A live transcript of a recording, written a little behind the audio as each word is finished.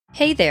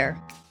Hey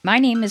there, my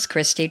name is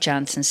Christy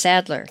Johnson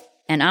Sadler,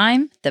 and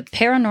I'm the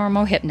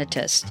Paranormal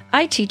Hypnotist.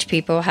 I teach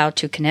people how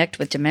to connect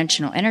with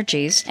dimensional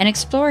energies and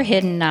explore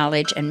hidden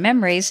knowledge and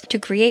memories to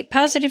create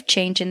positive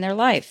change in their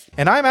life.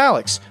 And I'm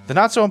Alex, the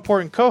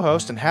not-so-important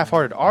co-host and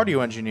half-hearted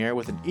audio engineer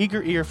with an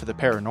eager ear for the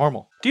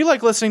paranormal. Do you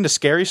like listening to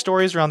scary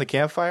stories around the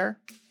campfire?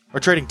 Or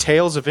trading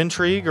tales of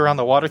intrigue around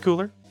the water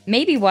cooler?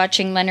 Maybe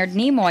watching Leonard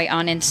Nimoy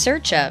on In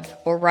Search Of,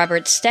 or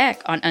Robert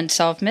Stack on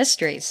Unsolved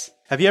Mysteries.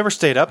 Have you ever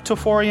stayed up till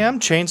 4 a.m.,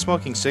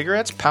 chain-smoking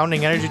cigarettes,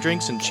 pounding energy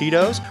drinks and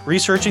Cheetos,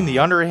 researching the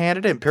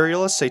underhanded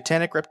imperialist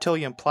satanic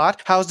reptilian plot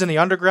housed in the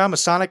underground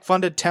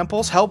Masonic-funded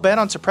temples,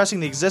 hell-bent on suppressing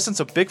the existence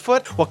of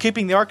Bigfoot while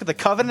keeping the Ark of the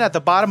Covenant at the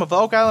bottom of the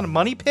Oak Island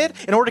money pit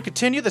in order to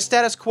continue the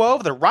status quo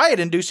of the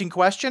riot-inducing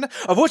question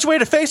of which way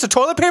to face the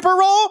toilet paper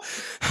roll?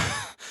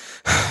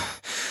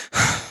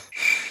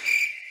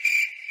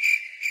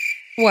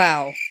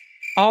 Wow.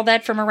 All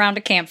that from around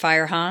a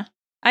campfire, huh?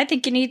 I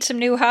think you need some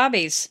new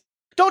hobbies.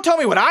 Don't tell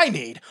me what I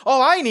need.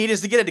 All I need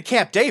is to get into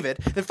Camp David,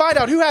 then find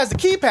out who has the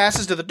key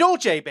passes to the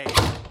Dolce base.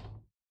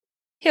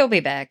 He'll be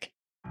back.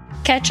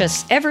 Catch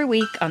us every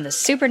week on the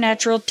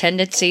Supernatural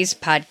Tendencies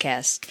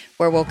podcast,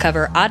 where we'll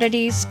cover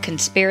oddities,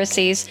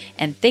 conspiracies,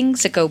 and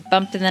things that go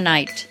bump in the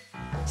night.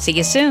 See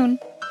you soon.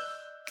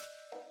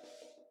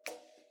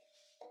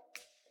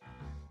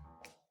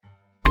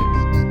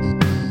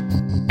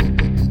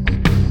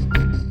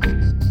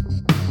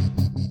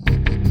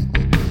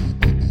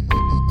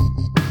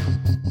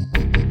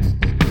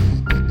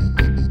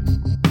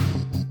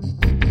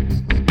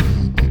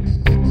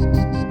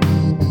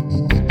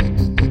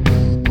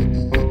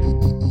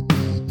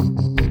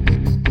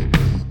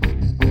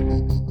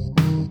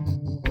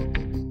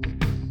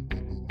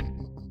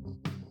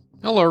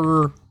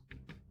 Hello.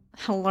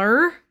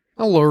 Hello?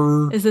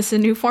 Hello. Is this a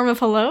new form of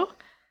hello?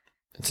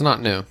 It's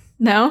not new.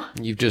 No?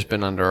 You've just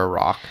been under a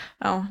rock.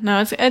 Oh,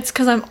 no, it's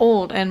because I'm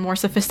old and more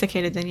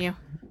sophisticated than you.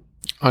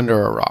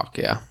 Under a rock,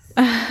 yeah.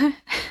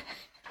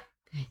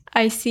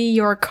 I see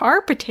your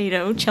car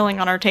potato chilling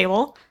on our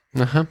table.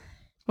 Uh-huh.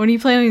 What are you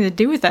planning to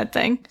do with that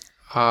thing?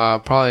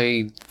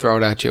 Probably throw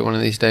it at you one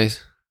of these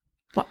days.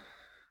 What?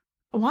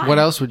 Why? What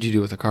else would you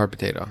do with a car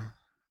potato?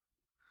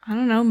 I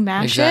don't know,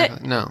 mash Exactly.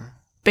 it? No.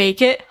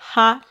 Bake it?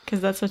 Ha? Because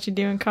that's what you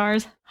do in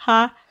cars.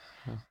 Ha?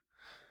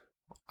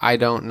 I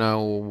don't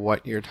know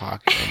what you're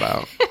talking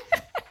about.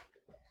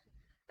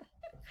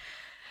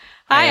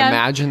 I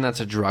imagine that's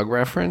a drug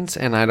reference,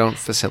 and I don't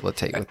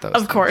facilitate with those.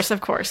 Of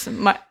course.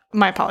 My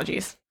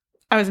apologies.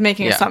 I was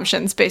making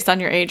assumptions based on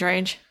your age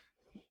range.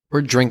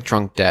 We're drink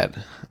drunk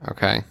dead,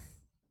 okay?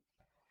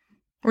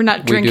 We're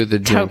not We do the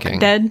drinking.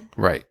 dead.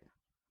 Right.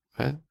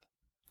 What?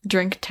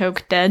 Drink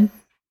toke dead.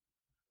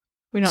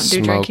 We don't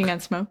do Smoke. drinking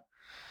and smoke.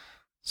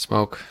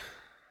 Smoke.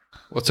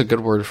 What's a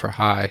good word for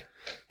high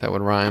that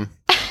would rhyme?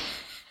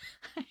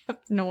 I have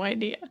no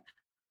idea.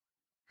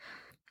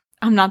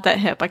 I'm not that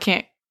hip. I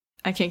can't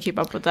keep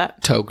up with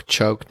that. Toke,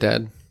 choke,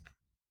 dead.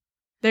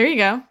 There you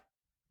go.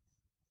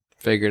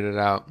 Figured it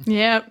out.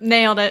 Yep,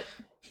 nailed it.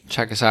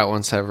 Check us out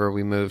once ever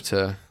we move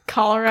to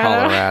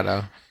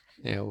Colorado.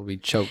 Yeah, we'll be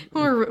choke.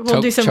 We'll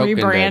do some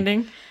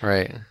rebranding.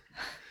 Right.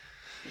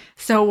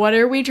 So what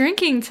are we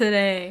drinking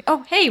today?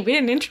 Oh, hey, we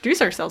didn't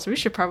introduce ourselves. We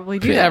should probably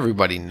do that.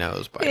 Everybody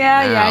knows by now.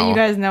 Yeah, you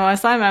guys know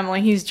us. I'm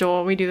Emily. He's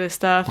Joel. We do this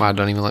stuff. Wow,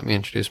 don't even let me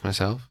introduce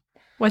myself.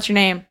 What's your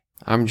name?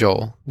 I'm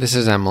Joel. This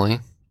is Emily.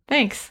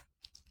 Thanks.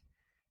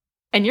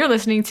 And you're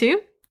listening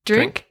to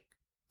Drink.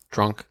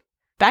 Drunk.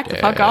 Back the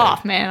fuck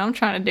off, man. I'm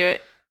trying to do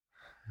it.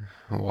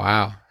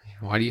 Wow.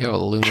 Why do you have a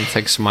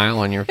lunatic smile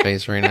on your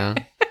face right now?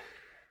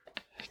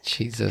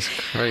 Jesus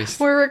Christ.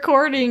 We're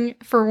recording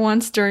for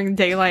once during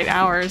daylight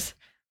hours.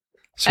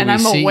 So and we I'm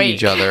see awake.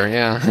 each other,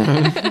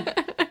 yeah.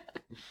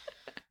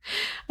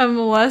 I'm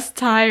less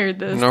tired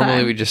this time.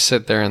 Normally we just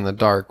sit there in the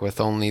dark with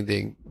only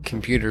the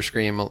computer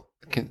screen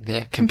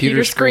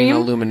Computer screen?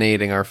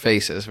 illuminating our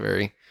faces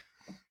very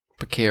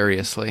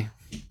precariously.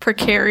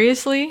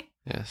 Precariously?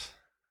 Yes.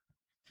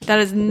 That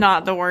is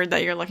not the word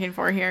that you're looking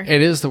for here.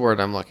 It is the word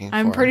I'm looking for.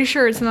 I'm pretty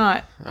sure it's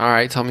not. All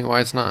right, tell me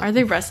why it's not. Are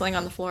they wrestling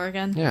on the floor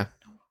again? Yeah.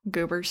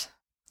 Goobers.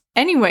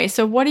 Anyway,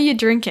 so what are you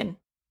drinking?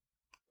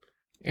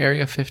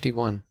 Area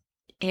 51.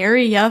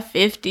 Area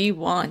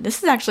 51. This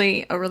is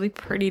actually a really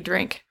pretty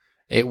drink.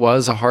 It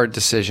was a hard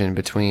decision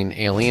between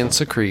alien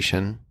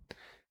secretion,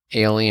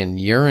 alien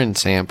urine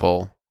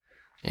sample,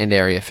 and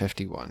Area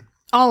 51.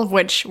 All of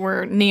which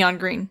were neon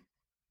green.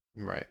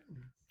 Right.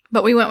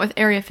 But we went with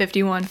Area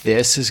 51.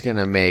 This is going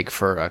to make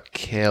for a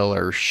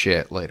killer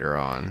shit later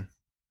on.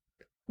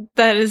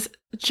 That is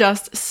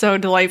just so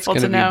delightful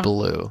to know. It's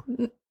going to be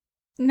blue.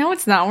 No,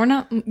 it's not. We're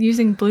not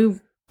using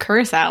blue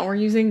curacao. We're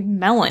using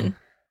melon.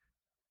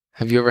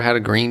 Have you ever had a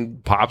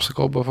green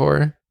popsicle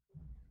before?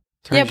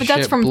 Yeah, but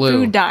that's from blue.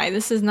 food dye.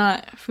 This is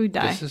not food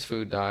dye. This is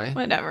food dye.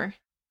 Whatever.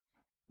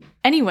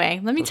 Anyway,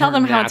 let me Those tell are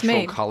them how it's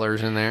natural made.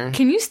 colors in there.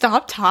 Can you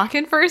stop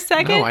talking for a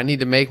second? No, I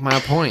need to make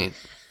my point.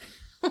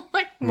 Oh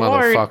my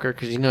lord. Motherfucker,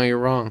 because you know you're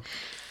wrong.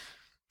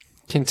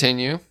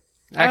 Continue.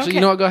 Actually, Okay.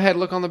 you know what? Go ahead.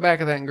 Look on the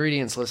back of that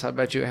ingredients list. I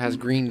bet you it has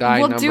green dye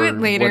We'll number. do it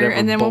later, whatever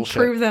and then bullshit.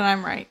 we'll prove that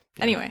I'm right.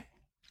 Anyway.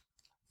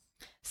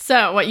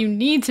 So, what you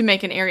need to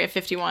make an Area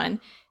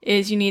 51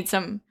 is you need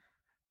some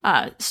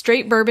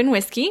straight bourbon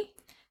whiskey,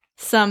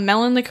 some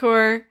melon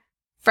liqueur,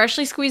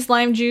 freshly squeezed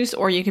lime juice,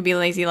 or you could be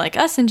lazy like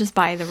us and just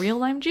buy the real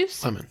lime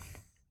juice. Lemon.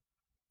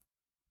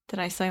 Did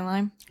I say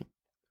lime?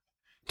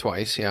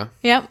 Twice, yeah.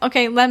 Yep.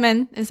 Okay.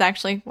 Lemon is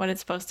actually what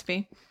it's supposed to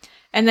be.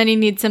 And then you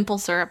need simple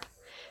syrup.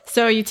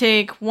 So you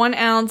take 1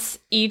 ounce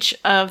each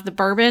of the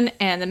bourbon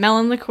and the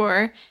melon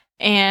liqueur.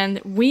 And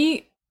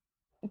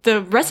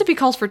the recipe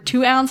calls for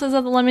 2 ounces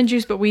of the lemon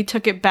juice, but we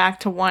took it back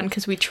to 1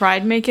 because we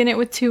tried making it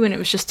with 2 and it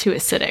was just too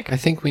acidic. I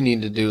think we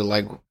need to do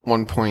like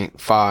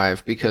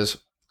 1.5 because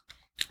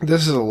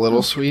this is a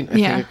little sweet. I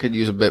Yeah. think it could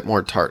use a bit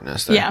more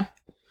tartness there. Yeah.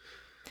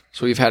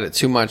 So we've had it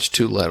too much,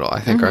 too little. I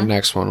think our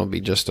next one will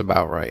be just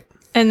about right.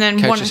 And then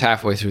Catch us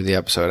halfway through the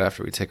episode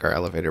after we take our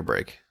elevator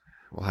break.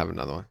 We'll have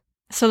another one.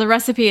 So the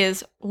recipe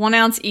is 1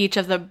 ounce each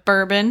of the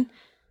bourbon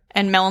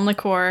and melon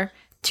liqueur,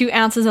 2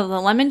 ounces of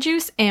the lemon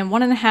juice, and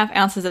 1.5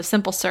 ounces of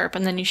simple syrup.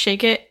 And then you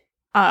shake it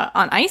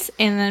on ice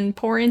and then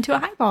pour into a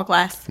highball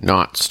glass.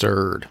 Not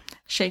stirred.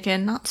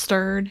 Shaken, not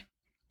stirred.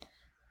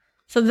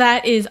 So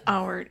that is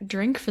our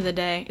drink for the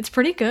day. It's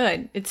pretty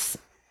good.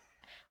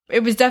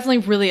 It was definitely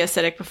really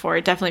acidic before.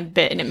 It definitely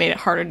bit and it made it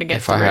harder to get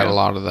If through. I had a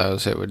lot of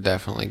those, it would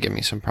definitely give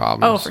me some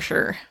problems. Oh, for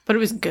sure. But it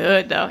was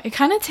good though. It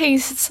kind of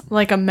tastes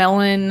like a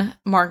melon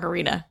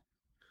margarita.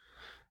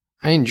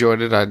 I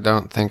enjoyed it. I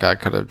don't think I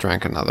could have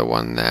drank another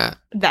one that.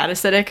 That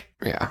acidic?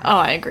 Yeah. Oh,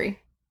 I agree.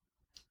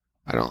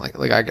 I don't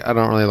I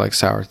don't really like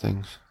sour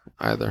things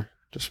either.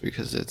 Just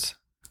because it's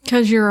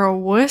Because you're a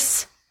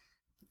wuss.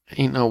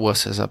 ain't no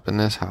wusses up in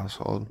this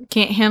household.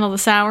 Can't handle the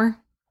sour.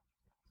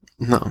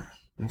 No.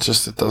 It's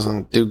just it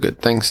doesn't do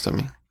good things to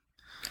me.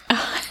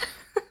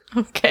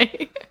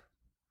 Okay.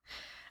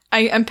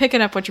 I'm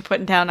picking up what you're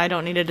putting down. I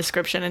don't need a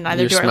description, and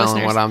neither You're do our smelling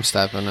listeners. what I'm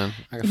stepping in.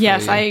 can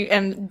Yes, feel I you.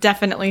 am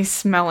definitely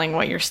smelling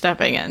what you're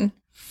stepping in.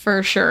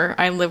 For sure.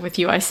 I live with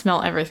you. I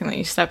smell everything that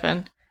you step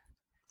in.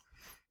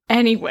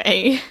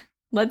 Anyway,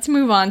 let's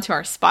move on to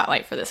our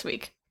spotlight for this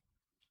week.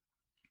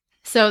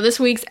 So this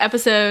week's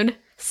episode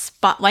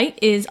spotlight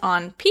is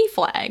on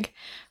PFLAG,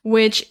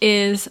 which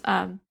is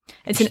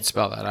You should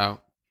spell that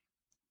out.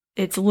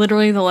 it's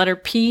literally the letter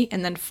P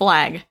and then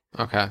flag.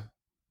 Okay.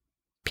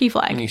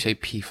 PFLAG. When you say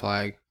P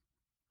flag.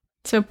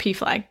 So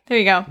PFLAG. There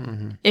you go.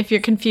 Mm-hmm. If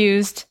you're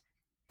confused,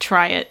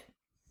 try it.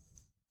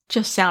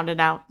 Just sound it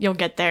out. You'll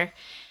get there.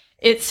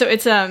 It's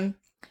an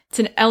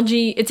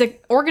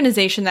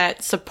organization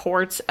that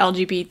supports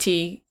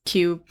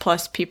LGBTQ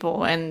plus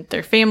people and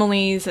their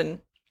families and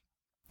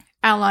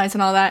allies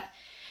and all that.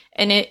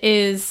 And it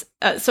is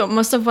so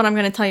most of what I'm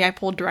going to tell you I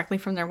pulled directly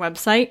from their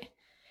website.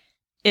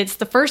 It's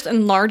the first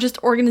and largest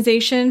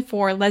organization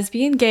for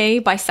lesbian, gay,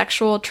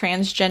 bisexual,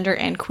 transgender,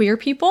 and queer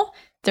people,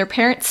 their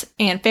parents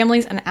and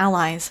families and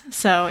allies.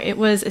 So it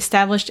was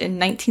established in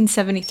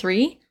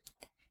 1973,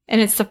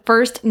 and it's the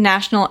first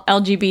national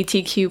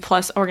LGBTQ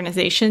plus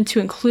organization to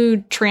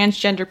include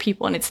transgender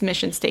people in its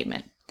mission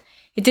statement.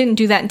 It didn't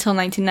do that until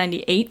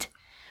 1998,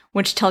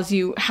 which tells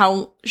you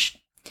how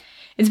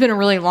it's been a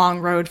really long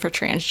road for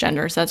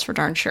transgenders, that's for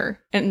darn sure.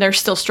 And they're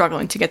still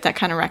struggling to get that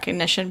kind of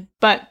recognition,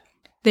 but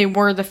they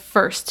were the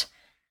first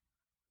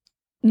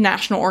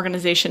national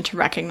organization to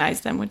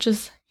recognize them, which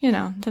is,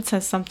 that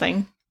says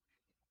something.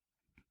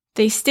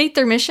 They state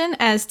their mission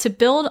as to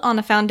build on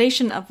a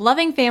foundation of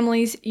loving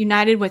families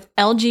united with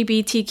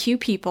LGBTQ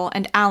people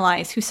and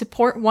allies who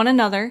support one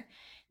another,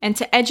 and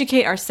to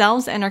educate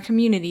ourselves and our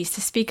communities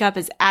to speak up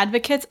as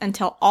advocates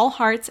until all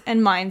hearts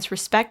and minds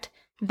respect,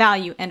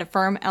 value, and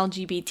affirm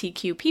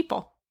LGBTQ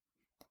people.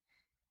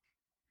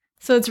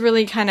 So it's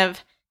really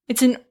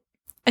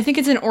I think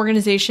it's an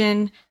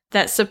organization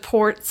that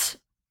supports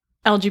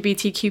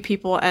LGBTQ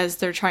people as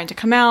they're trying to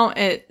come out.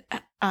 It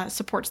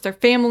supports their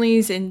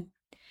families in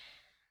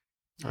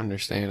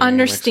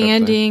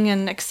understanding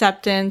and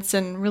acceptance,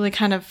 and really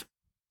kind of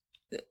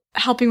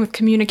helping with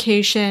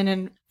communication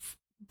and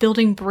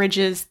building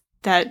bridges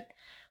that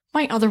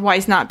might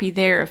otherwise not be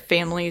there if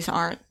families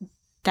aren't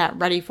that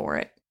ready for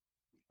it.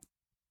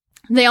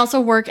 They also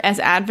work as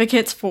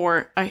advocates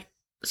for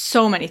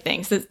so many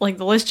things. The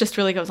list just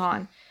really goes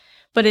on.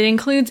 But it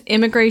includes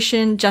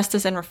immigration,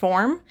 justice, and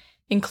reform,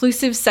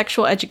 inclusive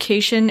sexual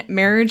education,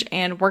 marriage,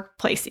 and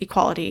workplace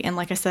equality. And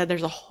like I said,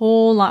 there's a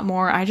whole lot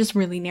more. I just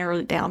really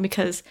narrowed it down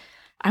because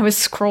I was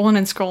scrolling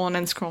and scrolling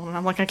and scrolling. And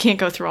I'm like, I can't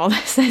go through all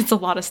this. It's a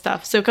lot of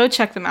stuff. So go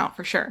check them out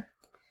for sure.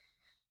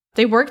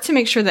 They work to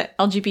make sure that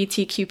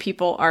LGBTQ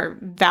people are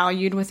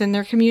valued within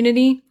their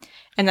community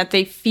and that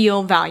they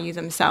feel value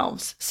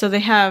themselves. So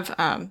they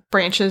have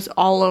branches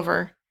all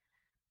over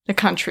the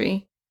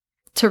country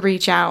to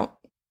reach out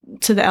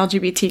to the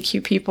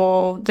LGBTQ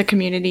people, the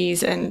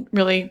communities, and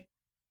really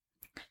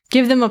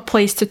give them a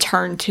place to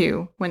turn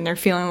to when they're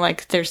feeling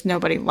like there's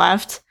nobody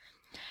left.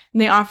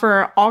 And they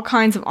offer all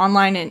kinds of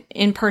online and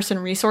in-person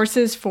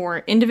resources for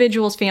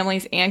individuals,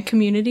 families, and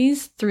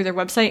communities through their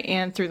website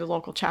and through the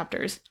local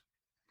chapters.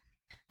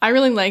 I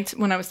really liked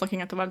when I was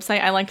looking at the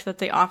website, I liked that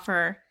they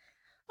offer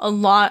a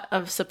lot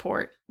of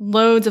support,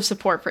 loads of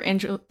support for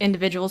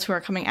individuals who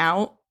are coming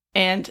out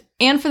and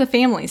for the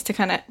families to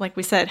kind of, like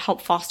we said,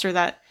 help foster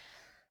that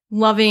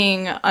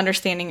loving,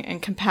 understanding,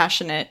 and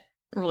compassionate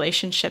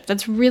relationship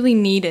that's really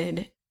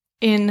needed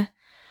in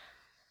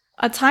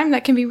a time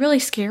that can be really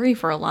scary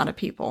for a lot of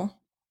people.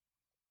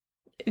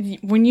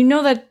 When you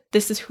know that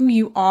this is who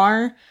you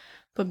are,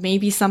 but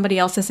maybe somebody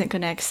else isn't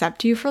going to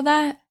accept you for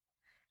that,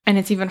 and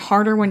it's even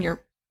harder when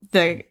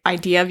the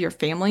idea of your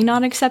family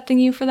not accepting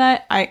you for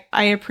that,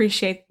 I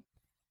appreciate,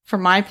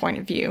 from my point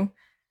of view,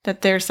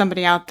 that there's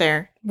somebody out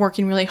there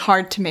working really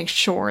hard to make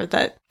sure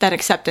that that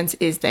acceptance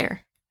is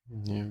there.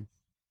 Yeah.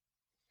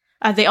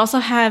 They also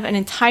have an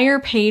entire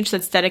page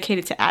that's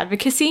dedicated to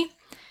advocacy.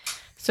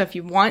 So if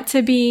you want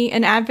to be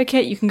an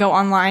advocate, you can go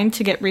online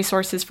to get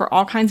resources for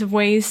all kinds of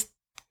ways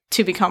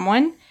to become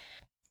one.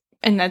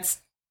 And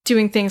that's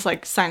doing things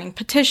like signing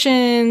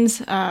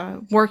petitions,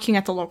 working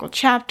at the local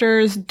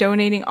chapters,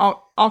 donating,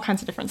 all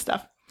kinds of different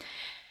stuff.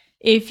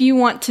 If you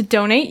want to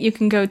donate, you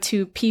can go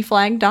to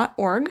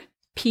pflag.org,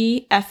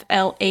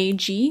 pflag.org,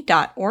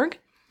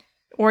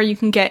 or you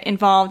can get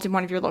involved in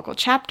one of your local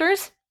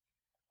chapters.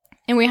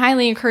 And we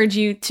highly encourage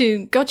you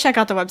to go check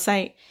out the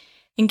website,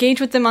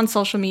 engage with them on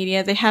social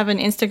media. They have an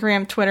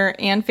Instagram, Twitter,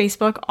 and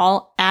Facebook,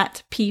 all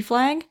at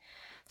PFlag.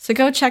 So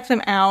go check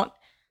them out.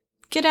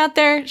 Get out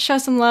there, show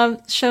some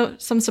love, show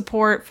some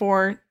support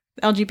for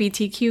the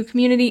LGBTQ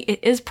community. It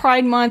is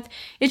Pride Month.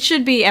 It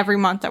should be every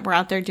month that we're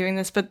out there doing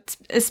this, but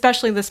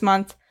especially this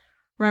month,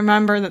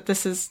 remember that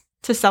this is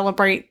to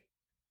celebrate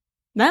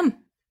them.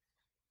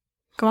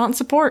 Go out and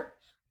support.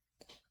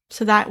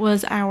 So that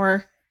was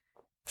our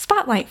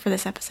spotlight for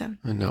this episode.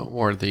 A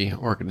noteworthy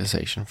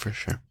organization for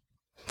sure.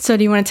 So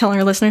do you want to tell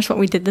our listeners what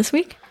we did this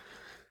week?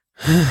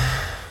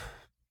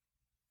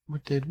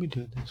 What did we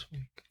do this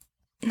week?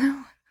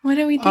 No. What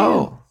did we do?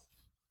 Oh.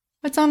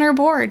 What's on our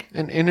board?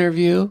 An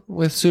interview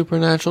with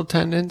Supernatural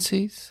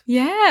Tendencies.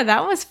 Yeah,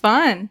 that was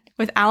fun.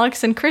 With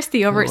Alex and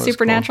Christy over at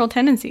Supernatural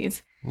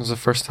Tendencies. It was the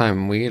first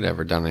time we had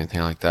ever done anything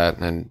like that,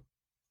 and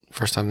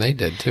first time they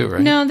did too,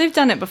 right? No, they've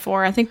done it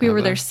before. I think we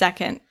were their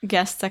second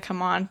guests to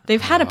come on.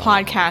 They've had a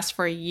podcast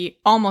for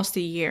almost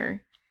a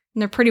year.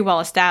 And they're pretty well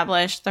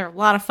established. They're a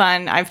lot of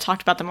fun. I've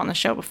talked about them on the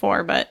show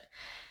before, but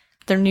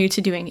they're new to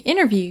doing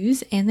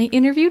interviews, and they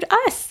interviewed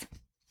us.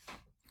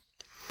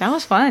 That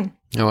was fun.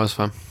 It was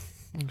fun.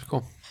 It was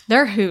cool.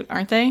 They're a hoot,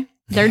 aren't they?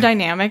 Their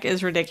dynamic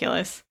is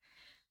ridiculous.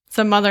 It's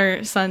a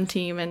mother-son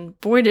team, and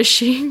boy, does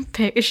she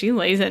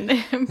lays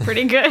it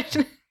pretty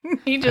good.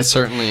 I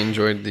certainly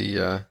enjoyed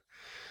the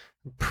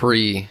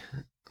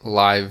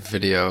pre-live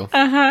video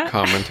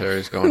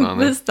commentaries going on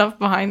there. The stuff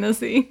behind the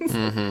scenes.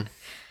 Mm-hmm.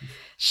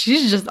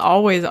 She's just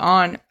always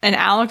on, and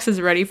Alex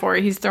is ready for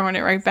it. He's throwing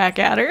it right back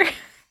at her.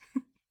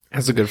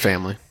 That's a good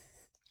family.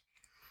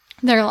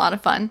 They're a lot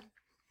of fun.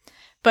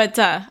 But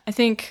I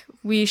think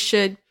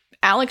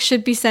Alex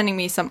should be sending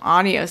me some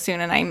audio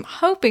soon, and I'm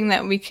hoping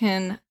that we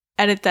can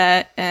edit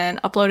that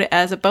and upload it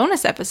as a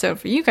bonus episode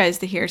for you guys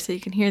to hear so you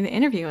can hear the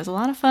interview. It was a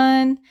lot of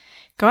fun.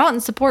 Go out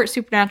and support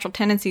Supernatural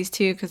Tendencies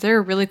too, because they're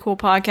a really cool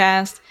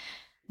podcast.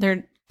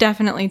 They're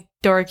definitely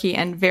dorky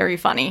and very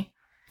funny.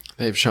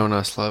 They've shown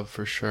us love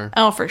for sure.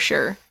 Oh, for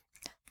sure.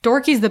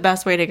 Dorky's the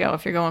best way to go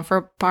if you're going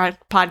for a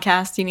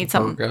podcast. You need a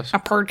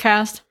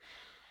podcast.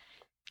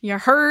 You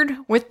heard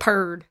with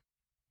Purd.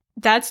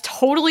 That's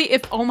totally,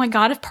 if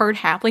Purd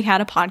Hapley had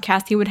a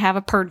podcast, he would have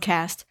a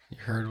Purdcast. You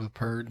heard with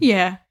Purd?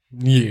 Yeah.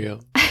 Yeah.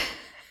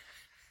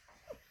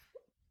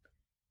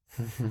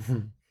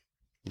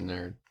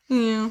 Nerd.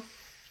 Yeah.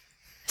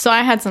 So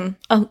I had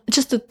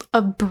just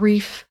a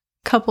brief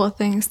couple of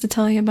things to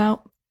tell you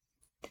about.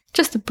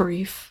 Just a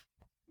brief.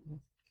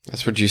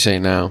 That's what you say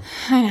now.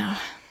 I know.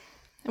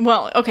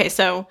 Well, okay,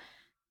 so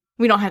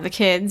we don't have the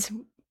kids.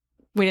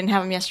 We didn't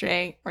have them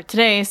yesterday or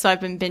today, so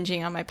I've been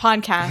binging on my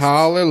podcast.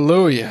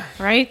 Hallelujah.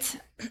 Right?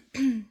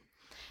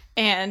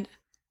 And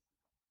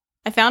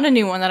I found a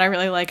new one that I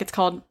really like. It's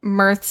called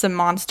Mirths and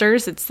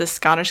Monsters. It's this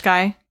Scottish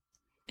guy,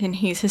 and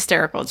he's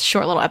hysterical. It's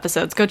short little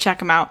episodes. Go check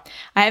them out.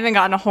 I haven't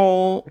gotten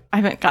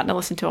to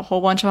listen to a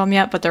whole bunch of them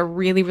yet, but they're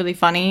really, really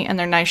funny, and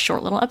they're nice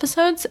short little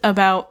episodes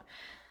about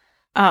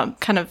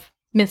kind of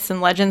myths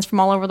and legends from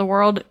all over the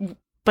world,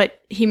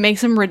 but he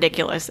makes them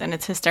ridiculous, and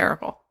it's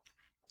hysterical.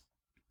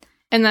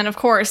 And then, of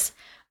course,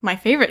 my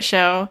favorite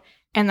show,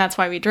 And That's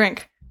Why We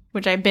Drink,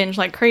 which I binge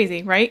like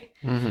crazy, right?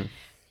 Mm-hmm.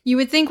 You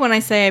would think when I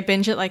say I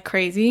binge it like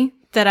crazy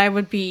that I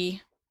would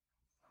be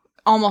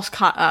almost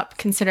caught up,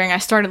 considering I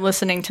started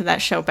listening to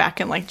that show back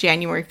in like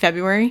January,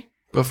 February.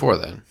 Before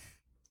then.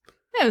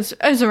 It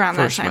was around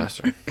First that time.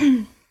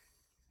 semester.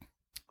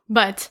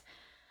 But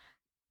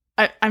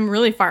I'm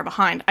really far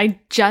behind. I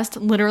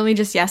literally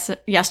just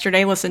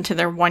yesterday listened to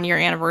their 1-year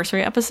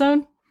anniversary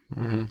episode.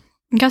 Mm-hmm.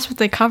 And guess what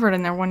they covered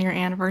in their 1-year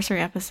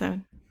anniversary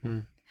episode?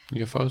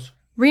 UFOs?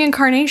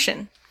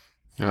 Reincarnation.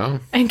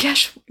 Oh. And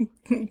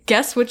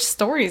guess which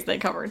stories they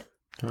covered?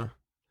 Huh.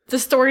 The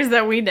stories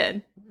that we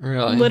did.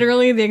 Really?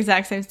 Literally the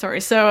exact same story.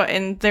 So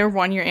in their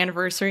 1-year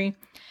anniversary,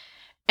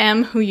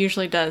 Em, who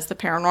usually does the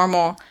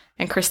paranormal,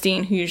 and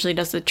Christine, who usually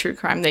does the true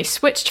crime. They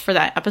switched for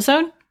that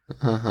episode.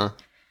 Uh-huh.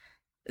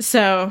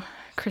 So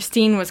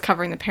Christine was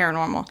covering the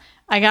paranormal.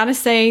 I gotta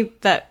say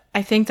that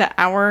I think that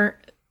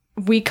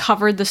we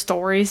covered the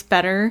stories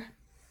better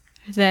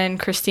than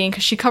Christine,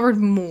 because she covered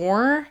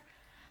more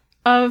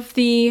of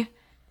the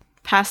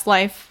past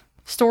life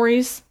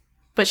stories,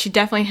 but she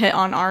definitely hit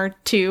on our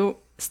 2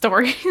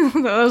 stories.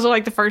 Those are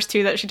like the first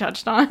 2 that she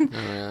touched on.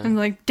 Oh, yeah. I'm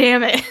like,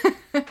 damn it.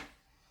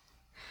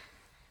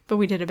 But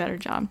we did a better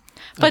job.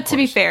 But to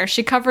be fair,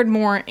 she covered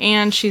more,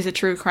 and she's a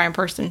true crime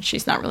person.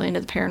 She's not really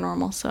into the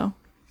paranormal, so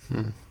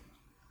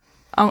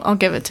I'll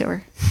give it to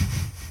her.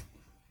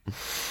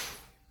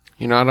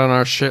 You're not on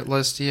our shit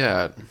list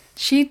yet.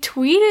 She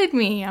tweeted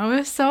me. I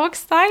was so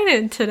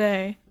excited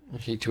today.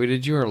 She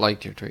tweeted you or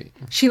liked your tweet?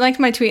 She liked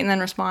my tweet and then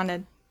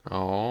responded.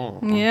 Oh.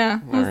 Yeah.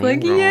 I was there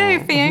like, you go. yay,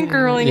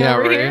 fangirling Yeah,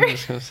 over right. here. I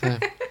was gonna say.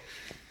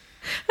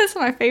 That's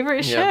my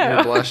favorite show. Yeah,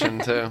 you're blushing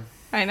too.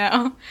 I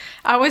know.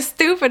 I was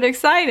stupid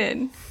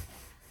excited.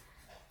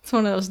 It's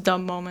one of those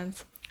dumb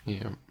moments.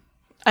 Yeah.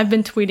 I've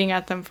been tweeting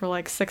at them for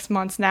like 6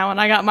 months now,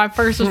 and I got my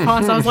first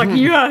response. I was like,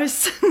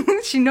 yes,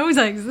 she knows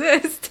I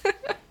exist.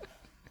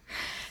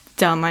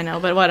 Dumb, I know,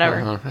 but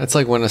whatever. It's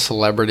like when a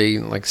celebrity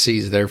like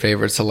sees their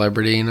favorite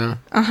celebrity, you know?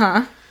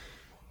 Uh-huh.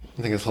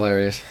 I think it's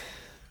hilarious.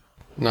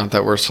 Not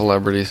that we're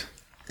celebrities.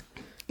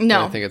 No,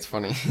 But I think it's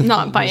funny.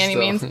 not by any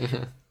Still.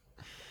 means.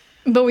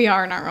 But we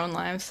are in our own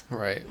lives.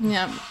 Right.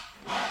 Yeah.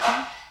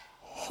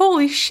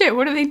 Holy shit,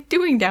 what are they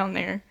doing down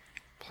there?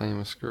 Playing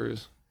with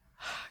screws.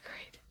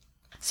 Great.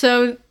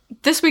 So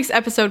this week's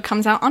episode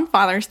comes out on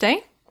Father's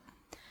Day.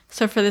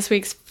 So for this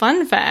week's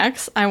fun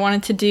facts, I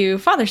wanted to do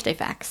Father's Day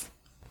facts.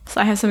 So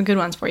I have some good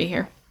ones for you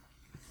here.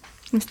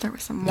 Let me start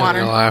with some Not water.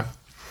 gonna lie.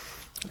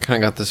 I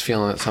kind of got this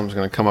feeling that something's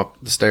going to come up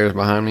the stairs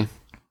behind me.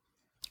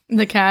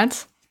 The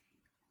cats?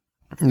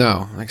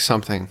 No, like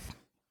something.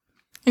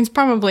 It's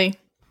probably...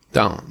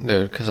 Don't,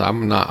 dude, because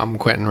I'm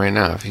quitting right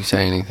now if you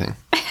say anything.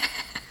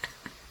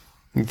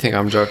 You think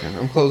I'm joking.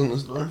 I'm closing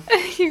this door.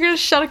 You're going to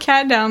shut a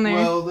cat down there.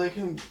 Well, they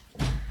can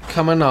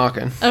come a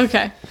knocking.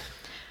 Okay.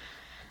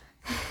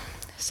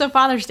 So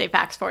Father's Day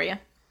facts for you.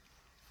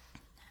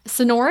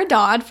 Sonora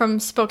Dodd from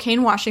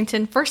Spokane,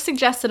 Washington first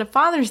suggested a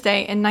Father's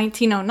Day in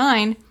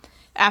 1909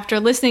 after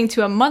listening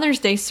to a Mother's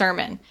Day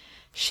sermon.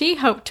 She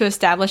hoped to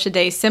establish a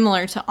day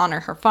similar to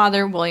honor her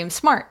father, William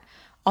Smart.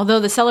 Although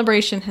the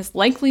celebration has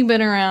likely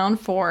been around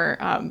for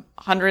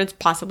hundreds,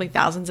 possibly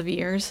thousands of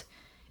years.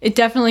 It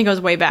definitely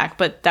goes way back,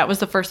 but that was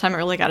the first time it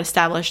really got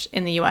established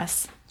in the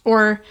U.S.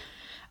 Or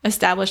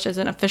established as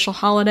an official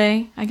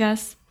holiday, I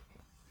guess.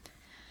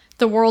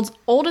 The world's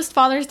oldest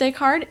Father's Day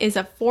card is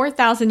a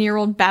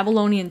 4,000-year-old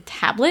Babylonian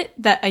tablet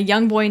that a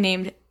young boy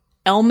named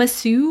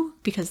Elmasu,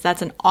 because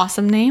that's an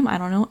awesome name, I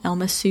don't know,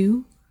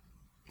 Elmasu.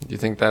 Do you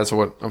think that's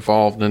what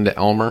evolved into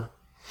Elmer?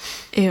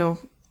 Ew.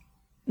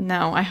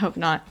 No, I hope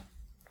not.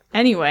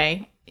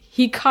 Anyway,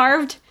 he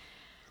carved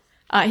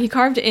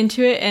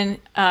into it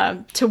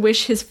and to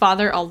wish his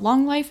father a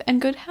long life and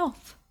good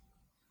health.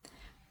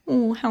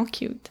 Oh, how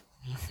cute.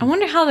 I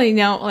wonder how they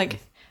know,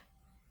 like,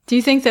 do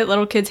you think that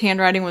little kids'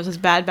 handwriting was as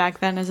bad back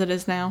then as it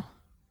is now?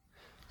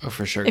 Oh,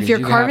 for sure. If 'cause you're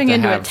you'd carving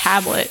have to into a have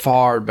tablet.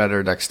 far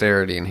better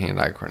dexterity and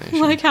hand-eye coordination.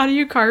 Like, how do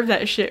you carve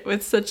that shit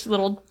with such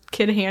little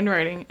kid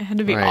handwriting? It had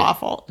to be Right.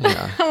 awful.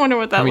 Yeah. I wonder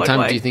what that How many looked times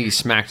like. do you think he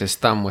smacked his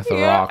thumb with a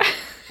Yeah. rock?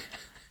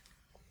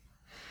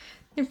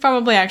 They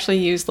probably actually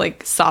used,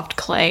 like, soft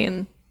clay,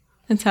 and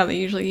that's how they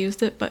usually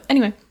used it. But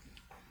anyway.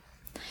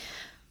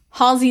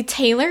 Halsey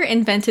Taylor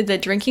invented the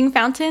drinking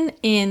fountain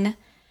in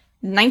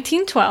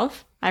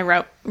 1912. I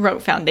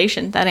wrote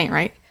foundation. That ain't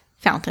right.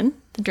 Fountain.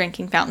 The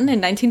drinking fountain in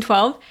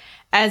 1912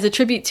 as a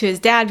tribute to his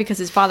dad because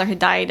his father had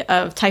died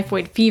of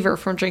typhoid fever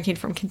from drinking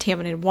from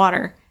contaminated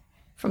water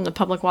from the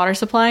public water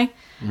supply.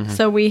 Mm-hmm.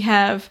 So we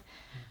have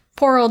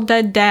poor old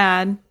dead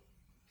dad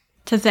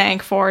to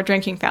thank for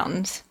drinking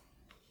fountains.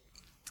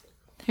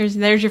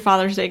 There's your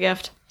Father's Day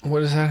gift. What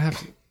does that have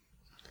to...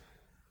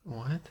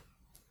 What?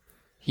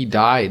 He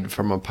died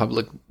from a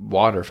public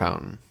water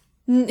fountain.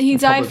 He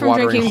died Public from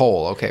watering drinking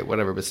hole. Okay,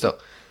 whatever, but still.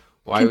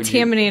 Why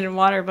contaminated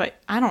water, but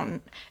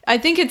I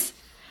think it's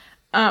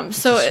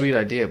It's a sweet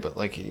idea, but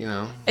like, you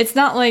know. It's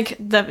not like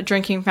the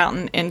drinking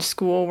fountain in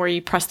school where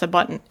you press the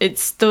button.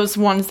 It's those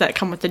ones that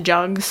come with the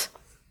jugs.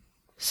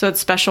 So it's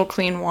special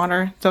clean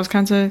water. Those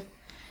kinds of,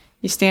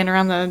 you stand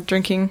around the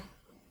drinking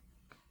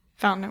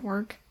fountain at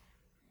work.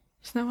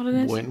 Isn't that what it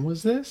is? When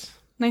was this?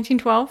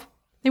 1912.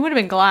 They would have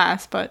been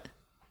glass, but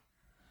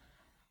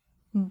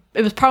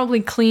it was probably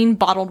clean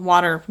bottled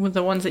water with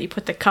the ones that you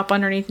put the cup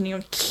underneath and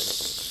you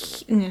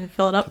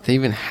fill it up. Did they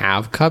even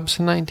have cups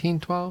in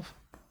 1912?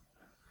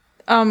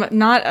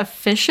 Not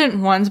efficient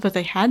ones, but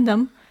they had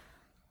them.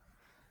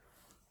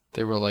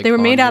 They were like They were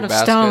made on out of your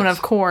stone, baskets?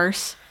 of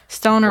course.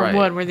 Stone or Right.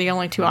 wood were the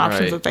only two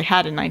options Right. that they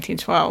had in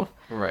 1912.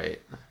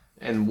 Right.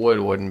 And wood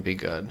wouldn't be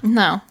good.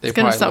 No, They it's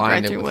going to probably soak right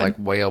lined it through with wood. like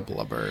whale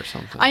blubber or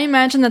something. I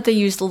imagine that they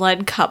used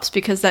lead cups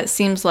because that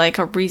seems like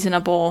a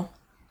reasonable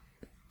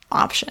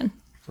option.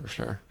 For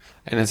sure.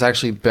 And it's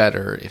actually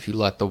better if you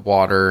let the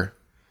water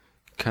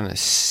kind of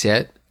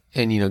sit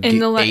and, age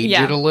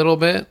yeah. it a little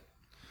bit.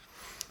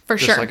 For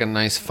Just sure. like a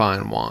nice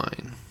fine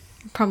wine.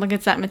 Probably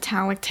gets that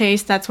metallic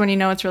taste. That's when you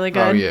know it's really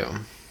good. Oh, yeah.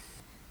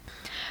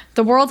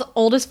 The world's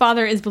oldest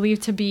father is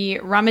believed to be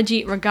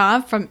Ramajit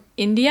Raghav from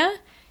India.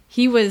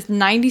 He was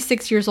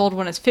 96 years old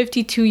when his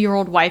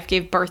 52-year-old wife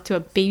gave birth to a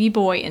baby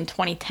boy in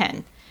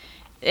 2010.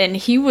 And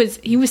he was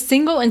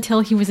single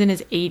until he was in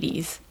his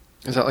 80s.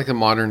 Is that like the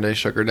modern day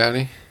sugar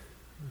daddy?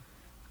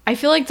 I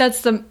feel like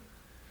that's the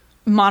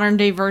modern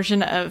day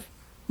version of...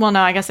 Well,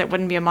 no, I guess it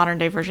wouldn't be a modern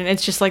day version.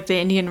 It's just like the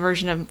Indian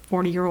version of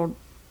 40-year-old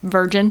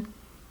virgin.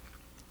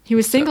 He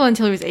was single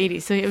until he was 80,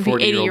 so it would be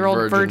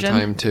 80-year-old virgin.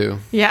 Time too.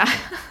 Yeah.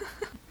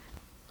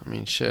 I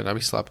mean, shit, I'll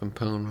be slapping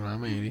poon when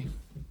I'm 80.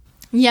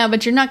 Yeah,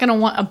 but you're not going to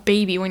want a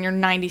baby when you're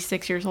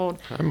 96 years old.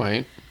 I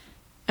might.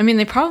 I mean,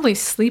 they probably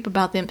sleep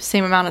about the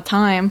same amount of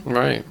time.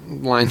 Right.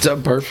 Lines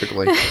up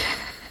perfectly.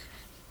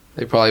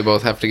 They probably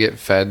both have to get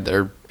fed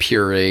their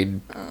pureed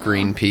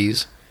green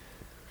peas.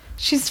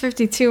 She's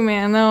 52,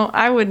 man, though.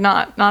 I would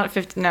not at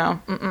 50, no.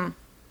 Mm-mm.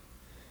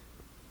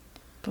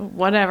 But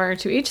whatever.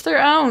 To each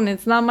their own.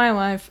 It's not my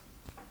life.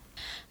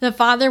 The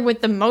father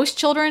with the most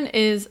children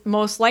is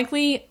most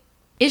likely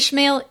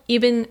Ismail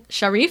ibn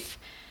Sharif,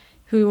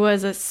 who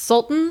was a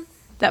sultan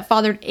that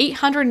fathered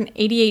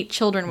 888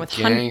 children with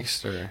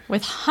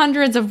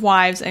hundreds of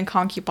wives and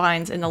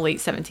concubines in the late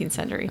 17th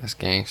century. That's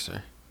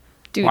gangster.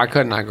 Dude, why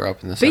couldn't I grow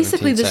up in the 17th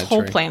basically this century?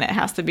 whole planet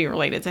has to be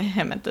related to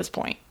him at this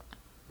point.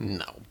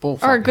 No, bull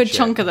or a good shit.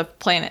 chunk of the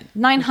planet.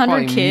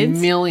 900 kids.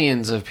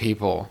 Millions of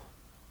people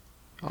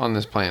on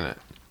this planet.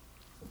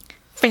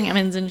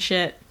 Famines and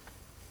shit.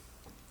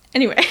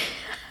 Anyway.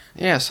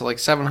 Yeah, so like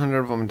 700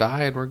 of them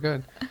died. We're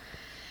good.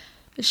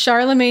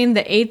 Charlemagne,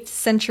 the 8th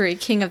century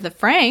king of the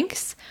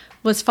Franks,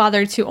 was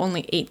father to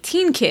only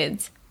 18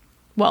 kids.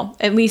 Well,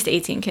 at least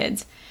 18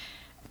 kids.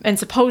 And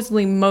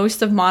supposedly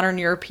most of modern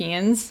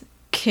Europeans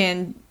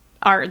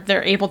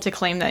they're able to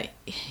claim that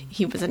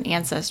he was an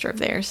ancestor of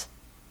theirs.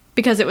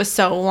 Because it was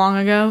so long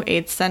ago,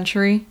 8th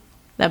century,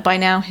 that by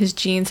now his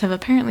genes have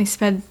apparently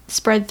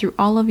spread through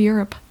all of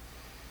Europe.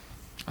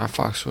 I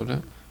fucks with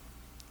it.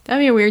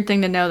 That'd be a weird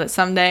thing to know, that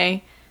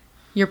someday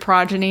your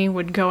progeny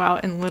would go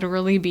out and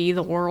literally be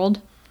the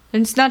world.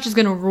 And it's not just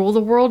going to rule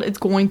the world, it's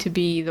going to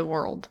be the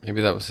world.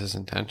 Maybe that was his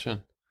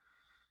intention.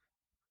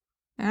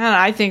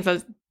 I think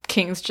those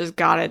kings just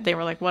got it. They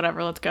were like,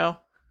 whatever, let's go.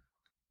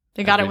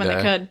 They got it when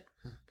they could.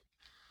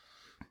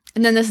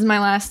 And then this is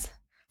my last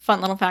fun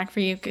little fact for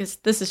you, because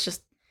this is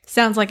just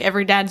sounds like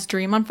every dad's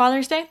dream on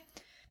Father's Day.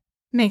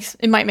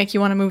 It might make you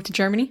want to move to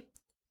Germany.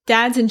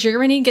 Dads in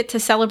Germany get to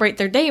celebrate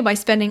their day by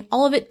spending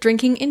all of it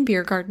drinking in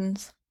beer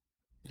gardens.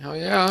 Oh,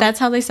 yeah. That's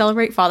how they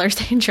celebrate Father's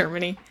Day in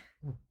Germany.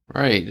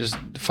 Right. Just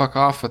fuck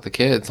off with the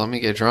kids. Let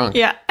me get drunk.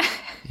 Yeah.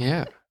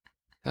 Yeah.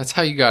 That's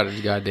how you got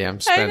to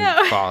goddamn spend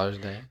Father's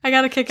Day. I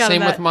got a kick out of that.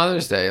 Same with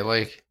Mother's Day.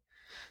 Like,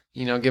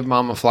 give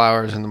Mama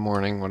flowers in the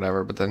morning,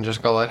 whatever, but then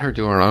just go let her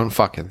do her own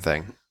fucking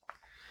thing.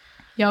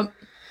 Yep.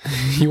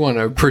 You want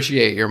to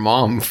appreciate your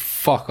mom,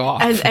 fuck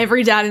off. As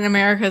every dad in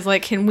America is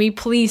like, can we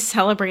please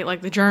celebrate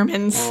like the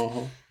Germans?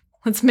 Uh-huh.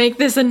 Let's make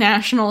this a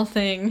national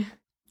thing.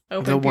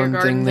 Open beer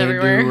gardens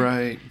everywhere. Do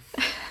right.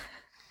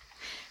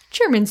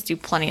 Germans do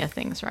plenty of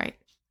things right.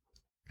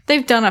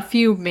 They've done a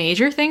few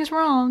major things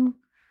wrong,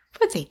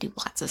 but they do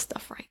lots of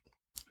stuff right.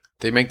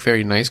 They make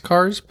very nice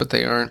cars, but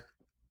they aren't.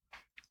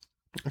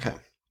 Okay.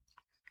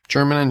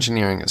 German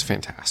engineering is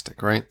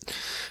fantastic, right?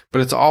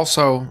 But it's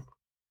also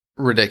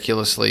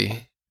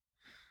ridiculously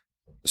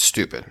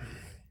stupid.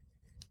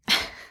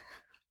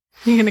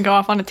 You're going to go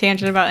off on a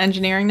tangent about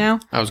engineering now?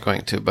 I was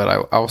going to, but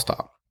I will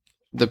stop.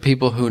 The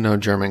people who know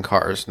German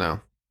cars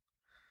know.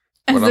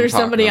 Is there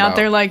somebody out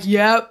there like,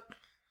 yep?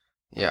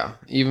 Yeah,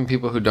 even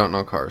people who don't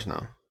know cars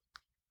know.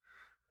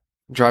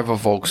 Drive a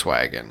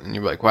Volkswagen, and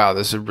you're like, wow,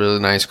 this is a really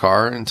nice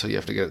car, until you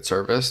have to get it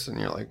serviced, and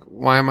you're like,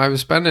 why am I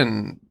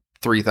spending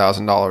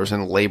 $3,000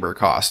 in labor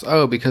costs?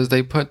 Oh, because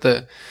they put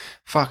the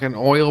fucking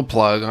oil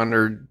plug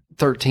under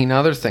 13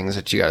 other things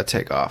that you got to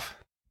take off.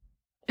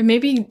 And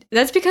maybe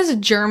that's because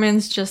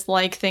Germans just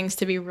like things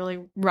to be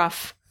really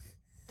rough.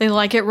 They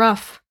like it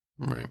rough.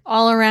 Right.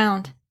 All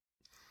around.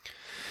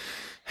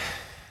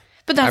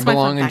 But that's my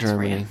fun facts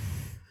for you.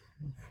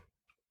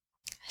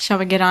 Shall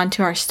we get on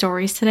to our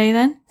stories today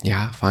then?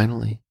 Yeah,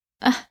 finally.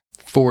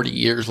 40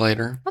 years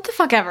later. What the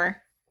fuck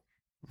ever.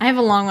 I have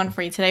a long one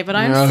for you today, but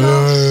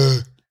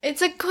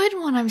it's a good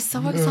one. I'm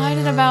so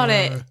excited about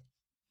it.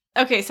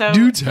 Okay, so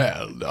do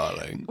tell,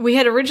 darling. We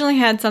had originally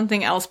had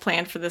something else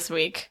planned for this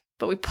week,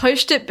 but we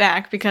pushed it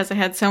back because I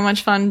had so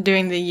much fun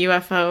doing the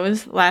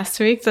UFOs last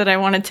week that I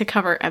wanted to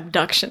cover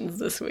abductions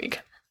this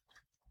week.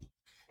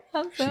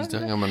 She's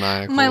doing a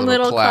maniacal my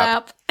little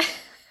clap.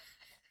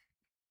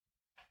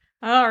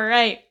 All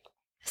right.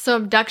 So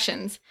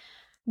abductions.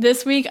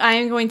 This week I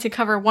am going to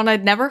cover one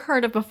I'd never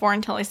heard of before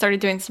until I started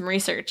doing some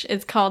research.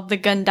 It's called the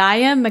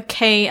Gundaya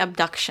Mackay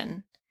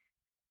abduction.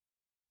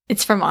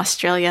 It's from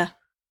Australia.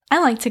 I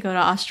like to go to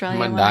Australia.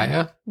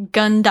 Gundaya?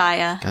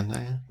 Gundaya.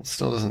 Gundaya? It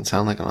still doesn't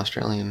sound like an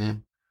Australian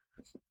name.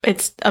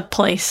 It's a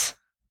place.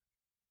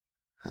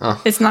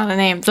 Oh, It's not a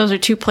name. Those are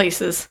two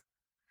places.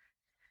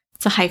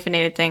 It's a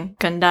hyphenated thing.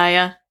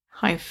 Gundaya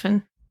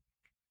hyphen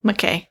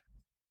McKay.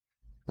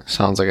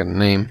 sounds like a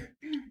name,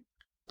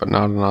 but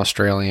not an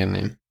Australian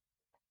name.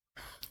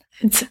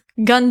 It's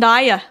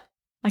Gundaya.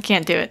 I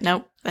can't do it.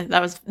 Nope.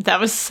 That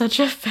was such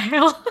a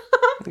fail.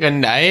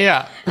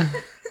 Gandaya.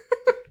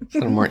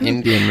 Sounded more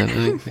Indian than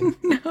anything.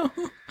 No.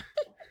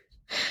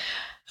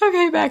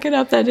 Okay, back it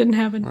up. That didn't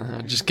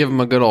happen. Just give him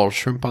a good old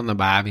shrimp on the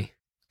bobby.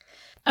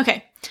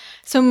 Okay.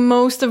 So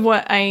most of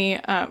what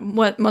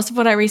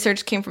I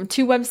researched came from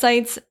two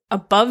websites,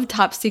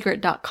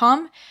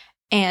 abovetopsecret.com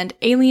and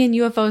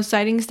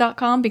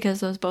alienUFOsightings.com, because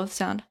those both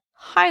sound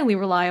highly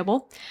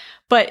reliable.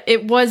 But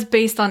it was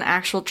based on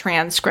actual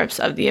transcripts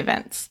of the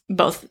events.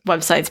 Both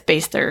websites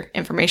base their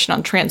information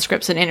on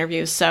transcripts and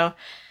interviews, so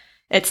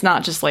it's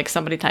not just like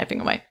somebody typing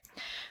away.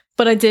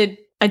 But I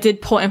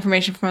did pull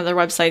information from other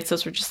websites.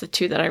 Those were just the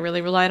two that I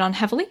really relied on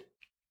heavily.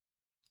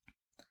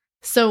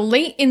 So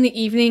late in the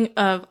evening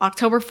of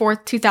October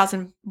 4th,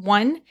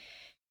 2001,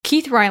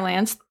 Keith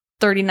Rylance,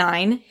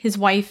 39, his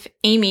wife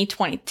Amy,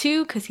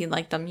 22, because he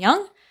liked them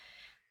young,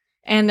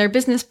 and their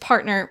business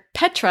partner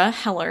Petra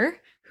Heller,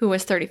 who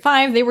was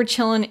 35, they were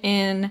chilling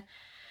in,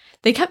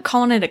 they kept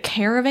calling it a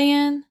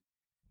caravan,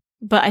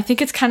 but I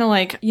think it's kind of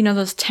like, you know,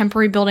 those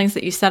temporary buildings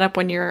that you set up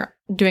when you're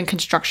doing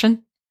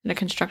construction at a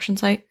construction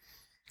site.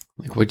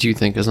 Like, what do you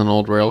think is an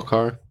old rail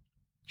car?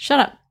 Shut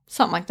up.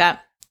 Something like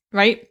that,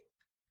 right?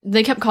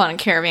 They kept calling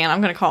it a caravan.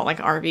 I'm going to call it like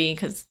RV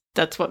because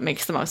that's what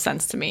makes the most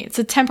sense to me. It's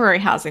a temporary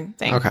housing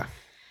thing. Okay.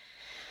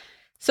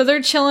 So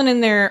they're chilling in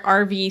their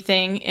RV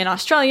thing in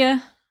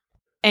Australia,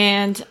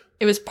 and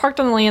it was parked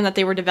on the land that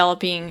they were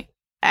developing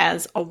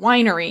as a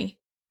winery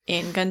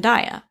in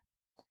Gundaya.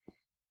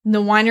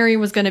 The winery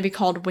was going to be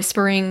called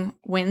Whispering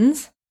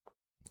Winds.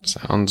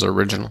 Sounds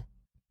original.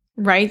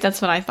 Right?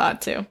 That's what I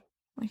thought too.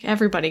 Like,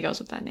 everybody goes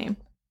with that name.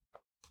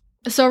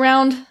 So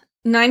around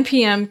 9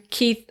 p.m.,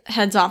 Keith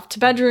heads off to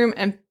bedroom,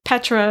 and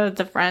Petra,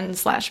 the friend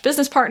 /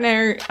 business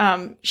partner,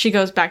 she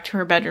goes back to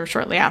her bedroom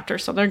shortly after,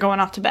 so they're going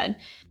off to bed.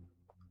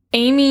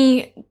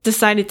 Amy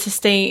decided to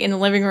stay in the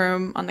living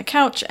room on the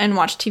couch and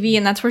watch TV,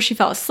 and that's where she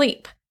fell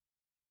asleep.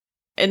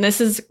 And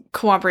this is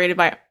corroborated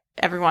by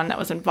everyone that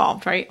was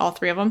involved, right? All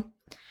three of them.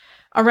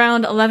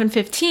 Around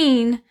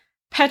 11:15,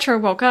 Petra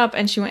woke up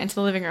and she went into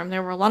the living room.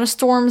 There were a lot of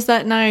storms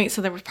that night,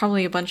 so there was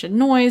probably a bunch of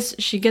noise.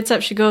 She gets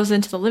up, she goes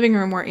into the living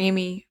room where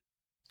Amy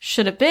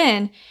should have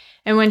been,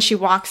 and when she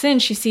walks in,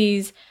 she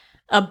sees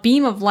a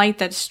beam of light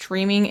that's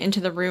streaming into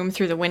the room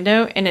through the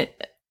window, and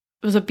it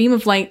was a beam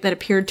of light that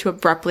appeared to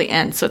abruptly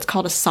end. So it's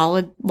called a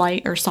solid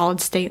light or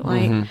solid state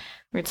light.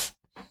 Where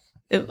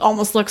it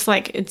almost looks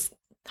like it's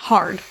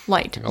hard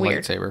light. Like a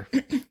weird.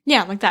 lightsaber.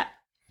 Yeah, like that.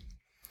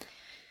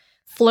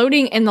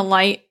 Floating in the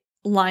light,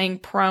 lying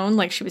prone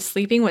like she was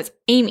sleeping, was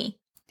Amy.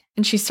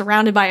 And she's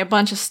surrounded by a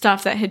bunch of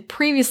stuff that had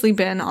previously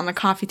been on the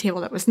coffee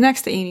table that was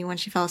next to Amy when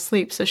she fell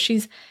asleep. So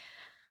she's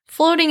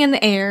floating in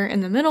the air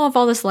in the middle of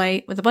all this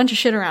light with a bunch of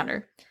shit around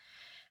her.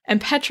 And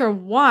Petra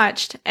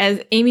watched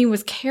as Amy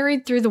was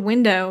carried through the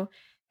window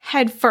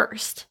head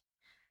first.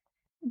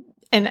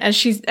 And as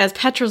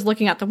Petra's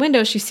looking out the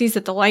window, she sees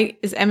that the light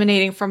is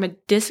emanating from a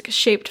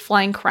disc-shaped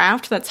flying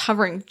craft that's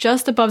hovering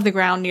just above the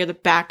ground near the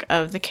back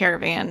of the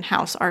caravan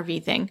house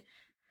RV thing.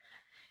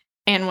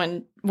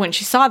 And when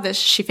she saw this,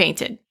 she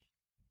fainted.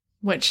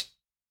 Which...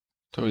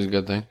 It's always a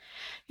good thing.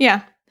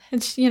 Yeah.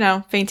 It's,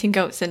 fainting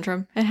goat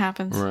syndrome. It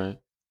happens. Right.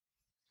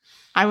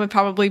 I would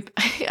probably...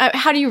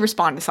 How do you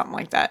respond to something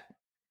like that?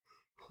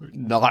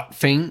 Not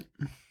faint.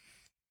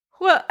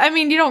 Well, I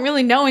mean, you don't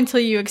really know until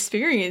you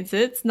experience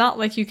it. It's not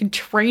like you can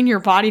train your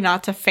body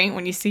not to faint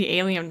when you see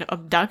alien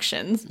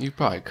abductions. You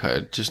probably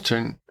could. Just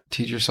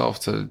teach yourself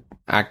to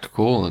act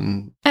cool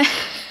in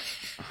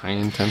high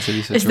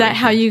intensity situations. Is that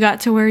how you got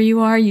to where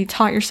you are? You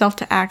taught yourself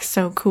to act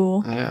so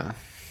cool. Yeah.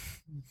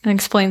 And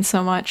explains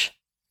so much.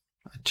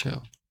 I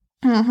chill.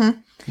 Mm-hmm.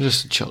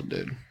 Just a chill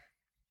dude.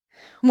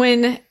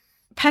 When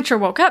Petra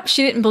woke up,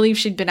 she didn't believe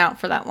she'd been out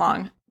for that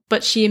long.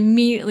 But she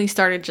immediately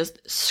started just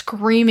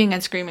screaming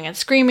and screaming and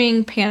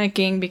screaming,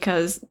 panicking,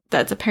 because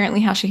that's apparently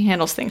how she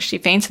handles things. She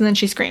faints and then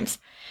she screams.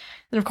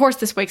 And of course,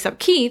 this wakes up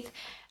Keith,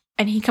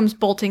 and he comes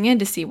bolting in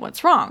to see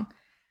what's wrong.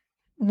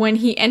 When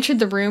he entered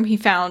the room, he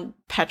found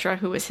Petra,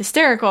 who was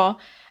hysterical,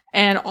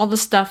 and all the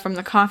stuff from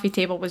the coffee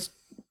table was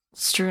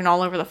strewn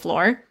all over the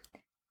floor.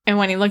 And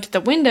when he looked at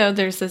the window,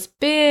 there's this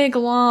big,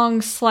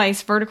 long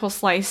slice, vertical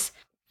slice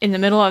in the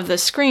middle of the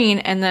screen,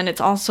 and then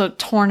it's also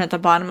torn at the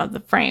bottom of the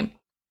frame,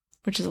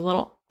 which is a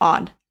little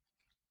odd.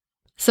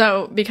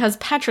 So, because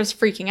Petra's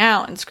freaking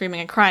out and screaming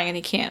and crying and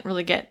he can't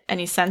really get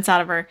any sense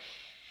out of her,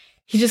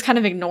 he just kind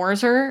of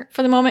ignores her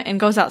for the moment and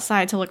goes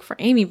outside to look for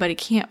Amy, but he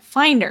can't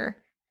find her.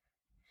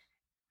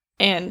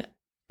 And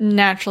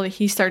naturally,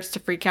 he starts to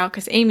freak out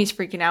because Amy's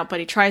freaking out, but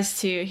he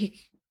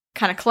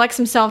kind of collects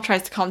himself,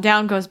 tries to calm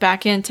down, goes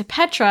back into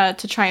Petra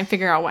to try and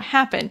figure out what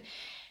happened.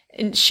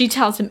 And she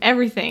tells him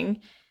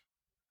everything,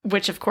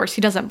 which of course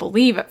he doesn't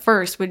believe at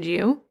first, would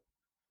you?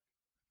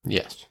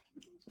 Yes.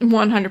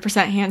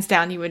 100% hands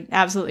down, you would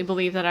absolutely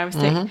believe that I was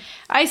taken.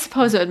 I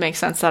suppose it would make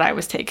sense that I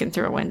was taken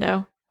through a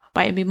window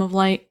by a beam of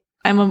light.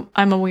 I'm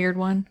a weird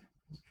one.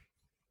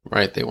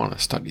 Right, they want to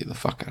study the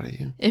fuck out of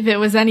you. If it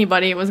was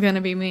anybody, it was going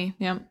to be me.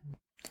 Yep.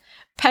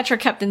 Petra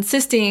kept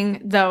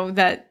insisting, though,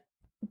 that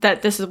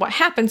this is what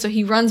happened, so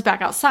he runs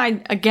back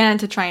outside again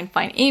to try and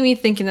find Amy,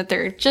 thinking that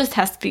there just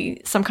has to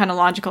be some kind of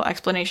logical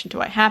explanation to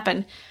what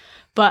happened,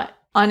 but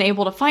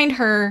unable to find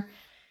her,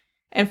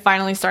 and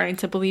finally starting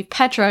to believe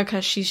Petra,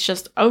 because she's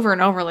just over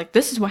and over like,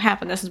 this is what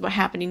happened,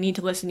 you need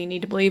to listen, you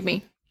need to believe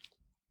me.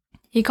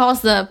 He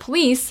calls the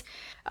police,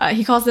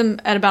 he calls them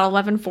at about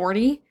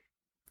 11:40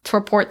 to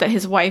report that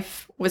his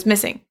wife was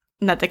missing,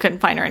 and that they couldn't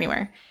find her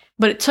anywhere.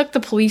 But it took the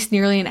police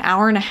nearly an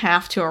hour and a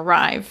half to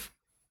arrive,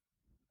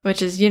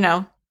 which is,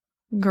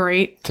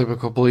 great.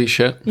 Typical police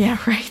shit. Yeah,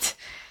 right.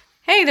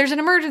 Hey, there's an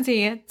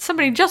emergency.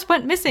 Somebody just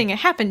went missing. It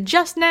happened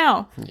just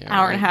now. Yeah,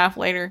 hour and a half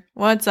later.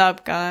 What's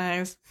up,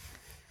 guys?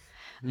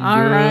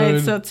 All right,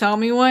 so tell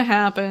me what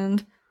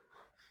happened.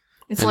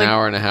 It's an like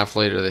hour and a half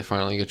later, they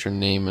finally get your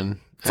name and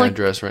like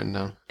address written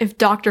down. if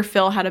Dr.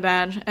 Phil had a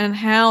badge. And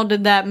how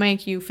did that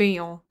make you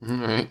feel? All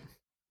right.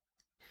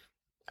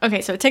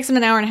 Okay, so it takes them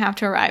an hour and a half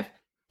to arrive.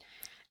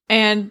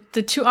 And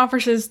the two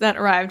officers that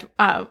arrived,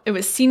 it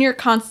was Senior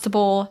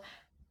Constable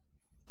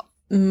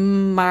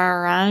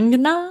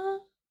Marangna?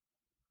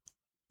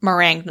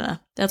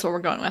 Marangna. That's what we're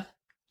going with.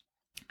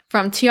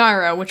 From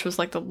Tiara, which was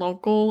like the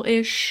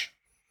local-ish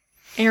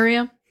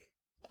area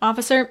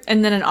officer.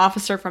 And then an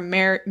officer from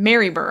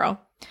Maryborough.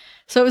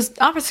 So it was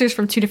officers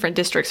from two different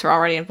districts who are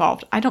already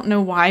involved. I don't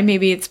know why.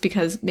 Maybe it's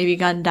because maybe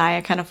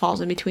Gundaya kind of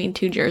falls in between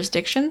two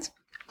jurisdictions.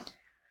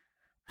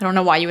 I don't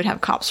know why you would have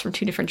cops from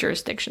two different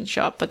jurisdictions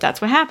show up, but that's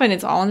what happened.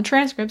 It's all in the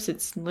transcripts.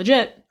 It's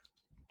legit.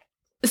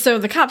 So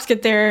the cops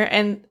get there,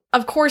 and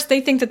of course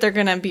they think that they're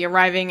going to be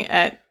arriving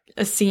at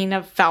a scene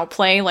of foul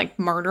play, like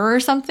murder or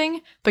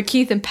something. But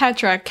Keith and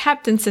Petra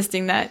kept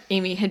insisting that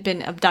Amy had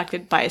been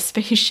abducted by a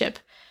spaceship,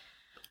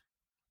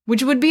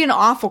 which would be an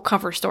awful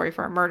cover story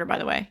for a murder, by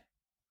the way.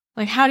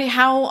 Like,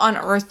 how on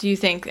earth do you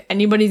think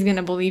anybody's going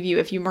to believe you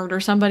if you murder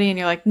somebody and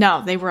you're like,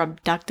 no, they were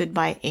abducted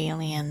by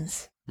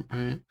aliens?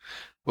 Right.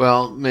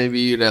 Well, maybe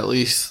you'd at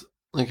least,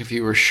 like, if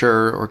you were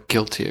sure or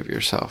guilty of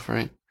yourself,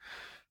 right?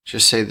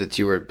 Just say that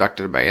you were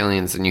abducted by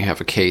aliens and you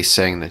have a case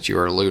saying that you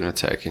are a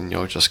lunatic and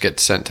you'll just get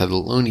sent to the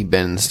loony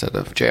bin instead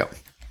of jail.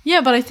 Yeah,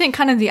 but I think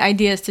kind of the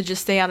idea is to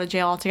just stay out of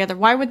jail altogether.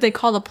 Why would they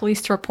call the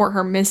police to report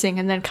her missing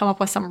and then come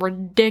up with some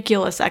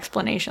ridiculous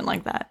explanation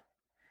like that?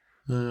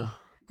 Yeah.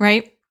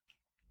 Right?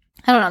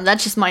 I don't know.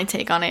 That's just my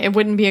take on it. It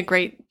wouldn't be a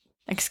great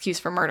excuse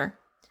for murder.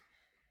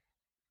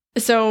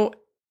 So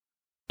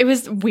it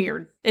was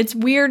weird. It's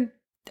weird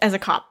as a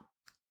cop.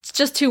 It's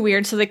just too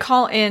weird. So they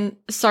call in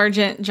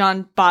Sergeant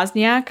John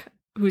Bosniak,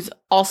 who's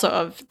also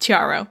of the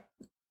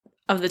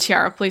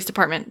Tiara Police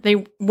Department.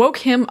 They woke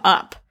him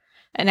up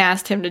and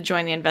asked him to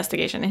join the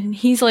investigation. And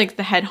he's like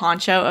the head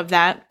honcho of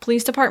that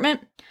police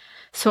department.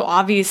 So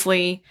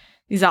obviously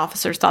these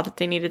officers thought that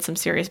they needed some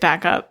serious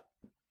backup.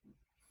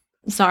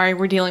 Sorry,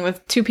 we're dealing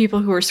with two people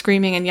who are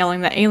screaming and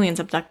yelling that aliens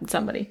abducted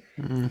somebody.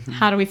 Mm-hmm.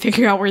 How do we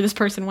figure out where this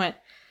person went?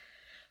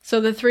 So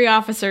the three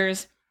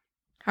officers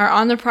are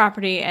on the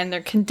property and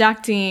they're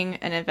conducting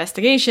an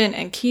investigation,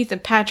 and Keith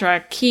and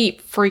Petra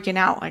keep freaking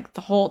out like the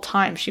whole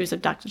time she was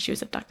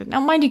abducted. Now,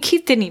 mind you,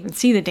 Keith didn't even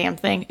see the damn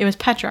thing. It was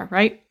Petra,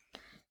 right?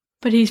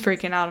 But he's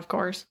freaking out, of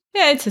course.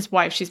 Yeah, it's his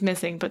wife. She's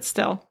missing, but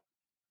still.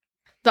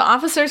 The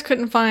officers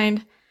couldn't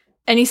find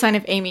any sign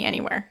of Amy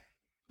anywhere.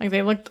 Like,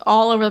 they looked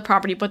all over the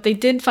property, but they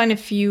did find a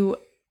few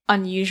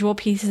unusual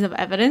pieces of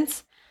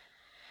evidence.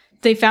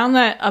 They found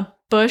that a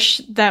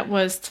bush that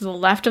was to the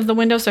left of the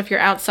window, so if you're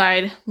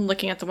outside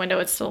looking at the window,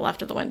 it's to the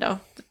left of the window,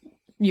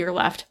 your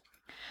left,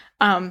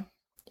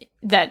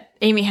 that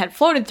Amy had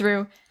floated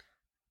through,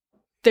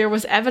 there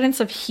was evidence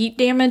of heat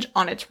damage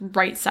on its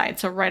right side,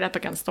 so right up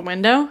against the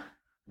window,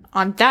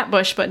 on that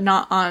bush, but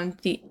not on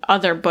the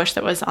other bush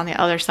that was on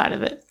the other side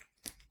of it.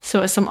 So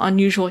it was some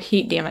unusual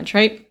heat damage,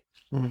 right?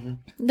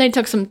 Mm-hmm. They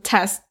took some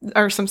tests,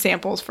 or some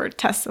samples for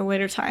tests at a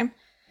later time.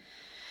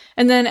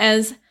 And then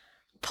as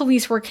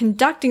police were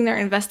conducting their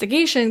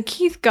investigation,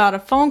 Keith got a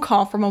phone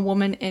call from a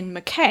woman in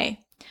McKay,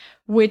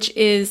 which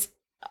is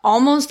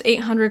almost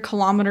 800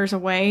 kilometers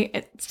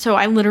away. So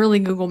I literally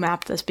Google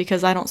mapped this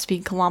because I don't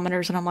speak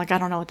kilometers, and I'm like, I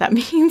don't know what that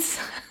means.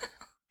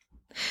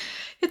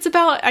 It's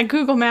about, I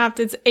Google mapped,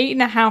 it's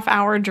 8.5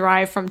 hour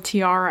drive from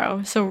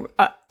Tiaro. So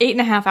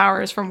 8.5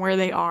 hours from where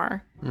they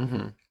are.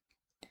 Mm-hmm.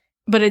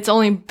 But it's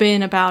only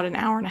been about an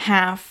hour and a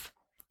half,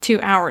 2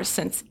 hours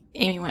since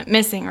Amy went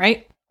missing,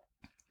 right?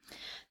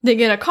 They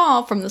get a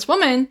call from this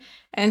woman,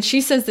 and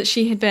she says that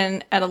she had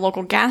been at a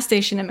local gas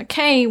station in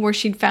McKay where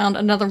she'd found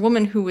another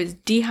woman who was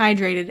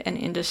dehydrated and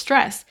in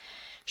distress.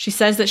 She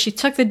says that she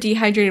took the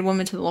dehydrated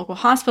woman to the local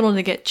hospital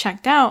to get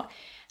checked out,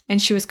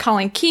 and she was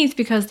calling Keith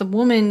because the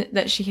woman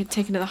that she had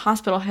taken to the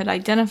hospital had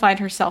identified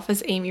herself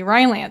as Amy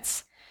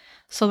Rylance.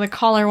 So the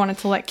caller wanted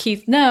to let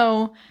Keith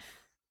know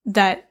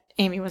that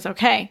Amy was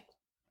okay.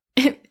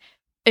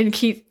 And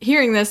Keith,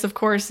 hearing this, of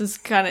course, is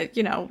kind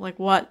of, like,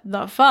 what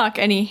the fuck?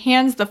 And he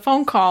hands the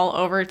phone call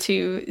over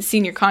to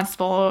Senior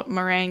Constable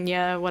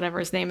Maragna, whatever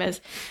his name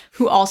is,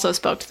 who also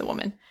spoke to the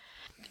woman.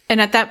 And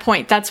at that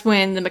point, that's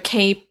when the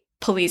McKay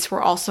police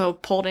were also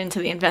pulled into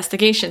the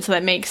investigation. So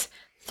that makes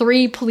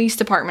 3 police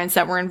departments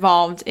that were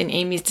involved in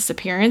Amy's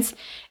disappearance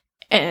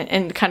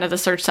and kind of the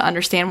search to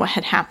understand what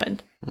had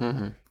happened.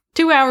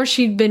 2 hours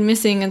she'd been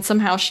missing, and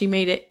somehow she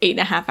made it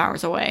 8.5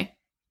 hours away.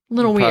 A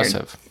little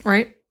Impressive. weird,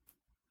 right?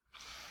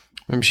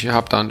 Maybe she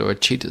hopped onto a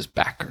cheetah's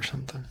back or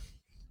something.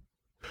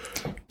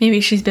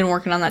 Maybe she's been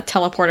working on that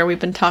teleporter we've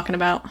been talking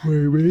about.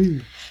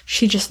 Maybe.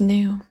 She just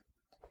knew.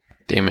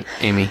 Damn it,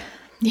 Amy.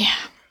 Yeah.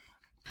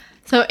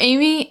 So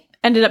Amy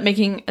ended up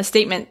making a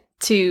statement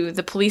to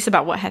the police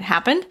about what had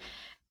happened,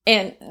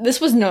 and this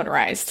was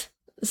notarized.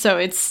 So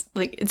it's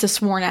a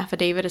sworn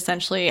affidavit,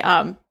 essentially,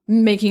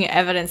 making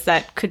evidence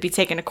that could be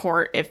taken to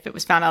court if it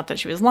was found out that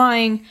she was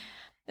lying.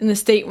 And the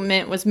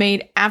statement was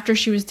made after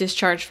she was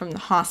discharged from the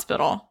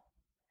hospital.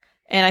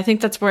 And I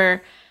think that's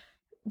where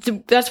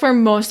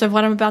most of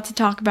what I'm about to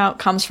talk about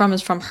comes from,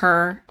 is from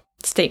her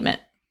statement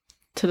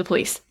to the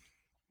police.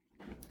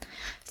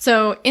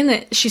 So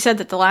she said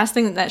that the last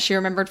thing that she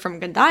remembered from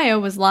Gandaya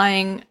was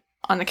lying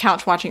on the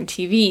couch watching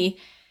TV,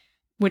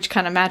 which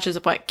kind of matches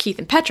what Keith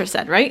and Petra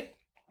said, right?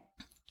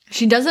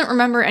 She doesn't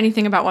remember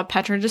anything about what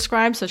Petra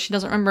described, so she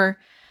doesn't remember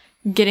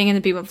getting in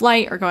the beam of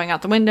light or going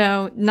out the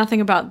window, nothing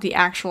about the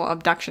actual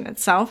abduction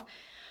itself.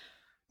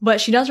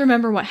 But she does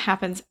remember what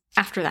happens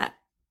after that.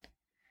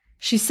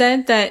 She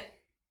said that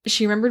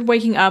she remembered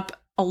waking up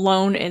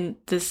alone in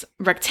this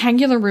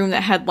rectangular room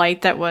that had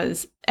light that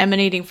was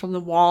emanating from the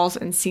walls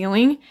and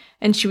ceiling,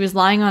 and she was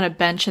lying on a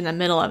bench in the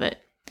middle of it.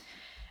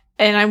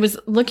 And I was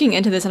looking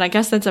into this, and I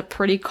guess that's a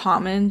pretty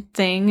common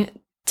thing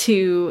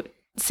to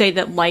say,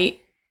 that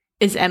light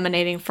is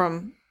emanating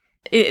from.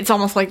 It's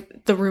almost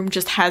like the room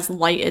just has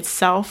light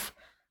itself.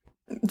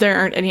 There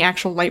aren't any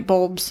actual light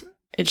bulbs.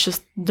 It's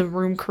just the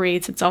room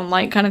creates its own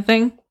light kind of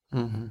thing.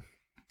 Mm-hmm.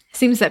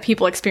 Seems that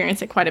people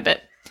experience it quite a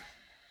bit.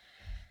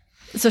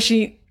 So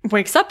she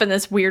wakes up in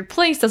this weird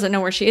place, doesn't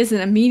know where she is,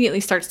 and immediately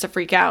starts to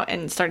freak out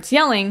and starts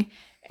yelling.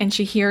 And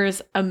she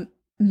hears a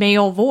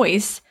male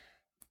voice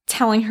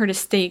telling her to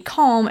stay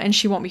calm and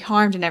she won't be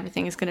harmed and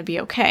everything is going to be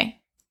okay.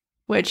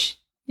 Which,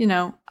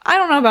 I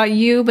don't know about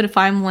you, but if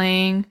I'm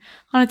laying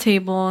on a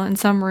table in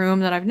some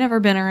room that I've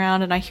never been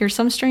around and I hear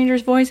some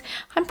stranger's voice,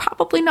 I'm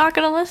probably not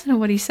going to listen to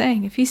what he's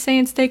saying. If he's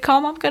saying stay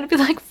calm, I'm going to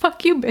be like,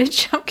 fuck you,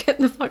 bitch. I'm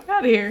getting the fuck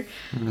out of here.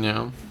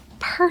 Yeah.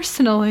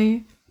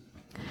 Personally,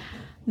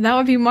 that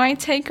would be my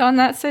take on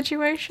that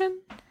situation.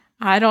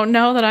 I don't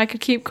know that I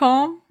could keep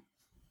calm.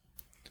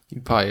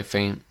 You'd probably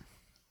faint.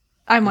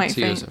 I might faint.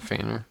 faint. As a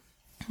fainter.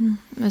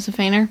 As a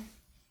fainter.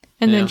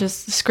 And then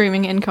just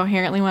screaming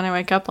incoherently when I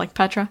wake up like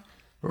Petra.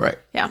 Right.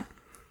 Yeah.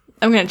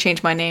 I'm going to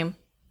change my name.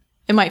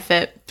 It might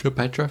fit. To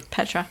Petra?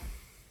 Petra.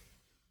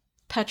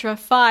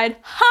 Petrified.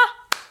 Ha!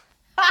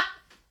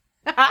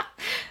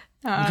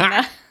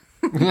 Ha!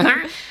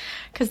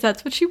 Because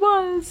that's what she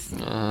was.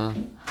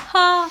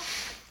 Ha!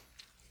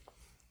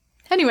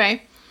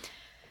 Anyway.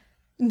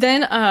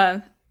 Then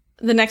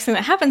the next thing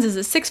that happens is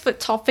a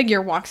 6-foot-tall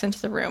figure walks into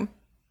the room.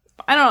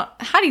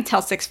 How do you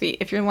tell 6 feet?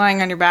 If you're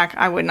lying on your back,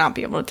 I would not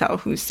be able to tell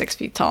who's 6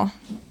 feet tall.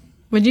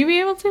 Would you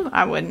be able to?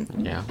 I wouldn't.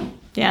 Yeah.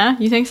 Yeah?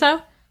 You think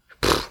so?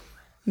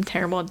 I'm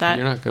terrible at that.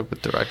 You're not good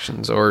with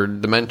directions or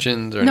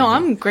dimensions or No,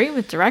 anything. I'm great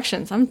with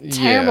directions. I'm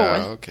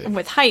terrible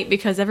with height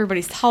because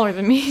everybody's taller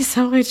than me.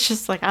 So it's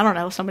just like, I don't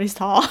know, somebody's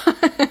tall.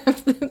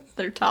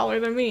 They're taller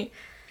than me.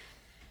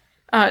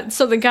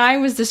 So the guy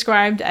was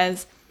described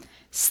as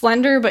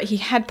slender, but he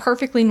had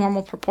perfectly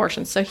normal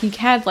proportions. So he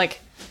had like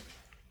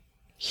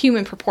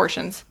human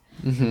proportions.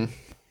 Mm-hmm.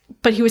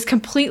 But he was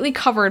completely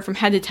covered from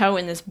head to toe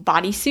in this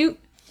bodysuit.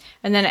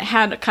 And then it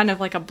had kind of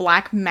like a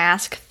black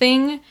mask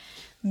thing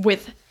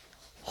with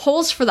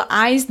holes for the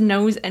eyes,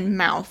 nose, and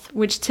mouth,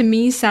 which to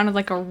me sounded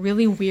like a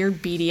really weird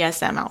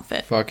BDSM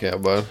outfit. Fuck yeah,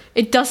 bud.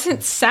 It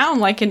doesn't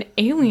sound like an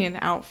alien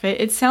outfit.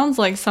 It sounds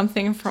like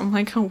something from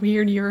like a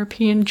weird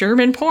European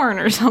German porn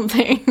or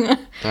something.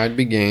 I'd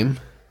be game.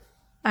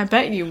 I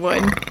bet you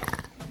would.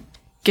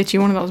 Get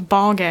you one of those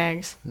ball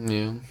gags.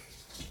 Yeah.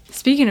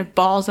 Speaking of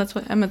balls, that's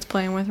what Emmett's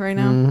playing with right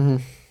now. Mm-hmm.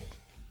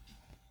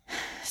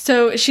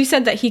 So she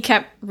said that he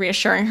kept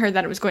reassuring her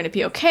that it was going to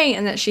be okay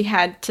and that she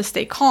had to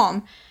stay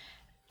calm.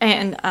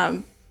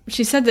 And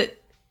she said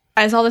that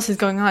as all this is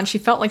going on, she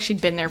felt like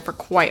she'd been there for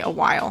quite a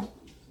while.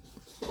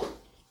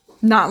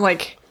 Not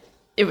like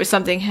it was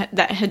something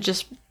that had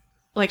just,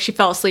 like she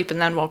fell asleep and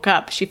then woke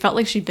up. She felt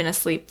like she'd been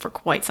asleep for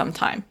quite some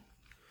time.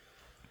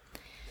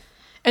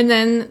 And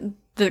then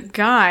the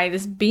guy,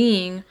 this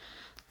being,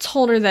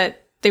 told her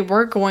that they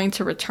were going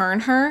to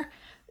return her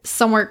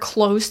somewhere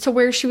close to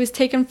where she was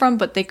taken from,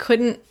 but they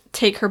couldn't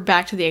take her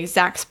back to the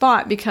exact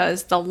spot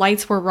because the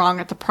lights were wrong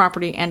at the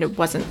property and it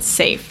wasn't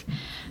safe.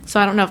 So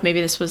I don't know if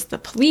maybe this was the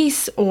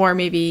police or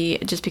maybe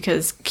just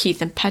because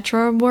Keith and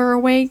Petra were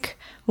awake.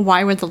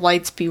 Why would the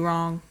lights be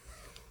wrong?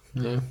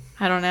 Yeah.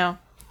 I don't know.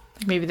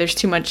 Maybe there's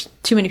too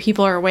many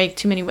people are awake,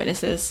 too many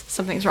witnesses.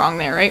 Something's wrong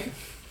there, right?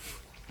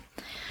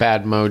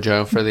 Bad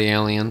mojo for the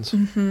aliens.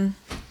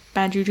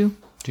 Bad juju.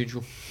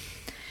 Juju.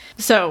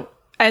 So,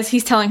 as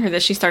he's telling her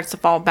this, she starts to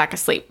fall back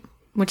asleep,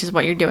 which is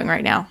what you're doing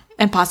right now.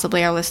 And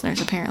possibly our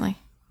listeners, apparently.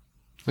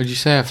 What'd you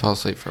say? I fell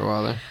asleep for a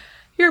while there.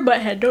 You're a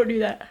butthead. Don't do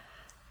that.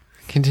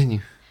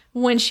 Continue.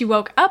 When she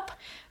woke up,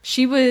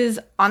 she was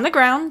on the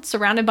ground,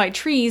 surrounded by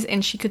trees,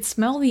 and she could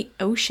smell the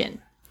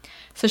ocean.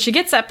 So she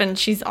gets up and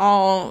she's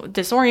all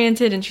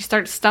disoriented and she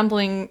starts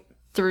stumbling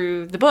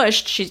through the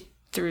bush. She's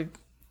through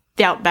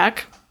the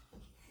outback.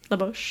 The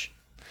bush.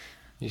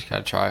 You just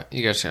gotta try it.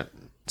 You guys gotta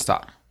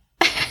stop.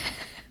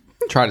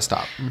 Try to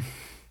stop.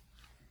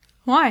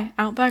 Why?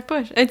 Outback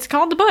bush. It's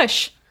called the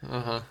bush.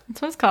 Uh-huh.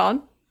 That's what it's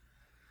called.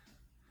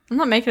 I'm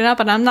not making it up,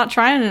 and I'm not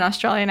trying an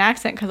Australian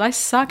accent because I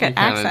suck at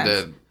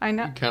accents. Did. I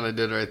know. You kind of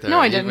did right there. No,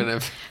 I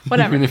didn't.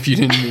 Whatever. Even if you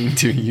didn't mean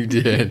to, you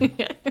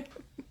did.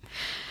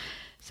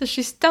 So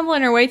she's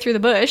stumbling her way through the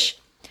bush,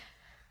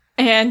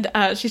 and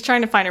she's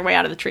trying to find her way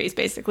out of the trees,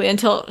 basically,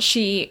 until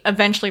she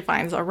eventually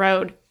finds a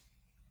road.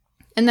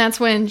 And that's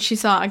when she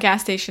saw a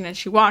gas station, and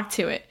she walked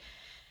to it.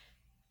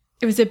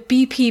 It was a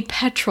BP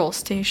petrol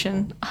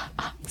station.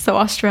 So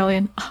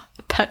Australian.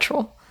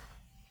 Petrol.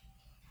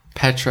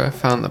 Petra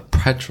found the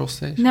petrol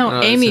station?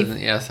 No, Amy.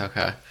 Yes,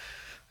 okay.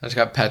 I just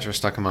got Petra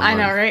stuck in my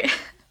mind. I know, right?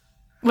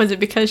 Was it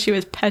because she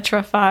was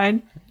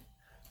petrified?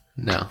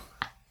 No.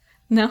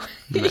 No?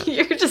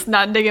 You're just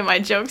not digging my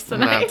jokes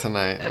tonight. Not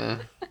tonight, no.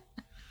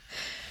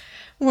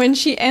 When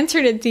she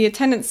entered it, the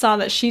attendant saw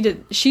that she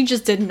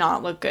just did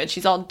not look good.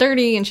 She's all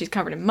dirty and she's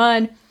covered in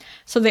mud.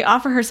 So they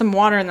offer her some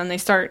water and then they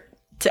start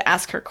to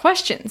ask her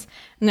questions.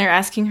 And they're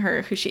asking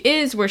her who she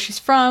is, where she's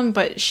from,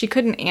 but she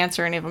couldn't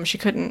answer any of them. She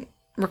couldn't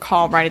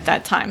recall right at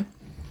that time.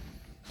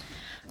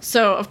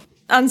 So,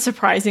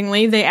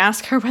 unsurprisingly, they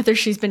ask her whether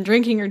she's been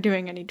drinking or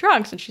doing any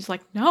drugs. And she's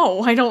like,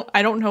 no, I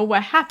don't know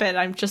what happened.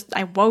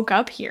 I woke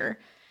up here.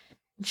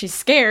 She's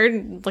scared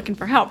and looking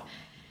for help.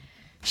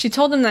 She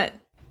told them that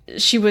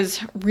she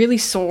was really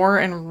sore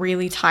and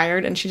really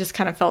tired and she just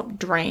kind of felt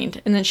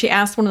drained. And then she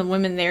asked one of the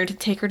women there to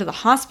take her to the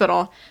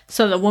hospital.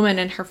 So the woman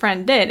and her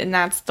friend did, and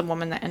that's the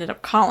woman that ended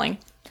up calling.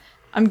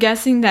 I'm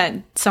guessing that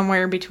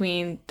somewhere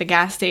between the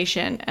gas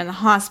station and the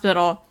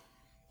hospital,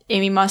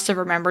 Amy must have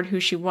remembered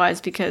who she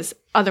was because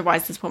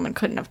otherwise this woman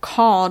couldn't have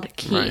called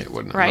Keith. Right,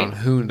 wouldn't have known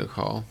who to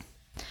call.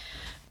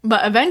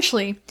 But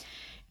eventually,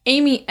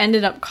 Amy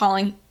ended up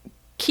calling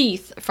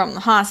Keith from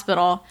the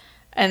hospital,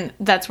 and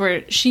that's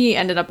where she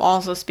ended up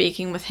also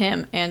speaking with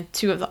him and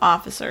two of the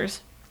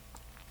officers.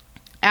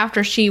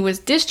 After she was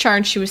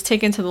discharged, she was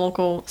taken to the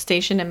local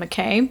station in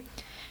Mackay,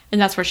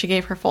 and that's where she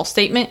gave her full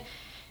statement.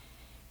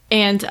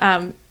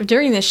 And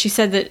during this, she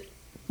said that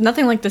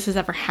nothing like this has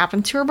ever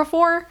happened to her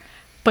before,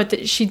 but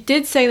that she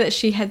did say that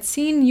she had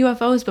seen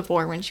UFOs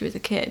before when she was a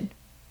kid.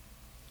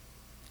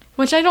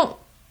 Which I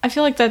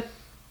feel like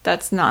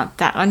that's not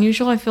that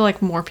unusual. I feel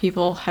like more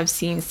people have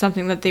seen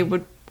something that they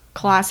would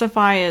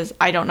classify as,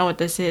 I don't know what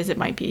this is. It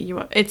might be a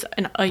UFO. It's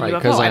a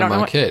UFO. Because I don't know.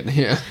 I'm a kid,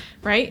 yeah.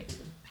 Right?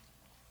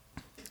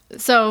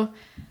 So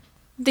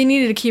they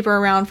needed to keep her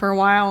around for a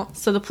while.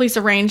 So the police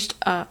arranged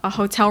a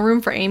hotel room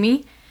for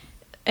Amy.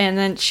 And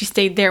then she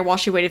stayed there while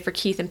she waited for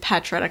Keith and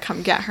Petra to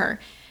come get her.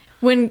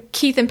 When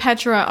Keith and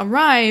Petra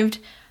arrived,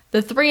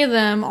 the three of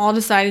them all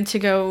decided to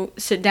go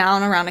sit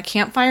down around a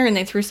campfire, and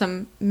they threw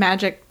some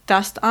magic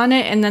dust on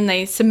it, and then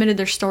they submitted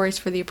their stories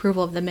for the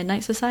approval of the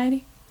Midnight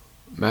Society.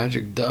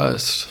 Magic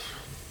dust.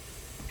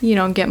 You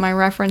don't get my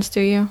reference,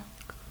 do you?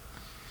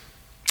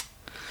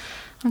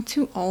 I'm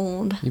too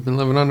old. You've been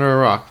living under a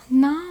rock.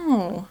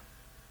 No.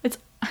 It's,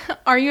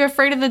 are you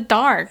afraid of the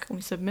dark? We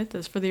submit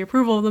this for the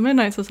approval of the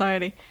Midnight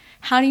Society.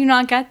 How do you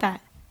not get that?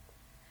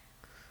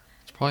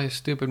 It's probably a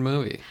stupid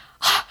movie.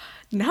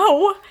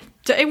 No,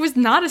 it was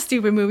not a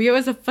stupid movie. It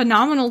was a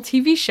phenomenal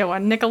TV show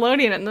on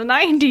Nickelodeon in the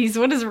 90s.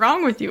 What is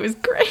wrong with you? It was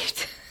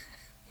great.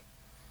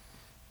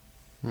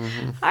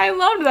 Mm-hmm. I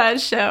loved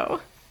that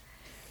show.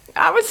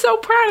 I was so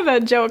proud of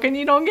that joke, and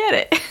you don't get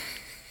it.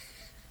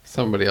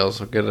 Somebody else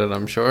will get it,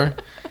 I'm sure.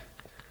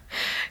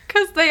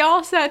 Because they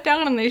all sat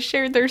down and they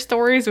shared their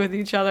stories with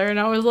each other, and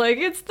I was like,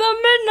 it's the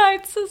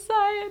Midnight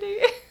Society.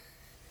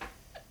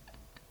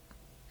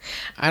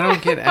 I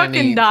don't get I'm any.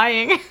 fucking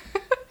dying.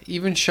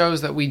 Even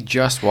shows that we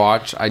just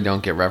watch, I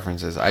don't get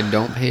references. I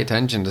don't pay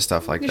attention to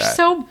stuff like You're that.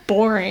 so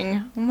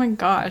boring. Oh my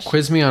gosh.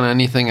 Quiz me on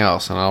anything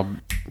else and I'll,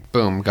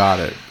 boom, got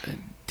it.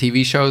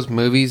 TV shows,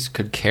 movies,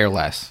 could care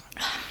less.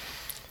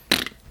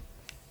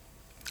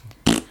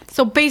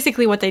 So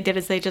basically what they did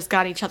is they just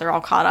got each other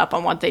all caught up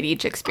on what they'd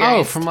each experienced.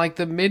 Oh, from like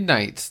the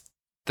Midnights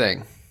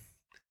thing.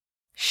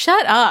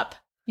 Shut up.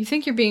 You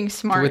think you're being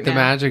smart With the now.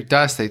 magic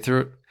dust, they threw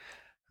it.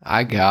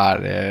 I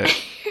got it.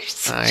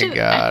 I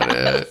got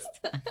it.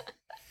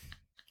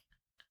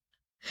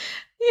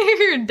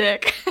 You're a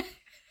dick.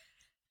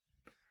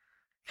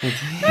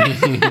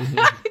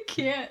 I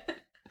can't.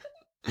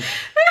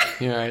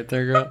 You alright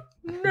there, girl?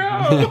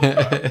 No.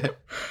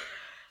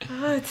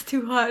 Oh, it's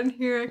too hot in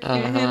here. I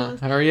can't handle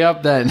this. Hurry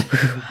up then.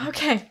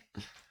 Okay.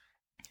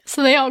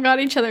 So they all got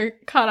each other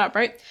caught up,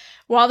 right?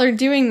 While they're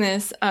doing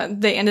this,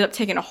 they ended up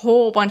taking a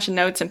whole bunch of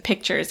notes and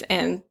pictures,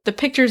 and the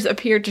pictures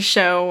appeared to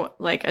show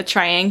like a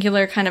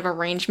triangular kind of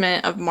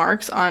arrangement of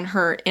marks on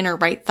her inner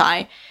right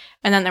thigh,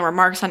 and then there were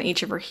marks on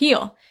each of her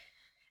heel.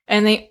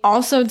 And they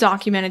also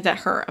documented that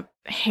her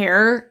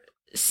hair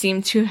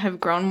seemed to have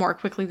grown more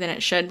quickly than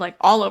it should, like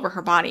all over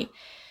her body.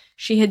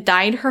 She had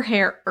dyed her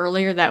hair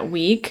earlier that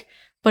week,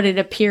 but it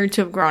appeared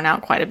to have grown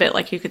out quite a bit.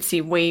 Like you could see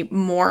way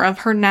more of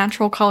her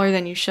natural color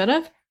than you should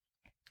have.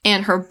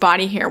 And her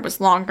body hair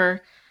was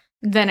longer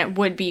than it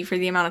would be for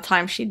the amount of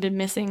time she'd been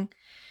missing.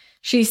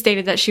 She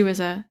stated that she was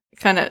a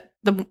kind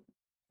of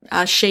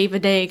a shave a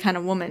day kind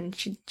of woman.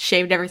 She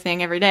shaved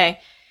everything every day,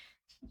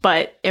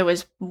 but it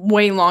was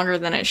way longer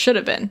than it should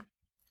have been.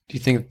 Do you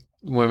think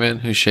women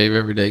who shave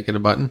every day get a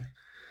button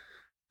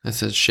that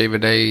says shave a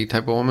day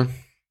type of woman?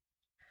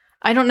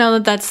 I don't know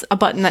that that's a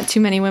button that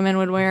too many women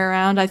would wear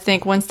around. I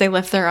think once they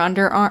lift their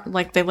underarm,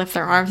 like they lift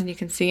their arms and you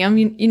can see them,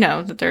 you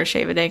know that they're a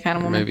shave a day kind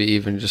of woman. Maybe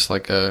even just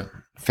like a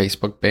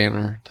Facebook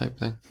banner type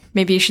thing.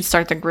 Maybe you should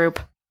start the group.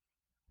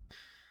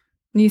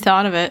 You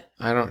thought of it.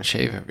 I don't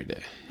shave every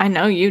day. I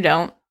know you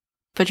don't,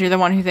 but you're the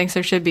one who thinks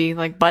there should be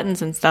like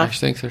buttons and I stuff.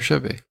 think there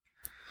should be.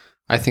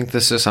 I think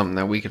this is something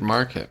that we could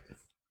market.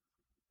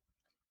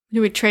 Do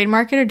we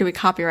trademark it or do we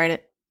copyright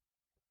it?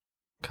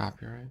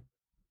 Copyright.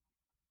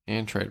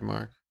 And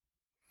trademark.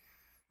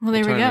 Well,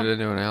 there we Turn go. it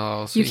into an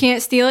LLC. You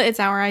can't steal it. It's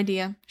our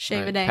idea.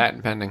 Shave a Right, day.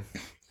 Patent pending.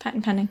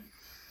 Patent pending.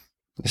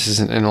 This is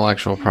an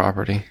intellectual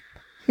property.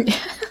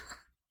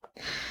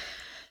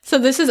 So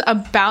this is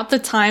about the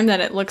time that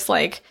it looks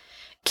like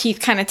Keith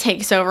kind of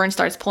takes over and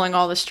starts pulling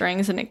all the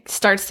strings, and it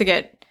starts to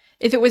get,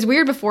 if it was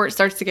weird before, it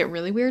starts to get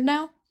really weird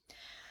now.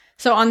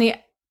 So on the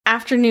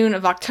afternoon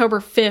of October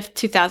 5th,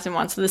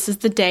 2001, so this is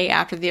the day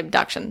after the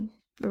abduction,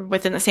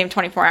 within the same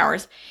 24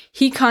 hours,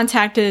 he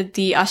contacted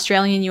the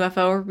Australian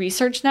UFO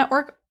Research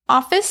Network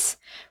office,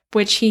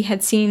 which he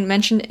had seen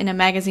mentioned in a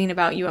magazine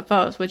about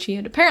UFOs, which he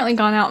had apparently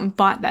gone out and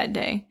bought that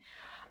day.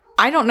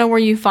 I don't know where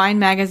you find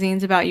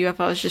magazines about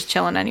UFOs just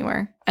chilling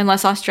anywhere,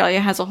 unless Australia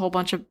has a whole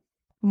bunch of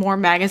more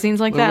magazines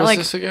like When that. was Like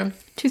this again?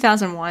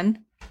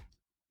 2001.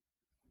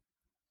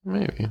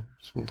 Maybe.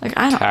 Some Like,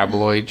 I don't-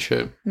 tabloid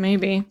shit.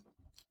 Maybe.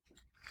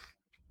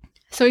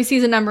 So he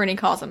sees a number and he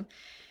calls him.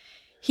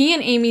 He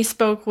and Amy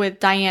spoke with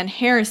Diane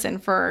Harrison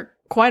for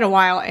quite a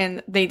while,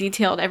 and they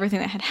detailed everything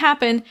that had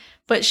happened,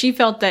 but she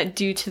felt that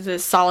due to the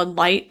solid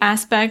light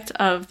aspect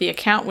of the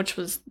account, which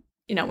was,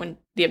 when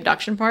the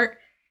abduction part,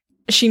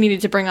 she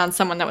needed to bring on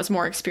someone that was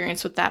more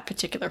experienced with that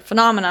particular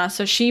phenomena.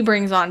 So she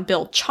brings on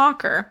Bill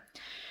Chalker,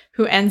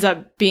 who ends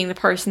up being the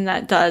person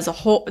that does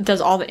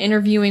all the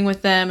interviewing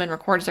with them and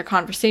records their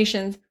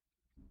conversations.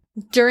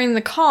 During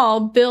the call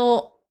that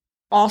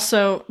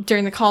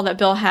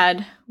Bill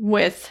had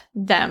with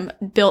them,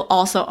 Bill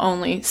also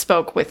only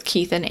spoke with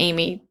Keith and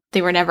Amy.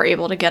 They were never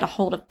able to get a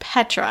hold of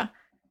Petra.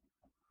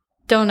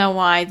 Don't know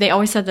why. They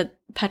always said that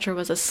Petra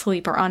was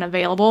asleep or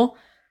unavailable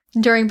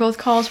during both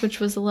calls, which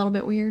was a little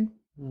bit weird.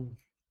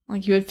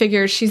 Like, you would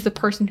figure she's the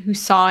person who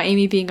saw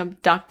Amy being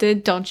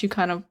abducted. Don't you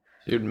kind of...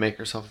 She would make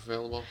herself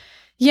available.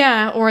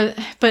 Yeah,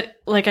 but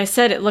like I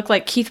said, it looked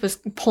like Keith was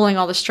pulling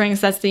all the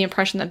strings. That's the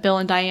impression that Bill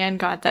and Diane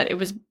got, that it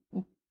was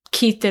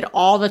Keith did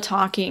all the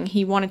talking.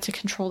 He wanted to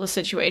control the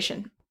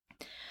situation.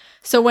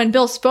 So when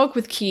Bill spoke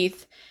with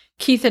Keith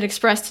had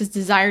expressed his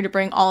desire to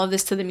bring all of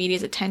this to the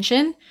media's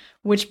attention,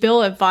 which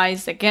Bill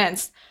advised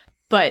against,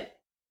 but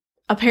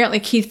apparently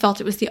Keith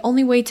felt it was the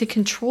only way to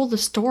control the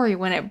story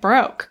when it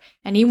broke,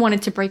 and he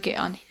wanted to break it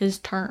on his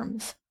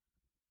terms.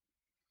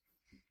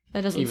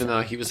 That doesn't Even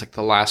though he was like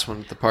the last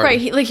one at the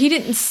party. Right, he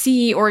didn't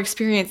see or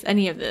experience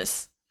any of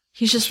this.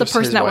 He's just the Just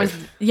person his that wife.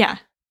 was, yeah.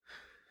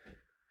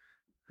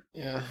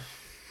 Yeah.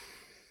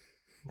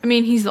 I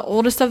mean, he's the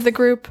oldest of the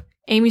group.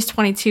 Amy's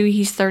 22,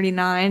 he's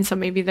 39, so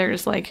maybe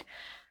there's like,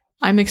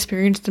 I'm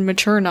experienced and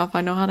mature enough,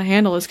 I know how to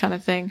handle this kind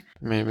of thing.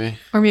 Maybe.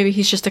 Or maybe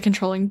he's just a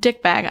controlling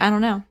dickbag, I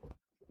don't know.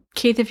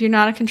 Keith, if you're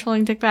not a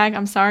controlling dickbag,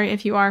 I'm sorry.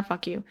 If you are,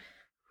 fuck you.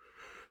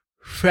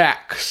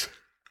 Facts.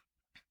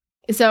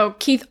 So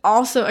Keith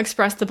also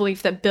expressed the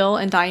belief that Bill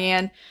and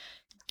Diane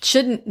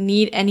shouldn't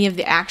need any of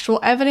the actual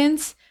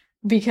evidence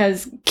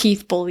because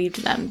Keith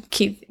believed them.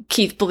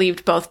 Keith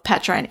believed both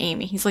Petra and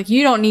Amy. He's like,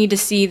 you don't need to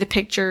see the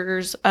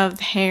pictures of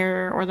the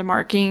hair or the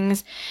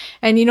markings,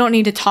 and you don't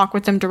need to talk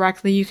with them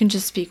directly. You can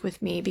just speak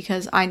with me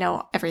because I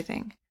know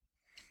everything.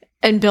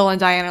 And Bill and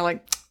Diane are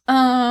like,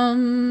 I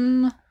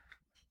don't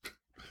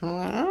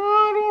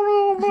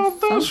know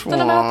about this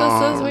something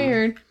about this is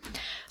weird.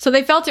 So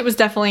they felt it was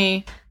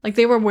definitely, like,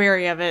 they were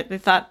wary of it. They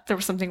thought there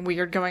was something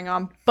weird going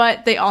on,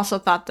 but they also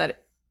thought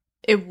that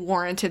it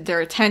warranted their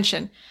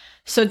attention.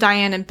 So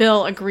Diane and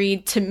Bill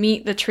agreed to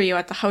meet the trio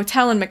at the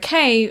hotel in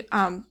Mackay,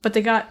 but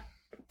they got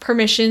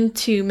permission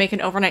to make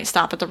an overnight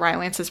stop at the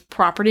Rylance's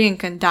property in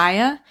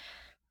Gundaya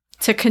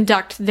to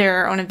conduct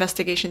their own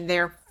investigation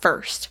there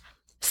first.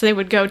 So they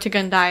would go to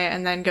Gundaya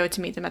and then go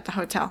to meet them at the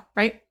hotel,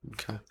 right?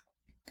 Okay.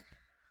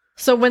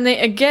 So when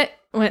they get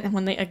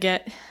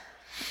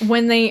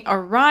When they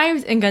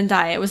arrived in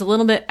Gundai, it was a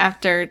little bit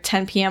after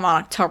 10 p.m.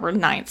 on October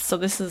 9th. So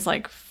this is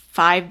like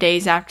 5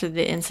 days after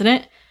the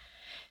incident.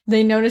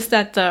 They noticed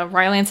that the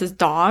Rylance's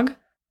dog,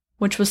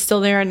 which was still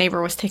there, a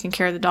neighbor was taking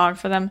care of the dog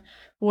for them,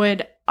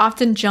 would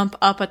often jump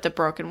up at the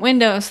broken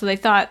window. So they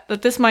thought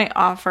that this might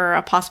offer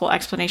a possible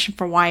explanation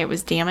for why it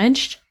was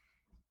damaged,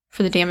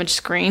 for the damaged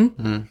screen.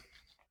 Mm.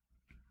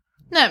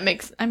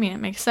 It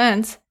makes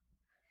sense.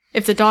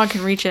 If the dog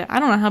can reach it. I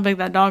don't know how big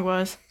that dog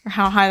was or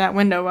how high that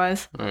window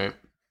was. Right.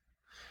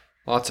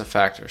 Lots of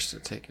factors to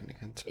take into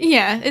consideration.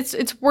 Yeah,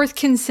 it's worth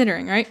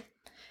considering, right?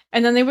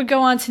 And then they would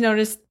go on to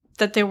notice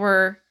that there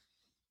were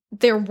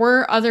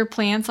other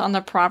plants on the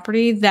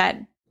property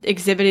that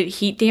exhibited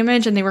heat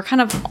damage, and they were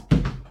kind of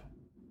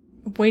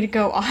way to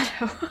go,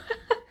 Otto.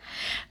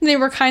 They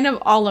were kind of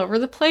all over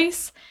the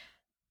place.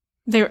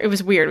 It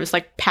was weird. It was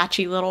like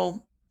patchy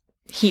little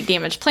heat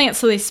damaged plants.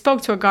 So they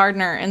spoke to a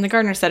gardener, and the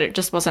gardener said it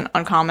just wasn't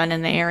uncommon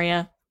in the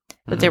area,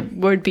 that there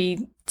would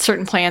be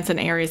certain plants in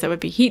areas that would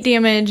be heat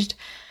damaged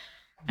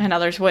and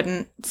others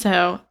wouldn't.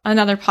 So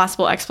another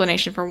possible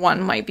explanation for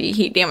one might be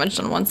heat damaged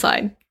on one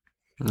side.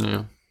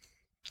 Yeah.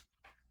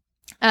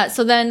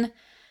 So then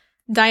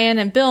Diane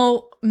and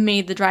Bill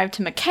made the drive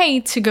to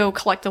McKay to go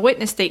collect the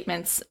witness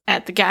statements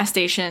at the gas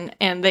station,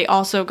 and they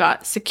also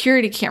got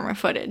security camera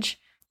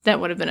footage that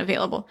would have been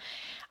available.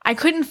 I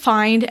couldn't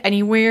find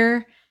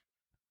anywhere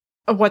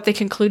what they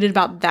concluded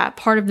about that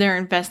part of their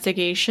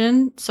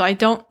investigation, so I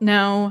don't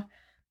know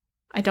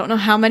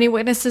how many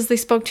witnesses they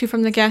spoke to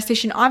from the gas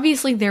station.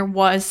 Obviously, there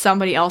was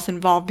somebody else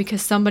involved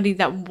because somebody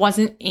that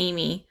wasn't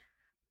Amy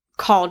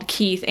called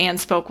Keith and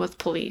spoke with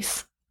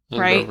police,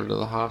 right? Over to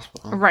the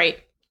hospital. Right.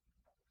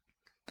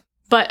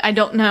 But I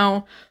don't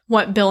know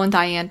what Bill and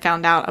Diane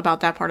found out about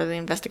that part of the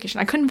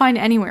investigation. I couldn't find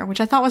anywhere, which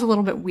I thought was a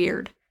little bit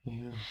weird.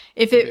 Yeah.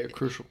 If Maybe it a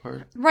crucial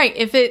part. Right,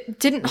 if it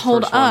didn't The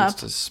hold first up, ones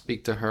to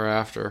speak to her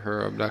after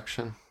her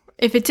abduction.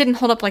 if it didn't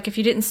hold up, like if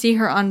you didn't see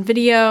her on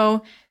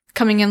video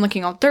coming in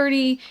looking all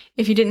dirty,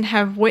 if you didn't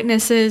have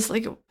witnesses,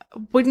 like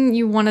wouldn't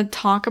you want to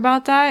talk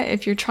about that?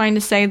 If you're trying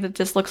to say that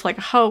this looks like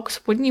a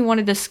hoax, wouldn't you want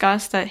to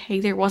discuss that, hey,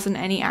 there wasn't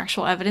any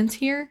actual evidence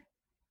here?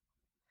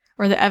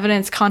 Or the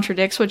evidence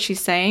contradicts what she's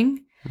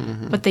saying?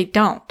 Mm-hmm. But they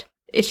don't.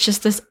 It's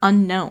just this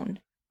unknown,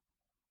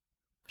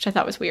 which I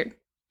thought was weird.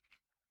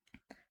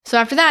 So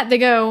after that, they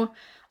go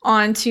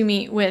on to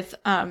meet with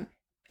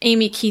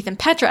Amy, Keith, and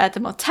Petra at the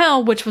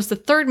motel, which was the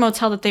third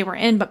motel that they were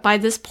in. But by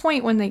this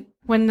point, when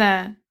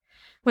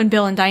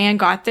Bill and Diane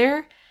got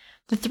there,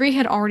 the three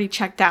had already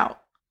checked out.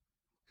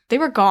 They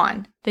were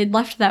gone. They'd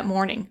left that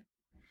morning.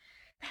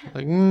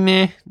 Like,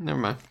 meh, never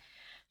mind.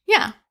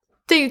 Yeah.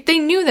 They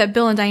knew that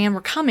Bill and Diane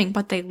were coming,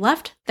 but they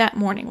left that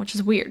morning, which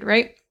is weird,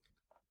 right?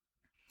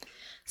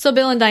 So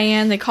Bill and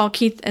Diane, they call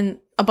Keith and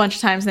a bunch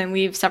of times and then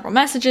leave several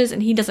messages,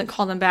 and he doesn't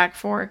call them back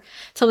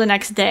till the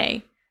next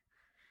day.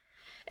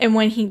 And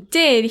when he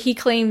did, he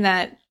claimed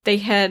that they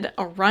had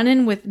a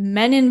run-in with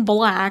men in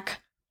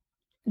black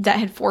that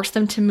had forced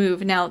them to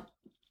move. Now,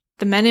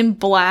 the men in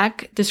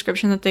black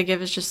description that they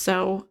give is just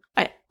so...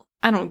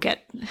 I don't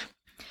get...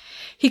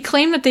 He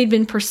claimed that they'd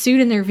been pursued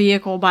in their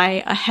vehicle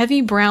by a heavy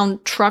brown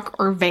truck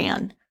or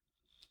van.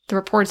 The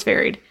reports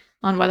varied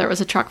on whether it was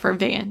a truck or a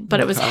van,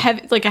 but it was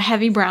heavy, like a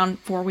heavy brown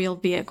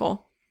four-wheeled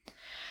vehicle.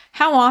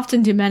 How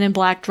often do men in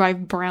black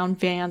drive brown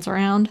vans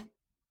around?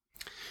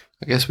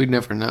 I guess we'd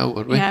never know,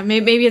 would we? Yeah,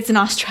 maybe it's an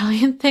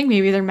Australian thing.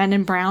 Maybe they're men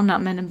in brown,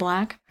 not men in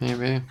black.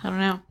 Maybe. I don't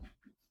know.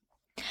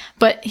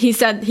 But he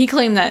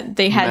claimed that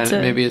they had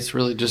to... Maybe it's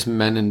really just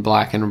men in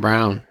black and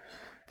brown.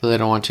 But they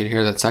don't want you to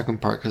hear that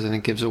second part because then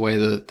it gives away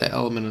the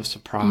element of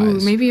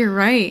surprise. Ooh, maybe you're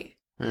right.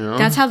 You know?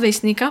 That's how they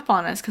sneak up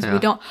on us because we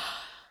don't...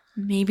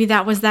 Maybe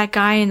that was that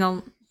guy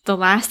in the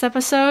last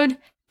episode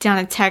down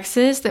in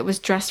Texas that was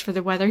dressed for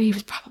the weather. He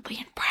was probably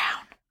in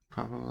brown.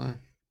 Probably.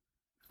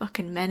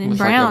 Fucking men in With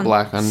brown. like a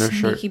black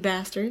undershirt. Sneaky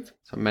bastards.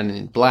 So men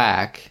in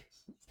black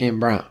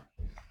in brown.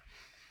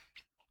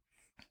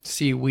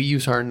 See, we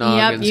use our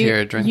noggins here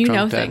at Drink You Drunk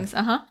know Dead. things.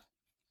 Uh-huh.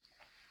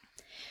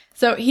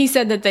 So he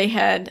said that they'd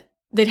had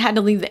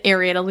to leave the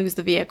area to lose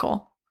the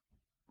vehicle,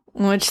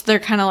 which they're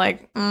kind of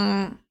like,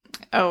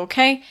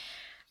 okay.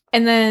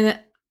 And then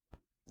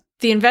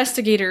the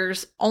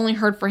investigators only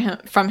heard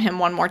from him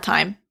one more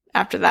time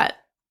after that.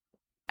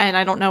 And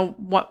I don't know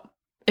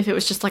if it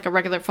was just like a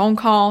regular phone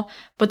call,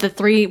 but the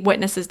three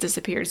witnesses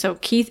disappeared. So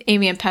Keith,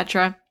 Amy, and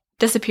Petra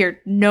disappeared.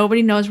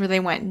 Nobody knows where they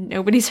went.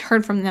 Nobody's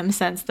heard from them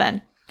since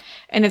then.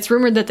 And it's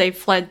rumored that they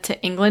fled to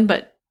England,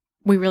 but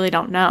we really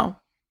don't know.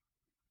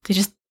 They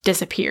just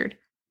disappeared.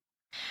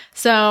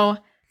 So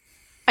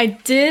I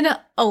did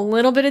a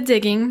little bit of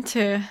digging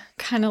to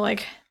kind of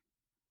like,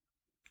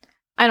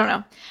 I don't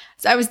know.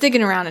 So I was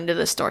digging around into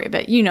this story,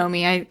 but you know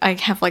me, I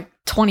have like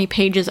 20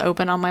 pages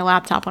open on my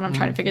laptop when I'm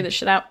trying to figure this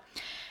shit out.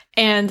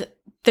 And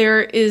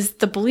there is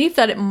the belief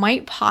that it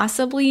might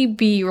possibly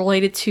be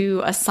related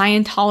to a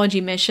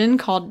Scientology mission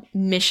called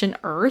Mission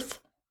Earth.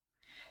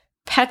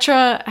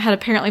 Petra had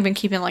apparently been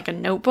keeping like a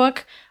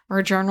notebook or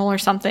a journal or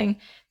something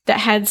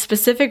that had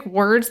specific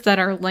words that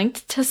are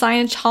linked to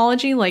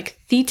Scientology, like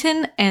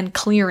thetan and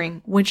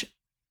clearing, which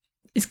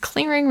Is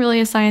clearing really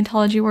a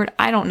Scientology word?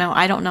 I don't know.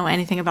 I don't know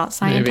anything about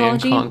Scientology.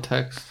 Maybe in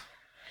context.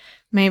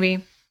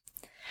 Maybe.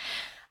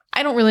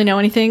 I don't really know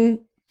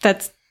anything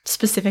that's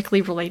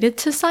specifically related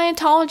to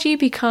Scientology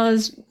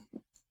because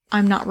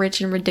I'm not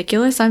rich and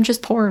ridiculous. I'm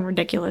just poor and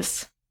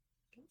ridiculous.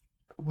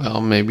 Well,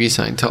 maybe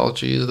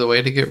Scientology is the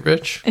way to get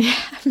rich. Yeah,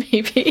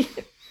 maybe.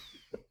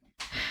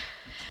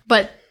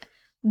 But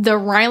the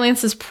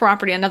Rylance's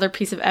property, another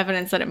piece of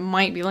evidence that it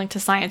might be linked to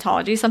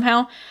Scientology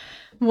somehow,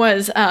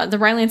 was the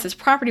Rylance's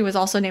property was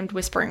also named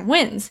Whispering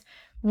Winds,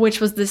 which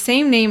was the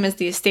same name as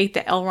the estate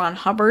that L. Ron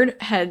Hubbard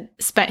had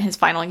spent his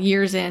final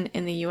years in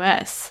the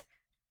U.S.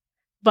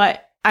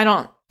 But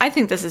I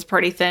think this is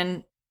pretty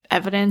thin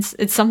evidence.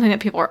 It's something that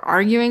people are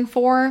arguing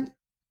for.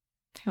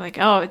 They're like,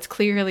 oh, it's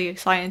clearly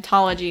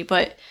Scientology,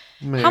 but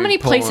Maybe how many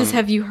places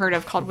have you heard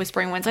of called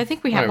Whispering Winds? I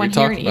think we have one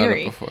here in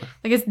Erie.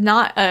 Like, it's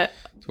not an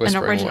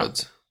original.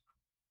 Woods.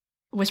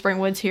 Whispering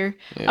Woods here.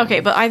 Yeah. Okay,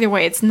 but either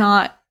way, it's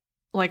not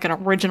like an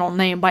original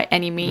name by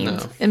any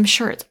means. No. I'm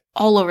sure it's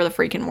all over the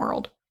freaking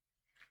world.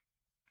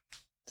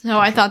 So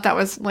I thought that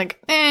was like,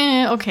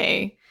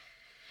 okay.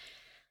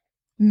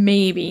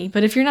 Maybe.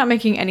 But if you're not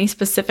making any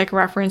specific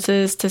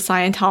references to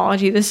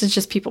Scientology, this is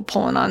just people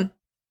pulling on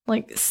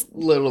like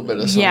Little bit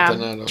of something.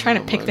 I don't trying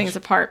know to pick much. things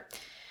apart.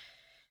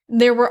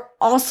 There were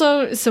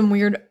also some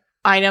weird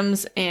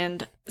items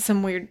and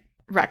some weird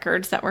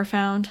records that were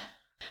found.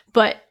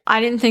 But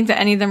I didn't think that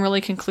any of them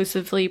really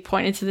conclusively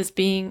pointed to this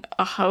being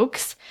a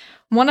hoax.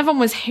 One of them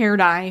was hair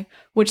dye,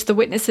 which the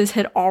witnesses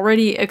had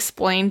already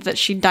explained that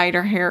she dyed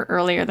her hair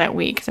earlier that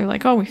week. They're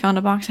like, oh, we found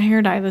a box of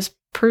hair dye. This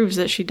proves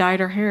that she dyed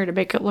her hair to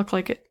make it look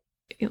like it.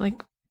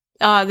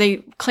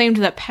 They claimed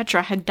that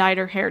Petra had dyed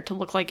her hair to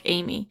look like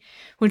Amy,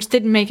 which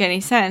didn't make any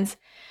sense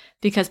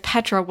because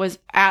Petra was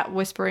at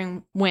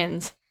Whispering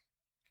Winds.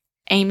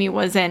 Amy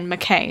was in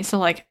McKay. So,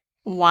 like,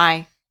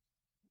 why?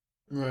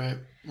 Right.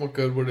 What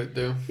good would it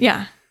do?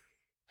 Yeah.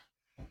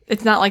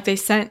 It's not like they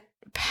sent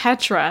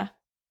Petra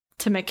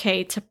to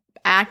McKay to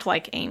act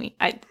like Amy.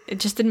 It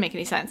just didn't make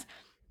any sense.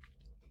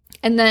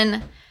 And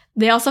then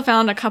they also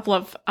found a couple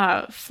of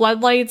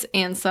floodlights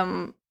and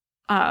some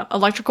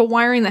electrical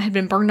wiring that had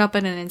been burned up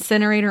in an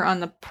incinerator on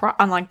the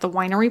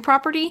winery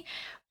property.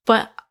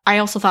 But I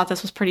also thought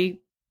this was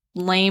pretty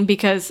lame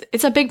because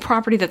it's a big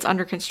property that's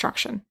under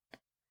construction.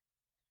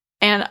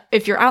 And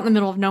if you're out in the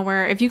middle of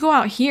nowhere, if you go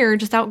out here,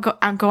 just go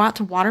out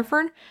to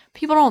Waterford,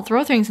 people don't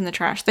throw things in the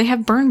trash. They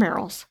have burn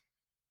barrels.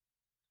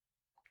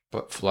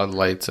 But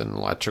floodlights and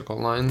electrical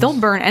lines? They'll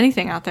burn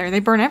anything out there.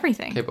 They burn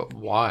everything. Okay, but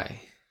why?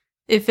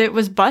 If it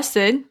was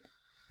busted,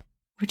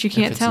 which you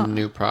can't tell. It's a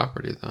new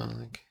property, though.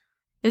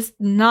 It's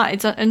not.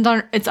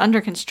 It's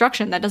under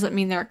construction. That doesn't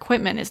mean their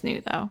equipment is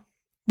new, though.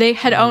 They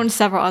had owned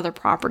several other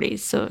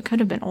properties, so it could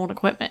have been old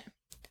equipment.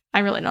 I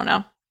really don't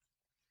know.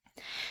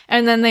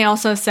 And then they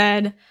also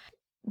said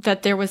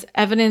that there was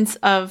evidence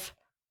of...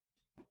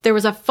 There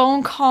was a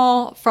phone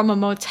call from a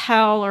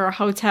motel or a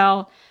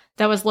hotel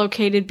that was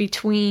located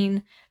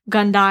between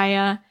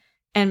Gundaya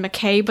and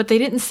McKay, but they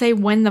didn't say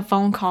when the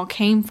phone call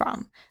came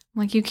from.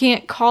 Like, you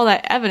can't call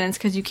that evidence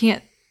because you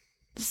can't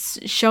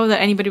show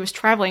that anybody was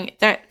traveling.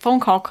 That phone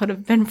call could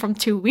have been from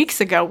 2 weeks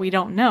ago. We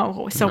don't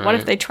know. So What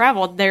if they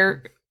traveled?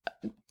 They're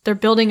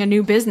building a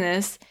new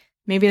business.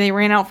 Maybe they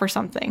ran out for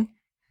something.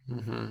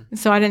 Mm-hmm.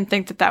 So I didn't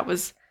think that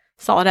was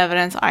solid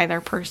evidence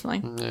either,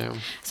 personally. Yeah.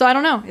 So I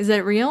don't know. Is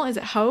it real? Is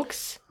it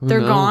hoax?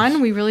 They're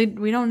gone. We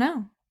don't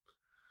know.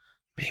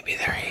 Maybe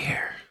they're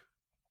here.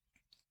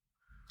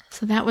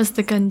 So that was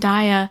the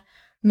Gundaya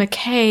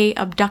McKay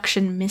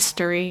abduction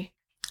mystery.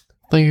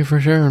 Thank you for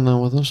sharing that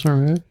with us,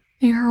 alright?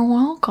 You're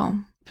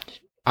welcome.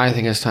 I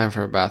think it's time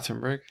for a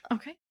bathroom break.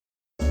 Okay.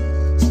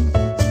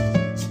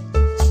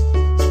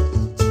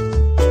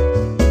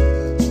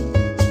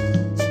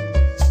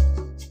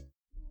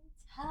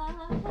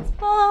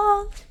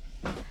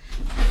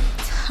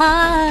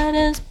 Hot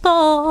as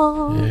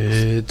balls.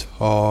 It's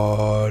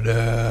hot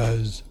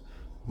as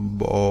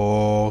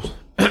balls.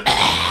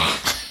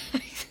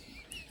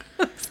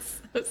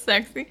 So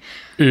sexy.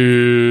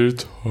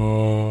 It's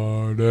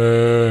hot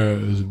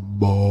as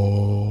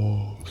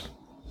balls.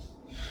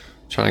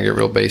 Trying to get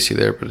real bassy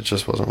there, but it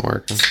just wasn't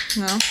working.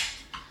 No.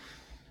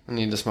 I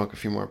need to smoke a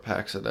few more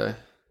packs a day.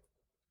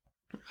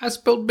 I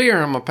spilled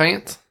beer on my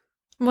pants.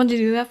 What did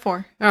you do that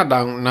for? I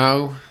don't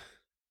know.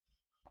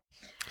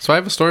 So I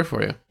have a story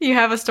for you. You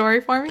have a story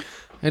for me?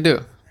 I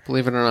do,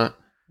 believe it or not.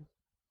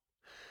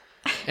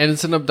 And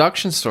it's an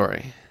abduction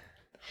story.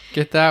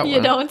 Get that one. You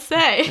don't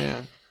say.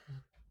 Yeah.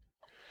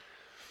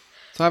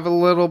 So I have a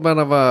little bit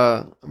of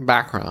a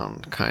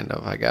background, kind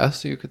of, I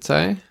guess you could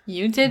say.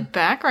 You did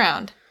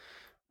background.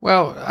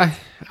 Well,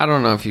 I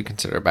don't know if you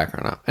consider a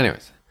background now.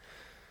 Anyways,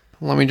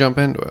 let me jump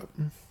into it.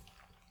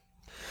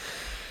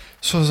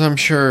 So as I'm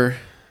sure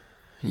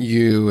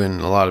you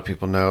and a lot of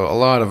people know, a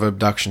lot of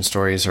abduction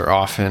stories are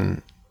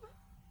often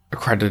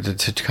accredited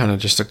to kind of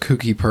just a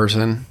kooky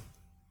person,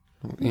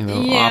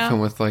 often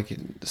with like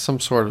some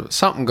sort of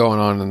something going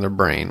on in their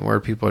brain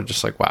where people are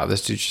just like, wow,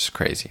 this dude's just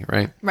crazy,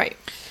 right? Right.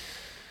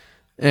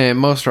 And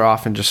most are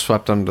often just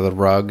swept under the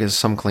rug, as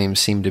some claims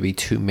seem to be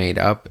too made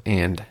up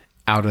and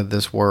out of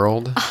this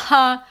world.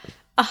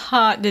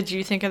 Did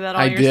you think of that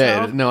all I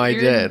yourself? did. No, I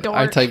You're did. a dork.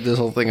 I typed this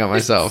whole thing out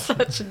myself.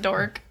 Such a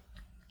dork.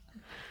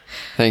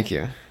 Thank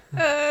you.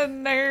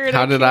 Nerd.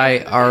 How did I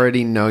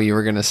already know you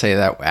were going to say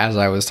that as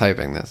I was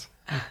typing this?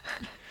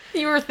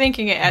 You were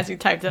thinking it as you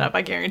typed it up,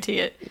 I guarantee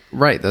it.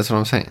 Right, that's what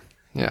I'm saying.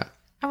 Yeah.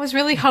 I was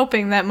really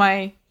hoping that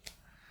my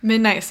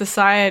Midnight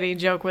Society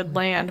joke would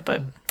land,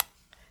 but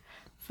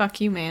fuck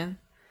you, man.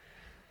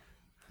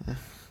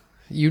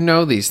 You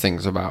know these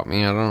things about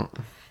me.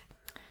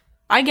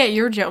 I get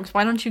your jokes.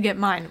 Why don't you get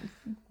mine?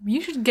 You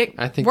should get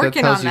I think that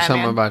working tells on you that,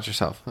 something man. about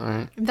yourself. All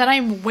right. That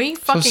I'm way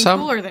fucking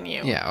cooler than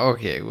you. Yeah,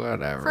 okay,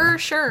 whatever. For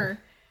sure.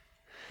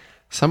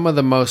 Some of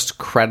the most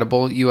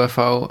credible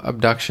UFO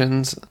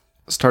abductions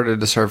started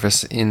to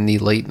surface in the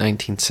late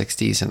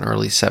 1960s and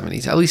early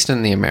 70s, at least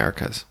in the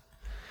Americas.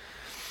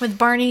 With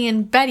Barney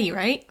and Betty,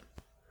 right?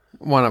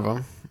 One of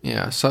them,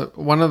 yeah. So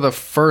one of the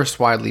first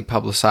widely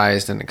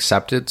publicized and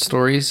accepted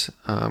stories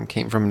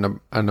came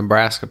from a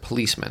Nebraska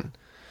policeman,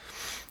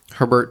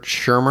 Herbert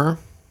Schirmer.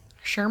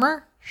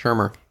 Shermer?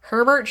 Schirmer.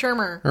 Herbert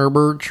Shermer.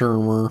 Herbert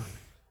Schirmer.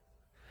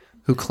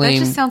 Who That claimed...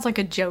 just sounds like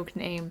a joke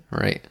name.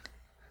 Right.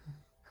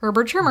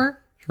 Herbert Shermer.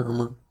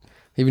 Schirmer.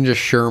 Even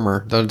just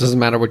Schirmer. Though it doesn't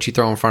matter what you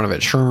throw in front of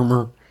it.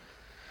 Schirmer.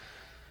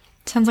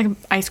 Sounds like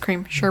ice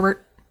cream. Sherbert.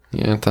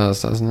 Yeah, it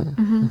does, doesn't it?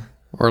 Mm-hmm.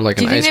 Or like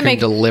Do an you think ice they cream make-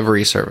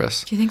 delivery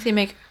service. Do you think they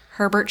make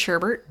Herbert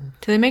Sherbert?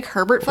 Do they make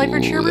Herbert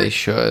flavored Ooh, sherbet? they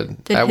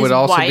should. Did That his would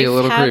also be a wife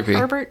little have creepy.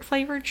 Herbert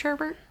flavored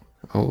sherbet?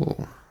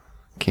 Oh,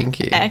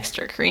 kinky.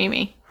 Extra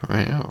creamy.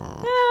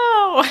 Wow.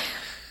 No.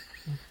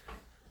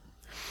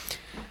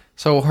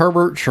 So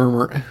Herbert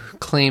Schirmer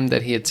claimed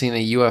that he had seen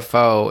a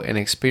UFO and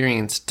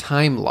experienced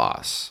time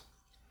loss.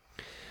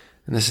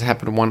 And this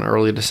happened one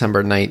early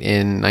December night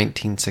in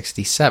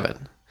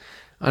 1967.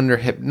 Under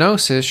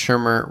hypnosis,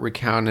 Schirmer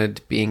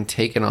recounted being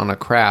taken on a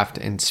craft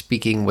and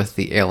speaking with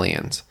the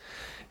aliens.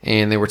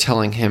 And they were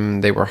telling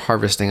him they were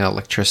harvesting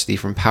electricity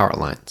from power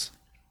lines.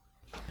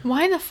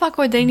 Why the fuck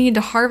would they need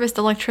to harvest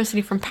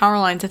electricity from power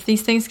lines if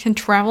these things can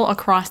travel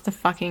across the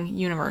fucking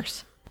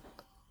universe?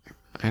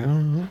 I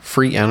don't know.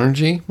 Free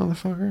energy,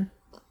 motherfucker?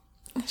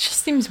 It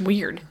just seems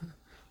weird.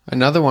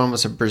 Another one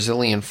was a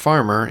Brazilian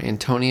farmer,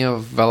 Antonio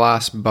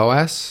Velas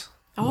Boas,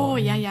 Oh,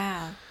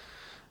 yeah.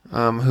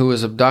 who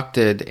was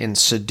abducted and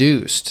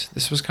seduced.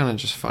 This was kind of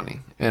just funny.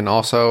 And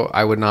also,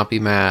 I would not be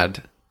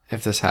mad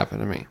if this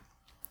happened to me.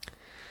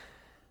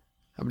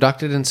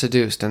 Abducted and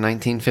seduced in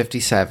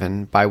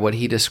 1957 by what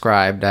he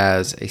described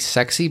as a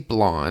sexy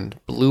blonde,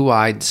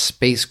 blue-eyed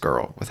space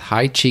girl with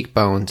high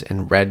cheekbones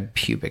and red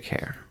pubic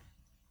hair.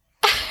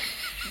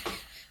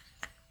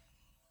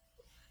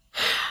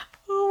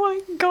 Oh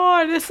my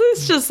god, this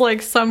is just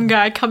like some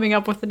guy coming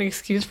up with an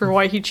excuse for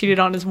why he cheated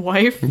on his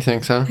wife. You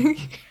think so?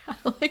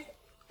 Like,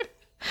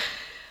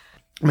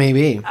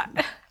 Maybe.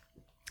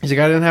 He's like,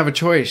 I didn't have a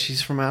choice.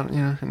 She's from out,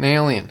 an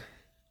alien.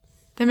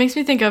 that makes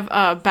me think of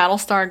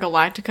Battlestar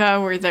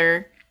Galactica, where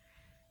they're...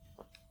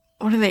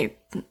 What are they?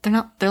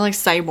 They're like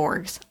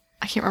cyborgs.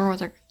 I can't remember what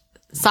they're...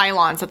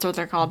 Cylons, that's what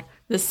they're called.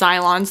 The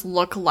Cylons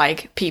look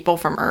like people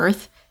from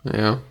Earth.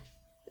 Yeah.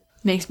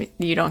 Makes me...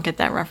 You don't get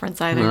that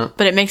reference either. No.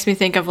 But it makes me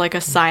think of like a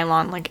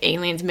Cylon, like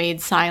aliens made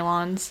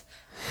Cylons.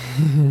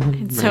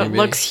 And so it Maybe.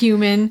 looks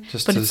human,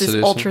 Just but to it's this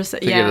seduce ultra... him,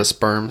 to get a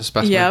sperm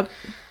specimen. Yep.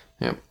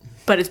 Yep.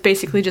 But it's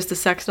basically just a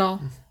sex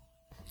doll.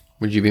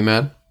 Would you be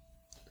mad?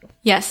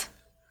 Yes.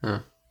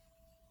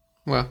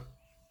 Well,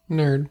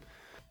 nerd.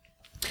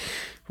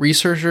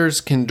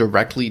 Researchers can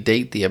directly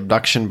date the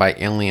abduction by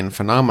alien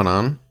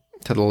phenomenon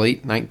to the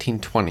late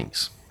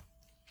 1920s,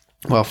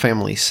 while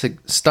family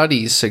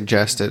studies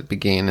suggest it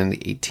began in the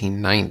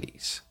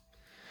 1890s.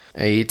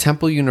 A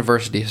Temple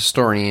University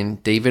historian,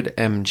 David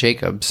M.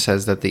 Jacobs,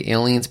 says that the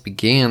aliens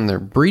began their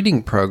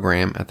breeding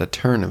program at the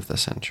turn of the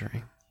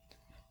century.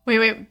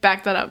 Wait,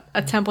 back that up.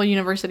 A Temple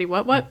University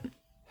what?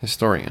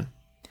 Historian.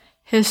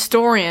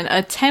 Historian.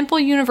 A Temple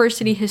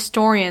University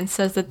historian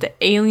says that the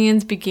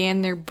aliens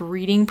began their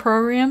breeding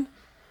program?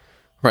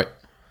 Right.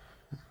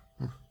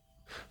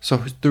 So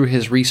through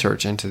his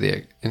research into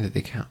the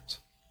accounts.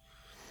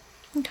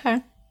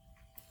 Okay.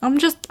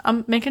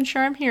 I'm making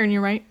sure I'm hearing you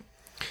right.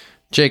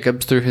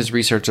 Jacobs, through his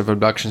research of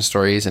abduction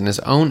stories and his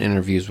own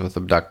interviews with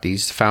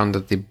abductees, found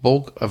that the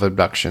bulk of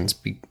abductions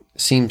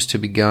seems to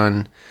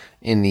begun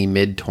in the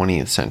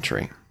mid-20th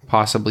century,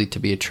 possibly to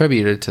be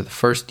attributed to the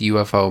first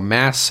UFO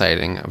mass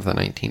sighting of the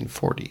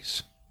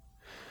 1940s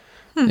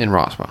in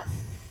Roswell.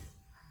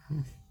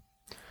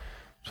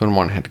 It's when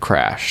one had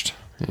crashed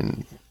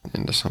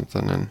into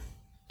something, and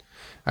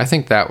I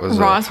think that was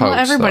Roswell? a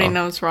hoax. Everybody though.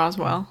 knows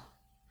Roswell.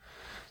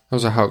 It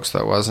was a hoax,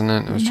 though, wasn't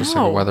it? It was just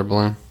like a No. weather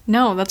balloon.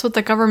 No, that's what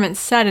the government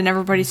said, and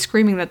everybody's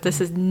screaming that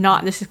this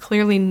is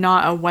clearly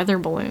not a weather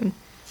balloon.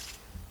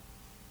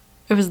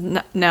 It was,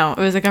 it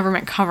was a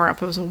government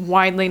cover-up. It was a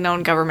widely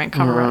known government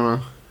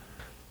cover-up.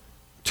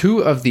 Two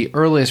of the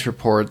earliest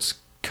reports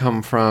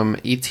come from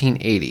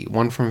 1880,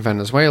 one from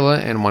Venezuela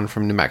and one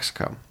from New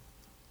Mexico.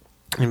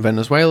 In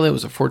Venezuela, it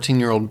was a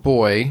 14-year-old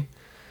boy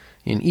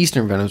in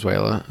eastern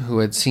Venezuela who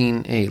had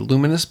seen a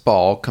luminous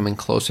ball coming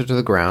closer to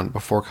the ground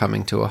before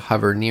coming to a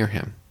hover near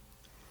him.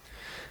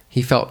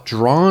 He felt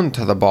drawn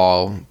to the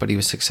ball, but he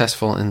was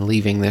successful in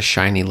leaving this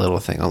shiny little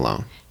thing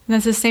alone. And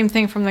that's the same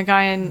thing from the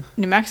guy in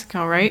New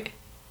Mexico, right?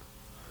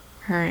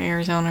 Or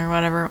Arizona or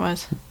whatever it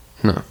was.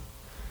 No.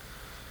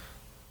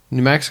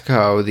 New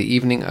Mexico, the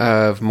evening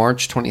of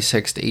March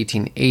 26,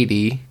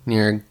 1880,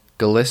 near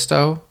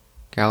Gallisto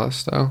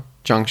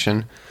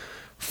Junction,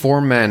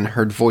 4 men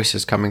heard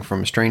voices coming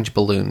from a strange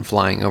balloon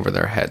flying over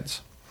their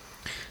heads.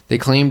 They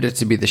claimed it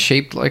to be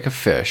shaped like a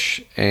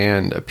fish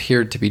and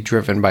appeared to be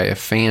driven by a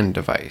fan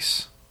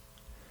device.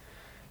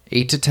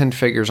 8 to 10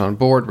 figures on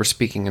board were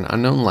speaking an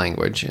unknown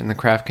language, and the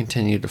craft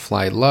continued to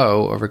fly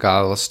low over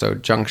Gallisto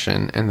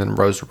Junction and then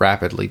rose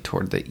rapidly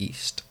toward the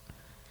east.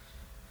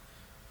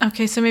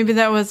 Okay, so maybe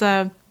that was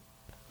the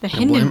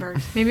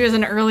Hindenburg. Maybe it was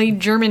an early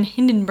German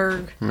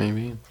Hindenburg.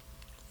 Maybe.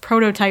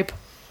 Prototype.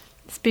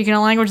 Speaking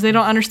a language they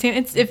don't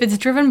understand. If it's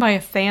driven by a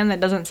fan, that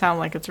doesn't sound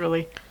like it's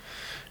really...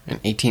 In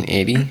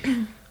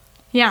 1880?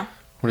 Yeah.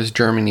 What does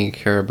Germany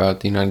care about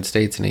the United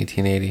States in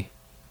 1880?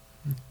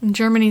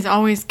 Germany's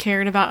always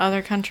cared about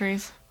other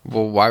countries.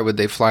 Well, why would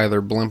they fly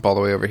their blimp all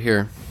the way over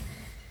here?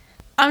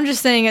 I'm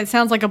just saying it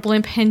sounds like a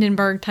blimp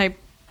Hindenburg type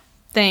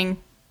thing.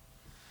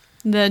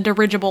 The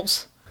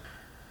dirigibles.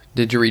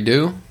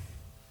 Didgeridoo?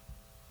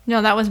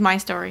 No, that was my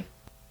story.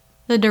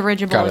 The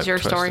dirigible is your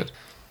story.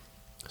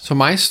 So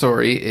my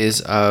story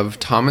is of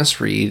Thomas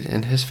Reed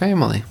and his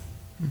family.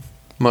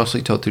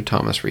 Mostly told through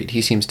Thomas Reed.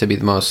 He seems to be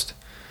the most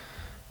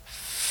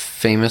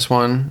famous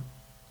one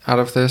out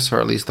of this, or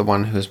at least the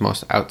one who's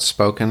most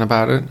outspoken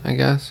about it, I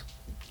guess.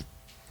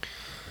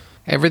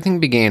 Everything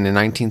began in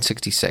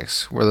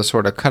 1966, where the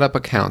sort of cut-up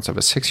accounts of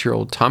a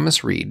 6-year-old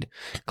Thomas Reed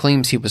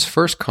claims he was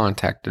first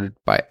contacted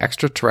by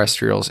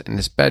extraterrestrials in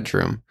his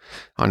bedroom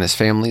on his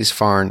family's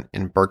farm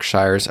in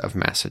Berkshires of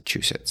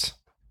Massachusetts.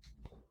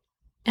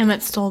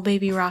 Emmett stole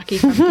baby Rocky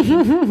from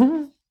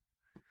me.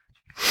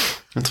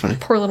 That's funny.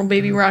 Poor little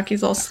baby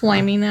Rocky's all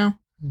slimy now.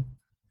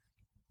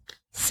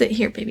 Sit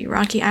here, baby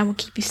Rocky. I will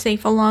keep you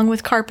safe along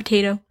with Car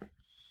Potato.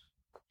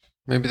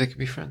 Maybe they could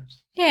be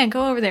friends. Yeah,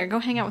 go over there. Go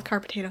hang out with Car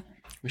Potato.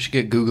 We should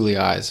get googly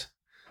eyes.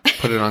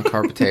 Put it on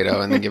Car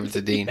Potato and then give it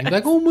to Dean. He'd be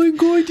like, oh my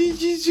god,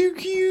 this is so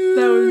cute.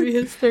 That would be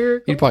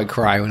hysterical. He'd probably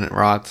cry when it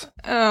rots.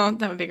 Oh,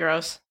 that would be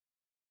gross.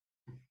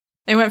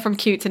 It went from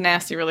cute to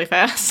nasty really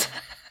fast.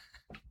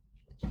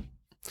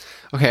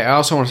 Okay, I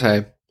also want to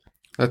say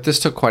that this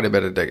took quite a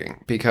bit of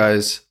digging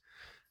because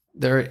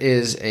there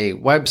is a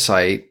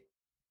website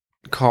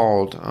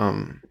called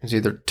it's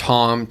either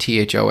Tom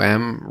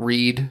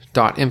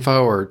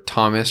Reed.info or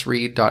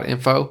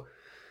thomasreed.info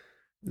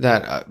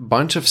that a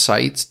bunch of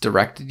sites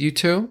directed you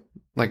to.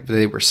 Like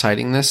they were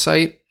citing this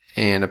site,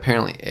 and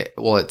apparently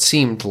it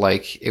seemed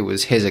like it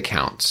was his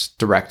accounts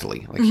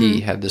directly. Like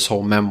he had this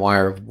whole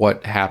memoir of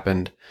what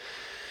happened.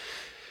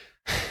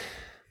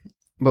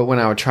 But when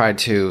I would try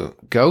to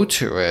go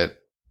to it,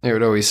 it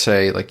would always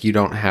say, like, you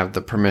don't have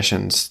the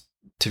permissions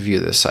to view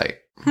this site.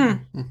 So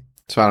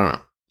I don't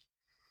know.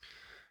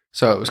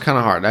 So it was kind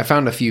of hard. I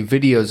found a few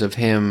videos of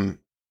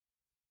him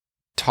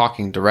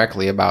talking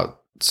directly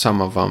about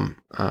some of them.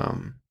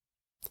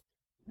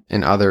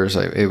 And others,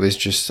 it was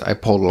just, I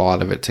pulled a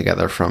lot of it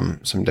together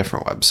from some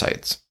different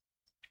websites.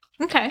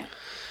 Okay.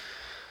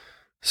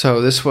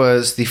 So this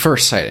was the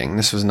first sighting.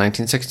 This was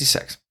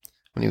 1966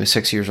 when he was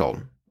 6 years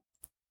old.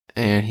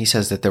 And he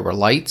says that there were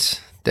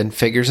lights, then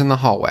figures in the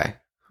hallway.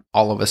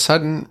 All of a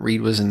sudden,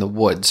 Reed was in the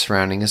woods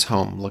surrounding his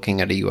home looking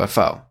at a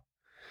UFO.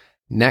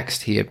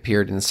 Next, he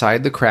appeared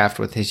inside the craft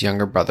with his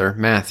younger brother,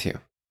 Matthew.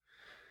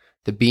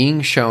 The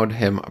being showed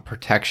him a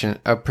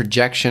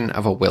projection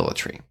of a willow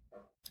tree.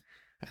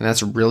 And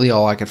that's really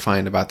all I could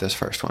find about this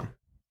first one.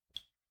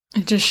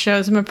 It just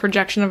shows him a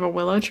projection of a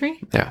willow tree?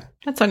 Yeah.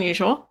 That's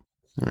unusual.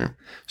 Yeah.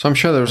 So I'm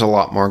sure there was a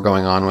lot more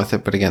going on with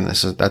it, but again,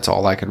 that's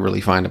all I could really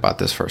find about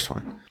this first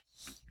one.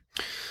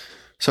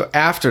 So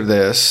after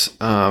this,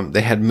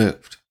 they had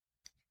moved.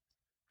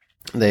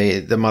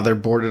 The mother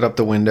boarded up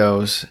the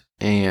windows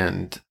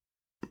and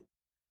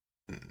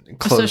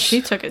closed. So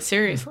she took it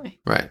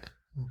seriously, right?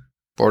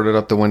 Boarded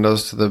up the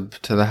windows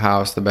to the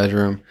house, the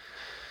bedroom,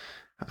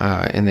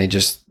 and they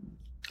just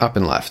up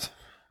and left.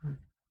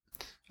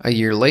 A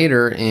year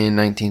later, in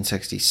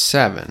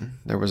 1967,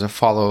 there was a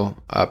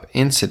follow-up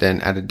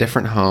incident at a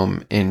different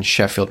home in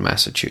Sheffield,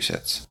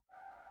 Massachusetts.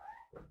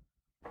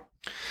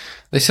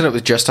 They said it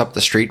was just up the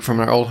street from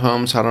their old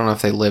home, so I don't know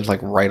if they lived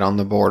like right on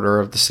the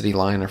border of the city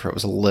line or if it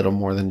was a little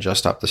more than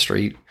just up the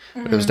street,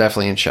 but it was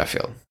definitely in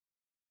Sheffield.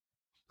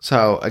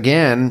 So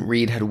again,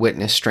 Reed had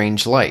witnessed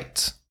strange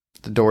lights.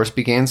 The doors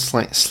began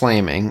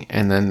slamming,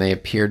 and then they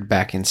appeared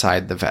back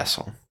inside the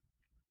vessel.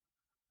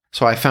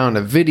 So I found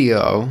a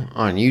video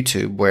on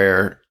YouTube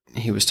where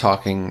he was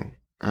talking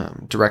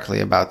directly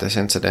about this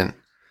incident,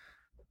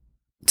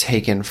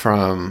 taken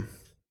from...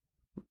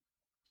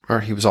 or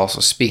he was also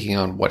speaking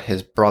on what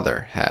his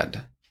brother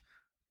had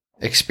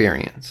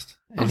experienced.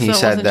 And he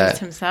said that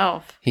just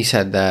himself. He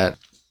said that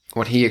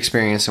what he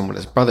experienced and what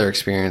his brother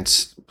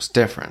experienced was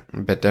different,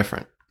 a bit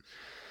different.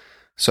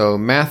 So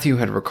Matthew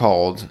had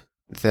recalled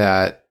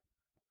that...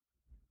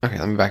 Okay,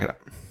 let me back it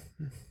up.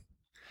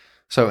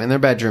 So in their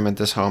bedroom at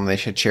this home, they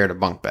had shared a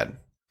bunk bed.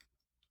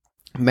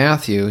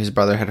 Matthew, his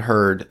brother, had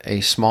heard a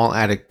small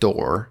attic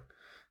door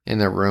in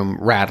their room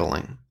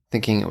rattling,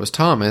 thinking it was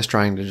Thomas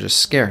trying to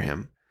just scare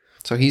him.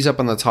 So he's up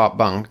on the top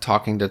bunk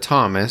talking to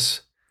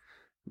Thomas,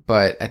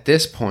 but at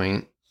this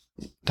point,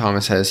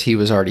 Thomas says he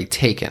was already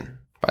taken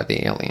by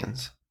the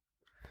aliens.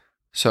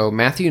 So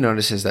Matthew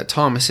notices that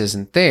Thomas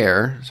isn't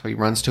there, so he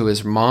runs to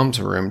his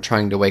mom's room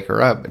trying to wake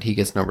her up, but he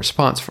gets no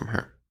response from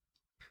her.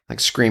 Like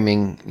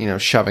screaming,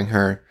 shoving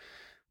her,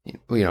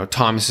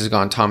 Thomas is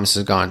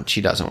gone,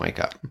 she doesn't wake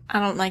up. I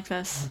don't like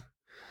this.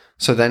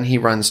 So then he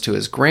runs to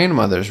his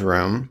grandmother's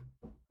room,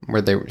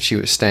 where she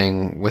was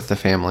staying with the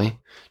family,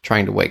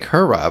 trying to wake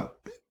her up,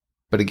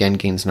 but again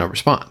gains no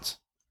response.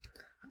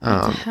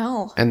 What the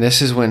hell? And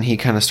this is when he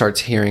kind of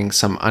starts hearing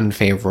some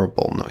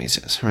unfavorable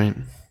noises, right?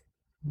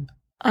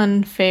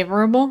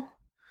 Unfavorable?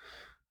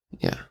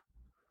 Yeah.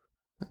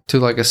 To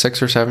like a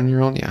 6 or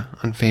 7-year-old, yeah,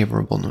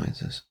 unfavorable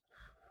noises.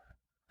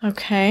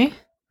 Okay.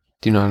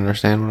 Do you not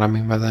understand what I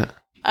mean by that?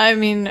 I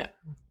mean,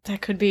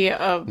 that could be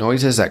a...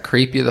 Noises that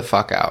creep you the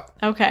fuck out.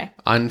 Okay.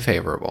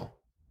 Unfavorable.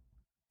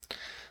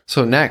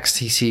 So next,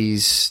 he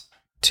sees...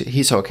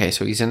 He's okay,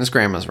 so he's in his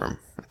grandma's room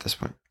at this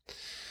point.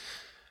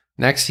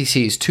 Next, he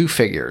sees 2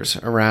 figures,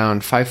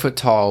 around 5 foot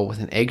tall, with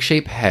an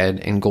egg-shaped head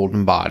and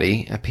golden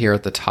body, appear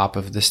at the top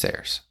of the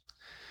stairs.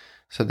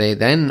 So they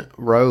then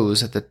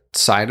rose at the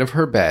side of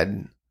her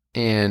bed,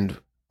 and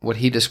what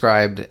he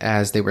described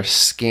as they were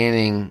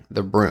scanning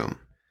the room,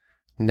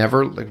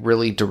 never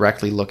really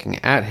directly looking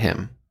at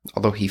him,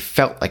 although he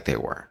felt like they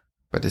were.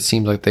 But it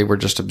seemed like they were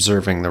just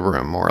observing the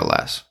room, more or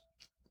less.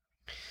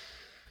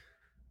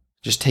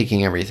 Just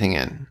taking everything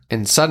in.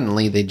 And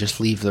suddenly, they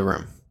just leave the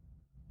room.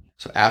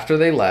 So after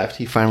they left,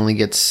 he finally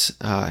gets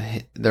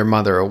their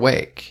mother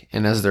awake.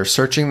 And as they're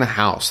searching the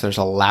house, there's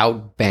a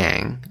loud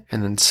bang.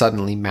 And then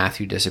suddenly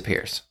Matthew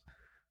disappears.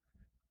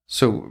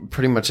 So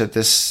pretty much at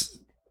this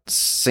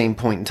same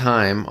point in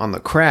time on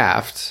the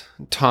craft,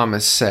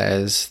 Thomas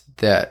says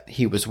that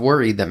he was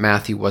worried that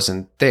Matthew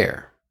wasn't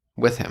there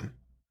with him.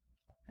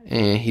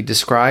 And he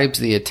describes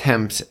the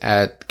attempt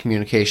at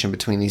communication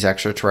between these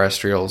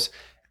extraterrestrials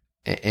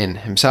and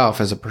himself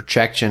as a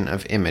projection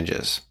of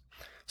images.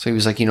 So he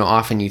was like,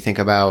 often you think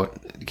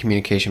about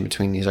communication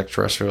between these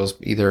extraterrestrials,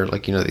 either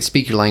like, they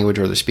speak your language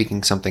or they're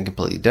speaking something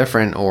completely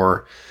different,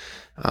 or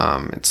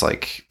it's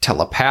like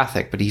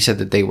telepathic. But he said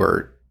that they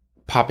were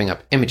popping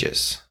up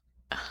images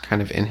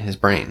kind of in his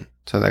brain.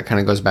 So that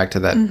kind of goes back to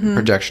that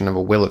projection of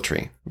a willow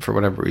tree, for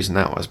whatever reason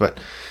that was. But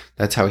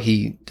that's how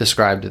he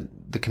described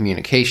the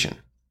communication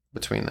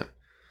between them.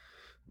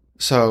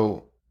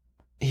 So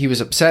he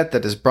was upset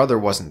that his brother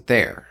wasn't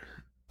there.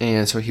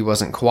 And so he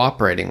wasn't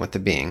cooperating with the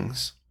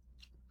beings,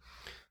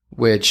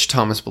 which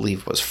Thomas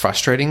believed was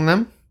frustrating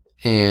them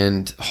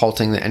and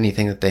halting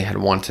anything that they had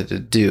wanted to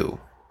do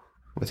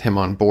with him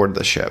on board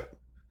the ship.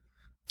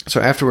 So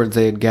afterwards,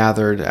 they had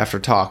gathered, after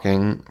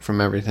talking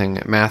from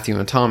everything, Matthew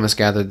and Thomas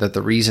gathered that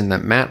the reason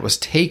that Matt was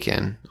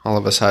taken all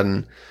of a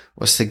sudden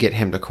was to get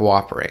him to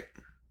cooperate.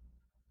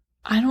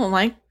 I don't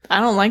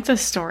like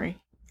this story.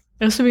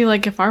 This would be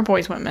like if our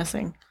boys went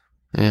missing.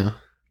 Yeah.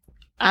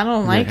 I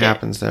don't like it. It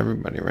happens to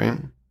everybody, right?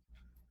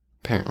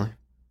 Apparently.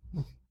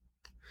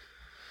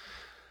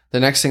 The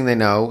next thing they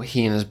know,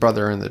 he and his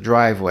brother are in the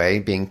driveway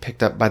being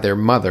picked up by their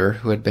mother,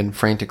 who had been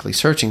frantically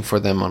searching for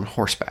them on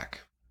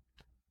horseback.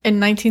 In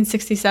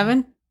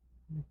 1967?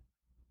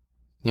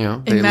 They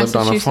lived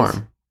on a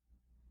farm.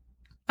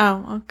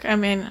 Oh, okay. I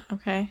mean,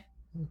 okay.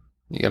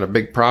 You got a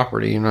big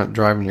property. You're not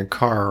driving your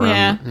car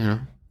around. Yeah.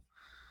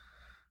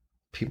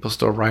 People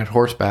still ride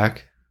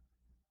horseback.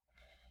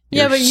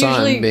 Yeah, but son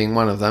usually being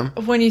one of them.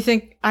 When you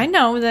think, I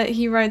know that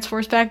he rides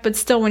horseback, but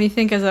still, when you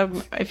think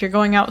if you're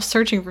going out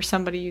searching for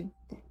somebody,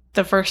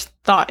 the first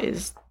thought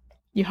is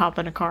you hop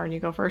in a car and you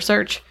go for a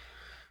search.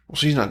 Well,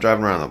 she's not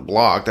driving around the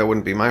block. That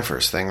wouldn't be my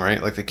first thing,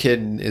 right? Like the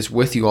kid is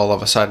with you all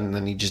of a sudden, and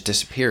then he just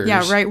disappears.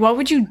 Yeah, right. What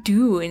would you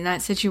do in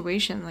that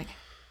situation? Like,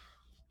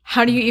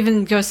 how do you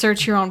even go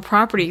search your own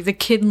property? The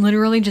kid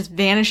literally just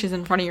vanishes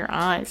in front of your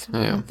eyes.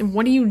 Yeah.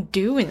 What do you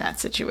do in that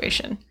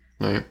situation?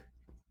 Right.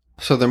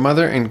 So their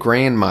mother and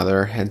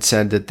grandmother had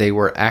said that they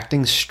were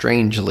acting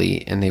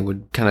strangely and they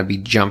would kind of be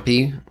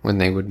jumpy when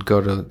they would go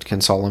to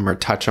console him or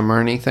touch him or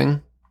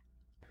anything.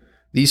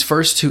 These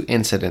first 2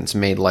 incidents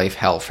made life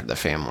hell for the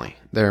family.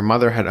 Their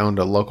mother had owned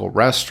a local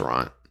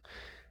restaurant,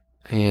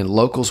 and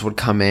locals would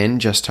come in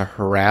just to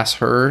harass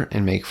her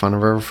and make fun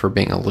of her for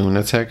being a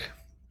lunatic.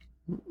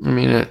 I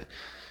mean,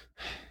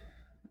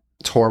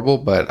 it's horrible,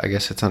 but I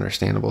guess it's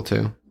understandable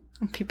too.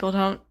 People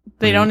don't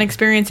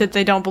experience it,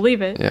 they don't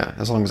believe it. Yeah,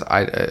 as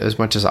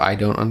much as I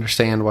don't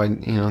understand why,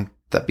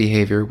 that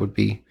behavior would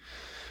be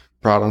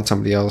brought on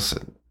somebody else,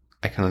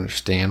 I can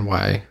understand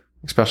why,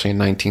 especially in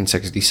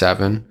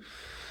 1967,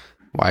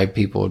 why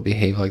people would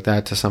behave like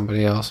that to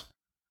somebody else.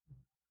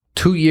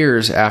 2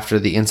 years after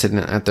the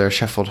incident at their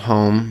Sheffield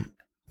home,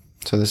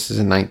 so this is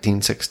in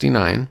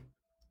 1969,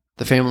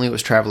 The family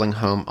was traveling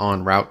home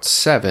on Route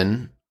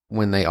 7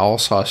 when they all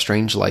saw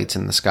strange lights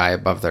in the sky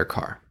above their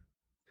car.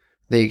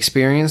 They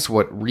experienced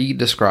what Reed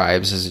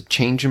describes as a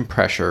change in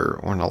pressure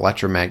or an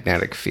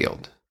electromagnetic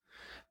field.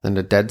 Then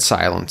a dead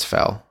silence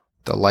fell.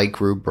 The light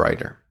grew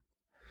brighter.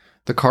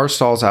 The car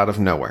stalls out of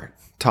nowhere.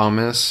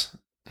 Thomas,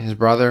 his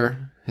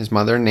brother, his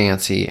mother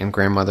Nancy, and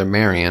grandmother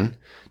Marion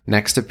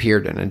next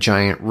appeared in a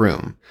giant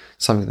room,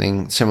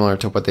 something similar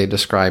to what they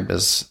described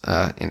as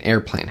an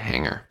airplane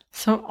hangar.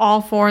 So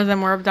all 4 of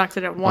them were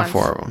abducted at once.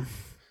 All 4 of them.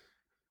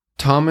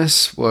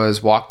 Thomas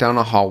was walked down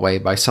a hallway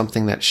by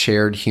something that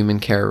shared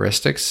human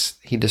characteristics.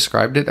 He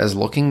described it as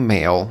looking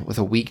male with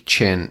a weak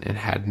chin and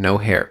had no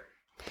hair.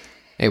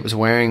 It was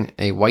wearing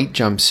a white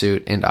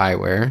jumpsuit and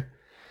eyewear,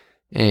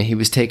 and he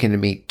was taken to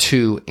meet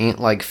 2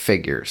 ant-like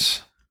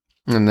figures.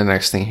 And the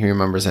next thing he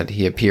remembers that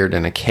he appeared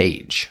in a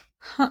cage.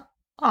 Huh.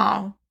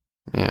 Oh.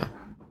 Yeah.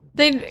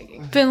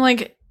 They'd been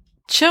like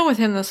chill with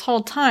him this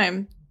whole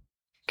time,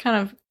 kind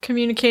of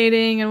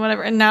communicating and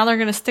whatever, and now they're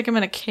going to stick him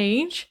in a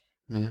cage?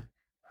 Yeah.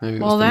 Maybe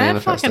it was Well, the that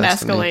manifest fucking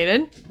destiny.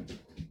 escalated.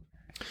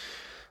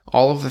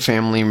 All of the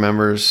family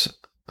members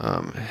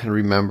had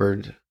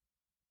remembered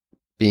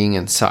being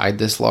inside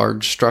this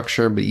large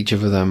structure, but each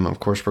of them,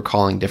 of course,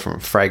 recalling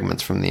different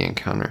fragments from the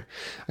encounter.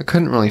 I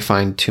couldn't really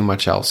find too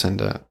much else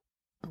into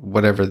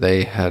whatever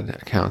they had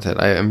accounted.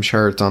 I'm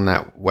sure it's on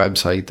that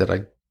website that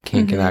I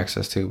can't get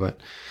access to, but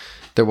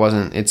there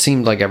wasn't. It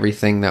seemed like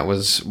everything that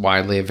was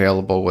widely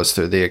available was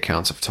through the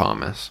accounts of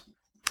Thomas.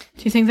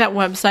 Do you think that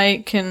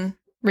website can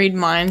read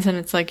minds and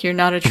it's like, you're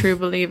not a true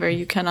believer,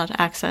 you cannot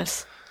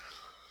access?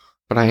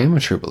 But I am a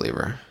true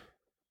believer.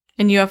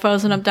 In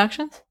UFOs and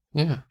abductions?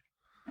 Yeah.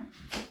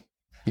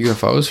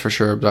 UFOs for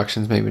sure,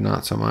 abductions maybe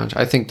not so much.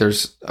 I think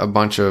there's a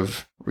bunch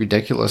of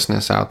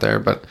ridiculousness out there,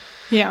 but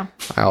Yeah.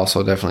 I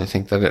also definitely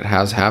think that it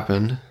has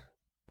happened.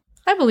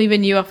 I believe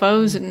in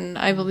UFOs, and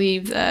I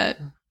believe that...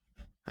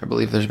 I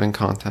believe there's been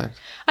contact.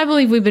 I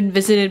believe we've been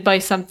visited by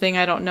something.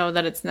 I don't know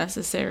that it's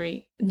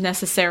necessarily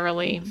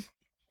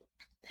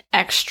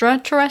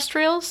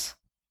extraterrestrials.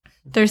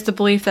 There's the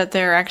belief that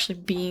there are actually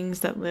beings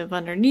that live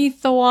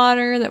underneath the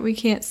water that we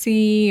can't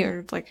see,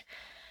 or like,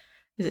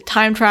 is it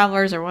time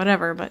travelers or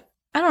whatever, but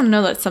I don't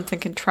know that something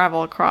can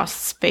travel across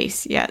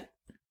space yet.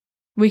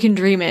 We can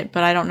dream it,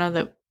 but I don't know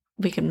that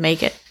we can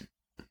make it.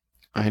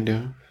 I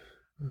do.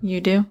 You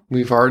do?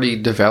 We've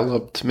already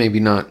developed, maybe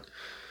not,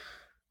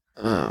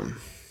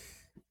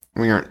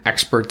 we aren't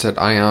experts at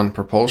ion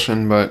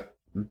propulsion, but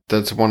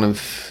that's one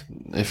of,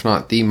 if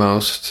not the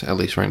most, at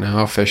least right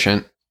now,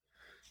 efficient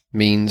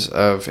means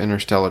of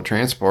interstellar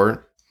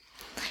transport.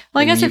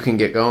 Well, I guess you can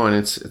get going.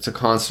 It's a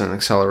constant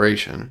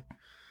acceleration.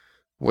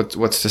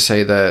 What's to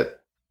say that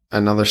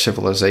another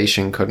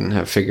civilization couldn't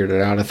have figured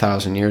it out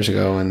 1,000 years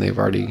ago, and they've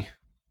already...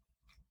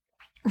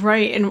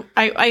 Right, and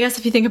I guess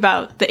if you think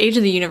about the age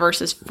of the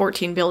universe is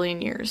 14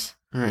 billion years.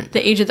 Right.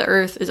 The age of the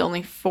Earth is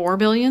only 4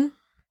 billion.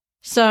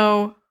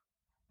 So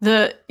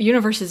the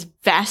universe is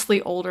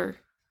vastly older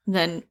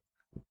than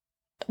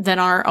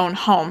our own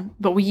home,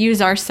 but we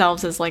use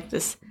ourselves as like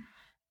this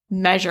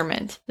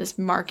measurement, this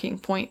marking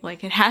point.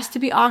 Like, it has to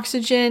be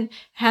oxygen, it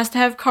has to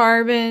have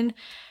carbon.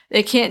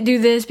 It can't do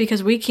this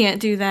because we can't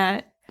do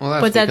that.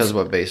 Well, that's because of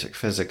what basic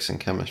physics and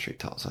chemistry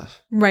tells us.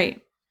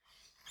 Right.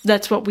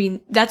 That's what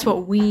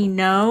we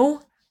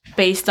know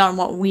based on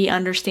what we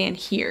understand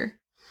here.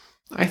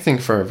 I think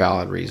for a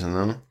valid reason,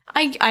 though.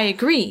 I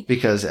agree.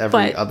 Because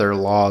every other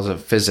laws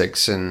of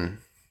physics and...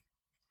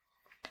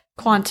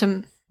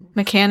 quantum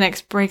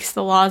mechanics breaks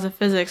the laws of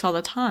physics all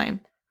the time.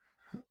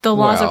 The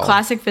laws of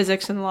classic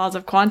physics and the laws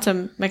of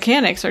quantum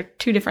mechanics are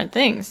 2 different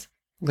things.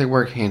 They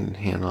work hand in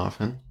hand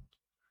often.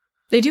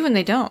 They do and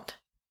they don't.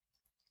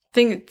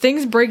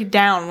 Things break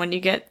down when you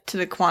get to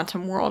the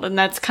quantum world, and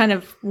that's kind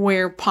of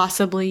where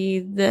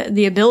possibly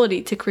the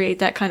ability to create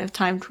that kind of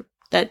time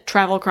that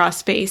travel across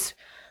space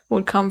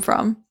would come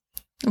from.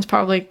 It's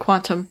probably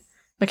quantum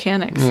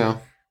mechanics. Yeah.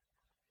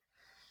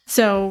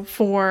 So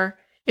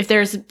if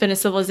there's been a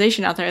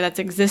civilization out there that's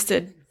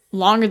existed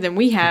longer than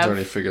we have... It's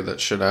already figured that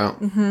shit out.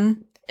 Mm-hmm.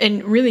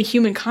 And really,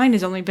 humankind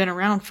has only been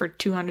around for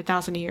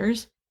 200,000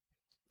 years.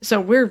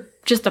 So we're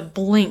just a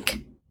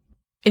blink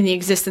in the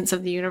existence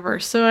of the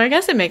universe. So I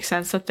guess it makes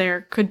sense that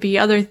there could be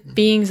other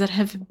beings that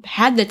have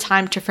had the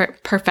time to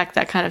perfect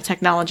that kind of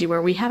technology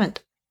where we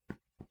haven't.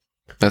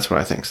 That's what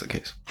I think is the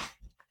case.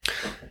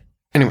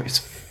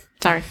 Anyways.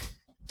 Sorry.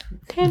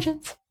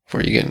 Tangents.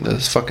 Before you get into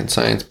this fucking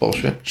science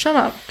bullshit. Shut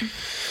up.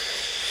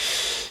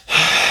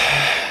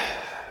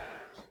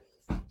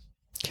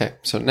 Okay,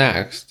 so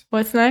next.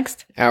 What's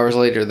next? Hours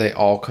later, they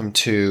all come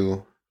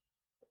to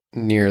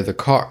near the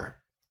car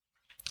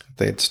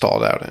they had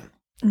stalled out in.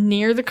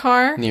 Near the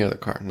car? Near the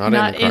car. Not in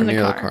the car,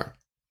 near the car.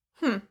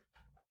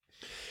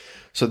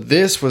 So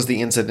this was the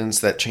incidents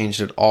that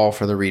changed it all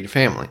for the Reed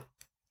family.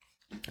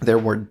 There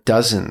were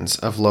dozens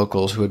of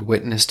locals who had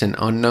witnessed an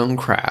unknown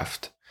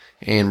craft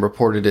and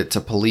reported it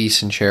to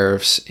police and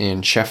sheriffs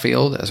in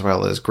Sheffield, as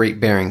well as Great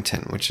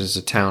Barrington, which is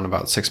a town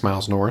about 6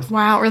 miles north.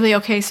 Wow, really?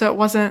 Okay, so it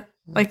wasn't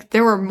Like,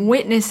 there were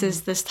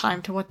witnesses this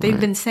time to what they've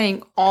been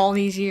saying all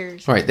these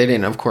years. Right. They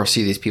didn't, of course,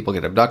 see these people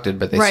get abducted,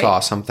 but they saw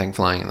something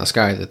flying in the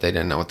sky that they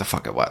didn't know what the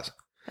fuck it was.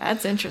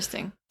 That's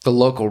interesting. The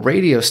local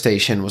radio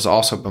station was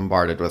also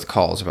bombarded with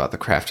calls about the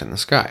craft in the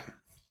sky.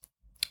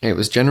 It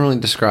was generally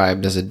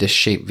described as a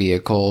disc-shaped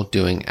vehicle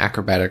doing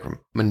acrobatic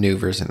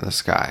maneuvers in the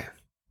sky.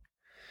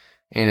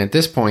 And at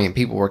this point,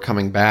 people were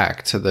coming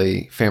back to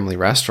the family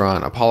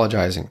restaurant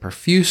apologizing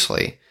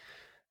profusely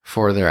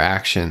for their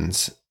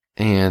actions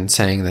and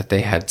saying that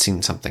they had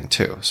seen something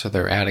too. So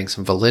they're adding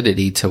some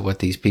validity to what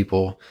these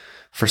people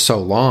for so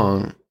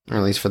long, or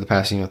at least for the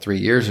past 3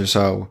 years or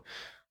so,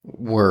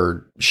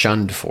 were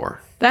shunned for.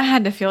 That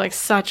had to feel like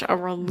such a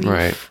relief.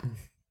 Right.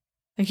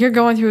 Like, you're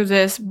going through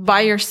this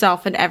by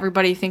yourself and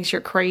everybody thinks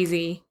you're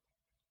crazy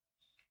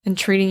and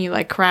treating you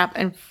like crap,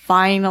 and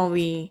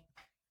finally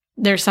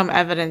there's some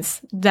evidence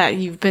that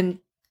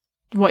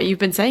what you've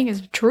been saying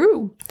is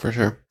true. For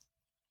sure.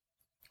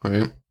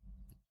 Right.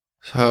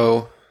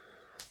 So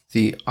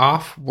the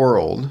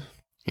off-world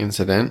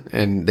incident,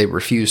 and they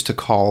refuse to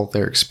call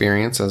their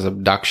experience as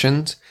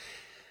abductions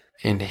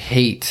and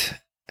hate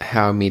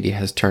how media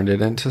has turned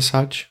it into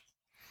such.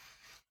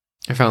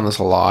 I found this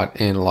a lot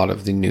in a lot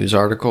of the news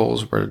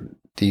articles where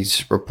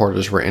these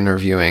reporters were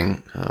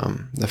interviewing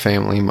the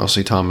family,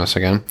 mostly Thomas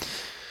again,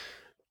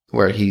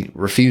 where he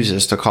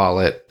refuses to call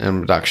it an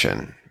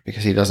abduction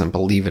because he doesn't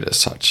believe it as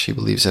such. He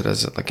believes it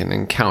as like an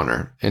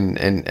encounter. And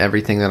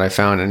everything that I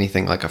found,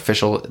 anything like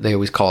official, they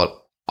always call it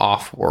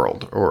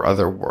off-world or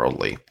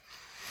otherworldly.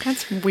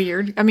 That's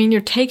weird. I mean,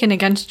 you're taken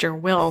against your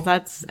will.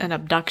 That's an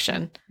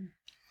abduction.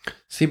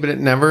 See, but it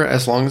never,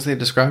 as long as they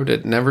described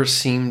it, never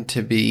seemed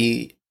to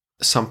be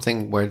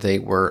something where they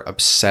were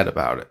upset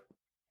about it.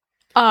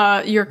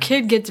 Your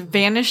kid gets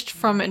vanished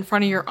from in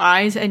front of your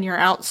eyes and you're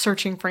out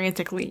searching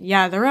frantically.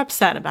 Yeah, they're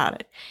upset about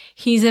it.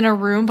 He's in a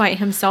room by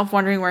himself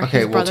wondering where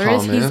his brother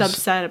is. He's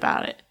upset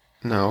about it.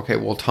 No, okay.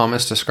 Well,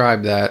 Thomas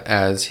described that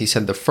as, he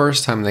said the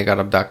first time they got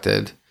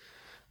abducted,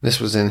 this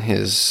was in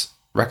his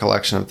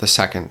recollection of the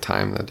second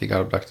time that he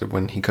got abducted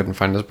when he couldn't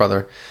find his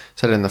brother,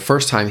 said in the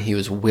first time he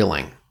was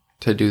willing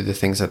to do the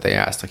things that they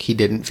asked. Like, he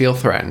didn't feel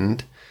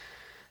threatened.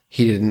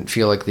 He didn't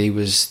feel like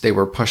they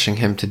were pushing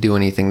him to do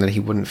anything that he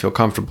wouldn't feel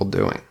comfortable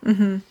doing.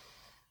 Mm-hmm.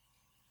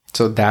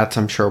 So that's,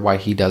 I'm sure, why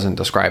he doesn't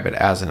describe it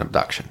as an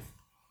abduction.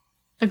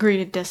 Agree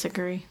to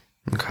disagree.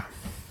 Okay.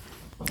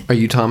 Are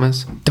you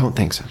Thomas? Don't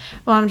think so.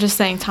 Well, I'm just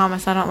saying,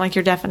 Thomas, I don't like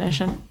your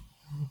definition.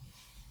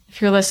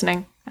 If you're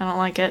listening, I don't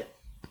like it.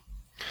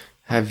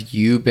 Have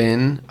you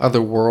been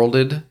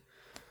otherworlded?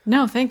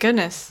 No, thank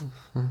goodness.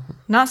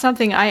 Not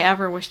something I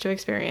ever wish to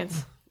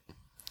experience.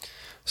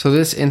 So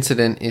this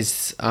incident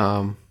is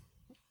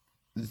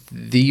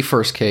the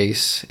first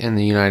case in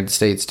the United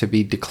States to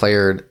be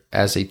declared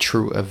as a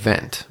true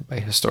event by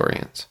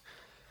historians.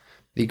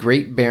 The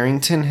Great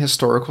Barrington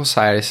Historical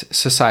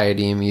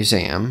Society and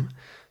Museum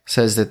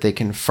says that they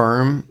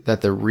confirm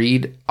that the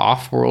Reed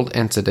off-world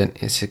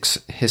incident is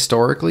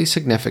historically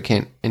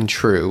significant and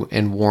true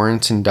and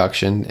warrants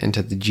induction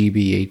into the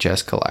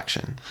GBHS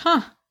collection.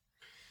 Huh.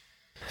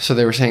 So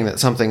they were saying that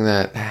something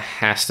that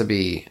has to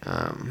be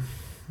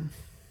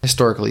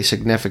historically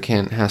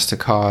significant has to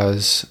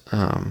cause,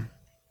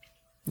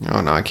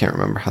 I can't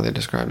remember how they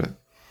described it.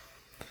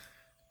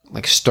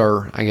 Like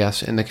stir, I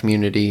guess, in the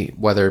community,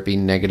 whether it be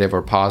negative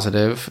or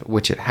positive,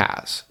 which it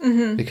has.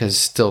 Mm-hmm. Because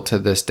still to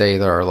this day,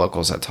 there are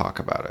locals that talk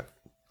about it.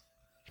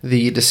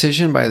 The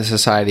decision by the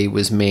society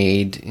was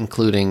made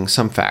including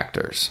some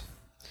factors.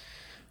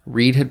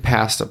 Reed had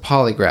passed a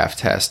polygraph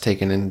test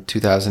taken in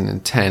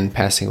 2010,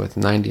 passing with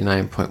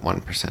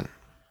 99.1%.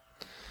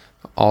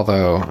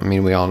 Although, I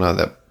mean, we all know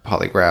that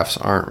polygraphs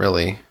aren't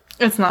really...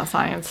 It's not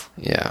science.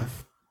 Yeah.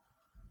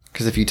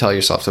 Because if you tell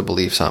yourself to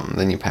believe something,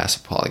 then you pass a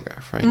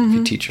polygraph, right? Mm-hmm. If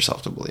you teach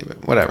yourself to believe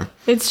it. Whatever.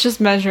 It's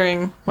just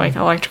measuring, like,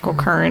 electrical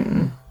current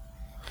and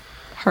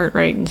heart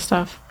rate and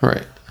stuff.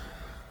 Right.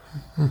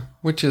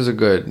 Which is it's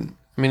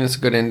a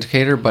good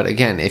indicator. But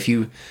again, if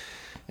you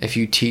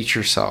teach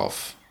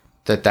yourself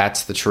that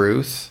that's the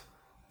truth,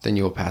 then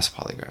you will pass a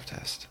polygraph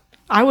test.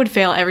 I would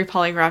fail every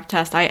polygraph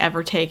test I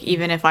ever take,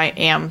 even if I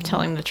am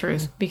telling the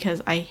truth,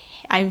 because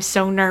I'm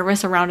so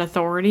nervous around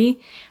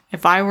authority.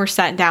 If I were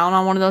sat down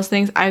on one of those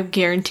things, I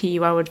guarantee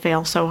you I would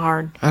fail so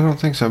hard. I don't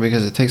think so,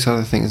 because it takes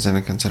other things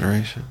into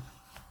consideration.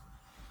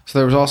 So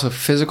there was also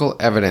physical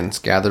evidence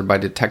gathered by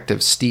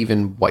Detective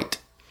Stephen White,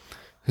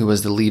 who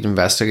was the lead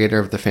investigator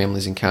of the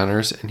family's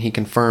encounters, and he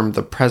confirmed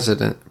the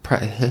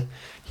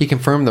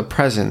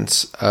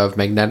presence of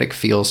magnetic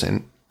fields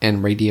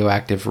and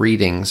radioactive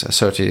readings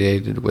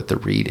associated with the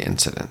Reed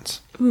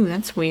incidents. Ooh,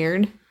 that's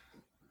weird.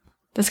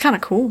 That's kind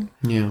of cool.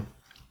 Yeah.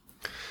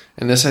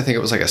 And this, I think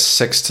it was like a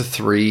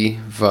 6-3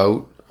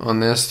 vote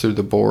on this through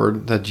the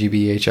board, the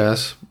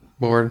GBHS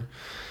board.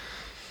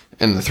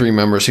 And the 3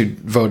 members who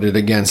voted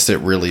against it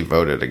really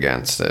voted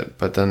against it.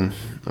 But then,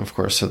 of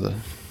course, so the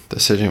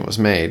decision was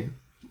made.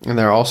 And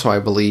they're also, I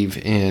believe,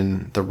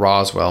 in the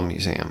Roswell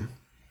Museum.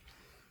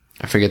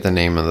 I forget the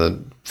name of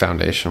the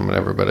foundation,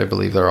 whatever, but I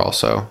believe they're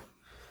also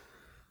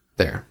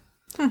there.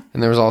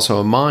 And there was also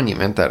a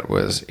monument that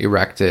was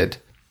erected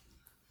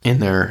in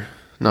their,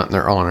 not in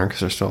their honor because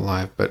they're still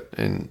alive, but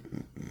in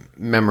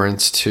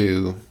remembrance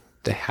to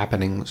the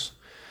happenings.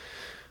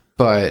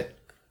 But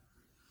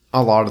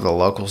a lot of the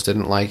locals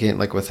didn't like it.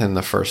 Like within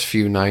the first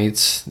few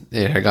nights,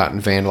 it had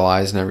gotten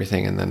vandalized and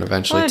everything, and then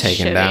eventually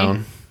taken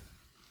down,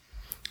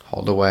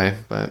 hauled away.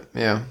 But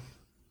yeah.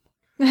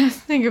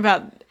 Think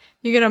about,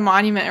 you get a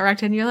monument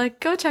erected and you're like,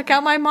 go check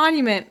out my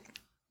monument.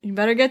 You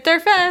better get there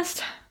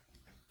fast.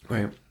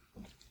 Right.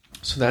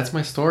 So that's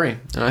my story.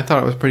 And I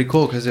thought it was pretty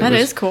cool because That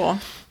is cool.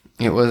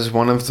 It was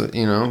one of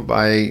the,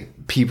 by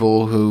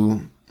people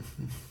who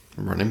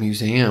run a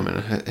museum and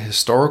a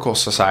historical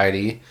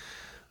society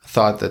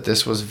thought that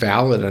this was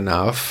valid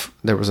enough.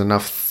 There was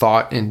enough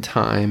thought and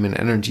time and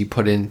energy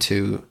put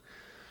into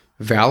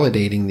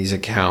validating these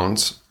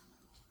accounts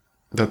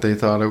that they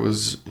thought it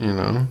was,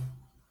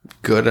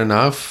 good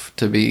enough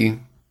to be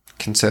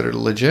considered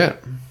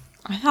legit.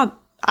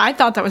 I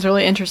thought that was a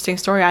really interesting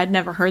story. I'd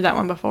never heard that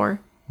one before.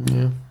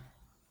 Yeah.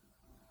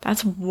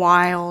 That's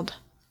wild.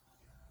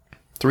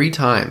 3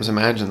 times.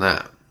 Imagine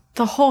that.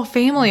 The whole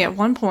family at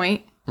one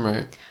point.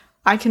 Right.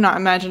 I cannot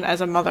imagine as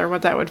a mother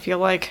what that would feel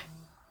like.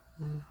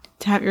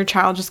 To have your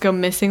child just go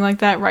missing like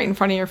that right in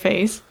front of your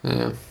face.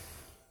 Yeah.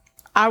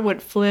 I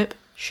would flip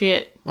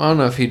shit. I don't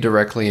know if he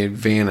directly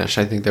vanished.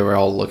 I think they were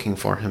all looking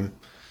for him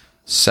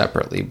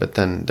separately, but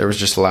then there was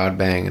just a loud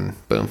bang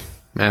and boom,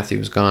 Matthew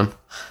was gone.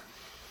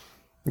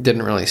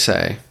 Didn't really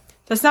say.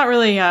 That's not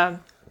really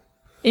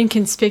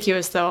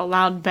inconspicuous though, a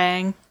loud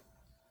bang.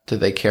 Did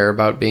they care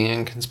about being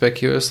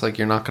inconspicuous? Like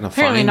you're not going to find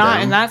them? Apparently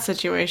not in that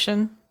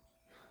situation.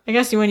 I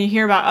guess when you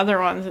hear about other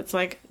ones, it's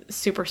like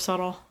super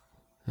subtle.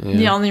 Yeah.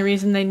 The only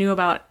reason they knew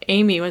about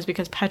Amy was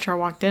because Petra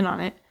walked in on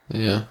it.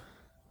 Yeah.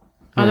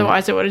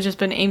 Otherwise, it would have just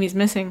been Amy's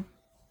missing.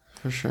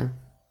 For sure.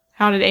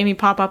 How did Amy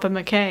pop up in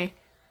McKay?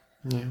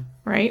 Yeah.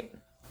 Right?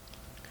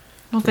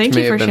 Well, thank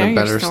you for sharing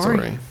your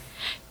story.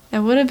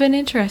 That would have been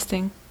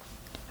interesting.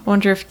 I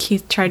wonder if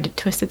Keith tried to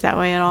twist it that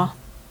way at all.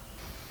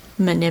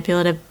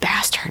 Manipulative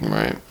bastard.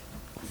 Right.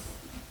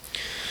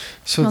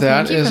 So Well,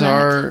 that thank you is for that.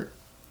 our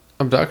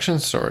abduction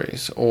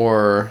stories,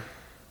 or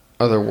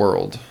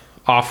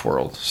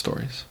off-world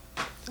stories,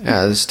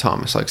 as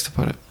Thomas likes to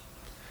put it.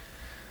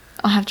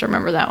 I'll have to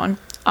remember that one.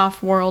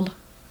 Off-world.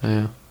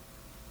 Yeah.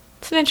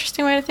 It's an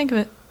interesting way to think of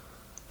it.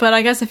 But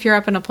I guess if you're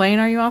up in a plane,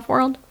 are you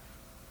off-world?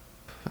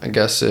 I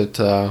guess it,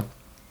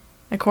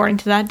 According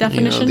to that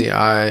definition?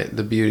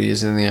 the beauty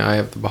is in the eye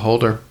of the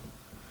beholder.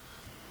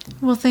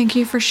 Well, thank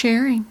you for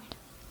sharing.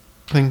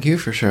 Thank you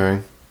for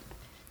sharing.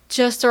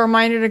 Just a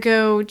reminder to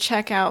go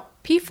check out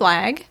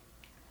PFLAG.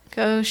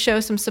 Go show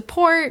some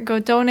support. Go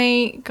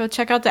donate. Go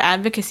check out the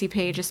advocacy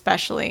page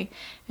especially.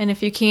 And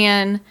if you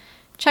can,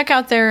 check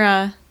out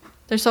their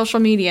social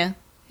media.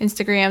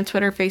 Instagram,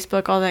 Twitter,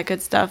 Facebook, all that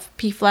good stuff.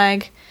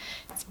 PFLAG.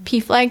 It's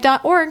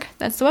pflag.org.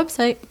 That's the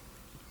website.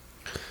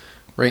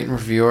 Rate and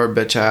review our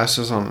bitch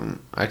asses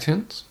on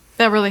iTunes.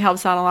 That really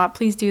helps out a lot.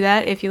 Please do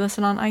that if you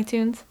listen on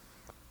iTunes.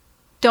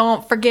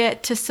 Don't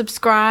forget to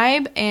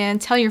subscribe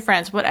and tell your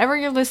friends. Whatever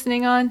you're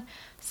listening on,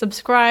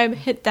 subscribe,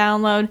 hit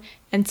download,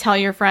 and tell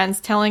your friends.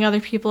 Telling other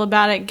people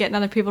about it, getting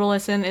other people to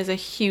listen is a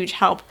huge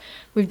help.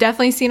 We've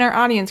definitely seen our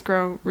audience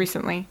grow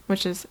recently,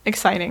 which is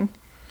exciting.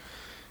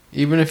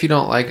 Even if you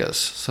don't like us,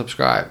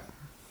 subscribe.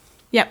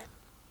 Yep.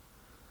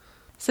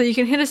 So you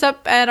can hit us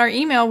up at our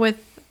email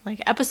with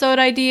episode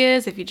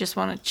ideas. If you just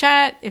want to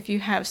chat, if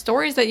you have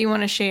stories that you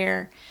want to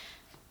share,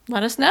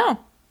 let us know.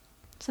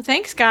 So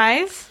thanks,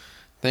 guys.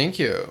 Thank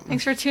you.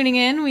 Thanks for tuning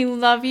in. We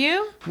love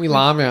you. We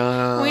love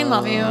you. We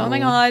love you. Oh my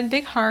God,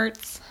 big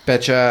hearts.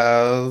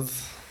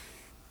 Bitches.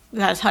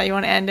 That's how you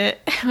want to end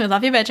it. We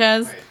love you,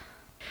 bitches.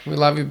 We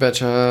love you,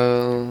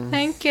 bitches.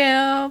 Thank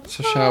you.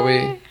 So shall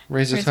we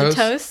raise a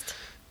toast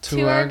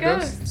to our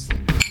ghosts.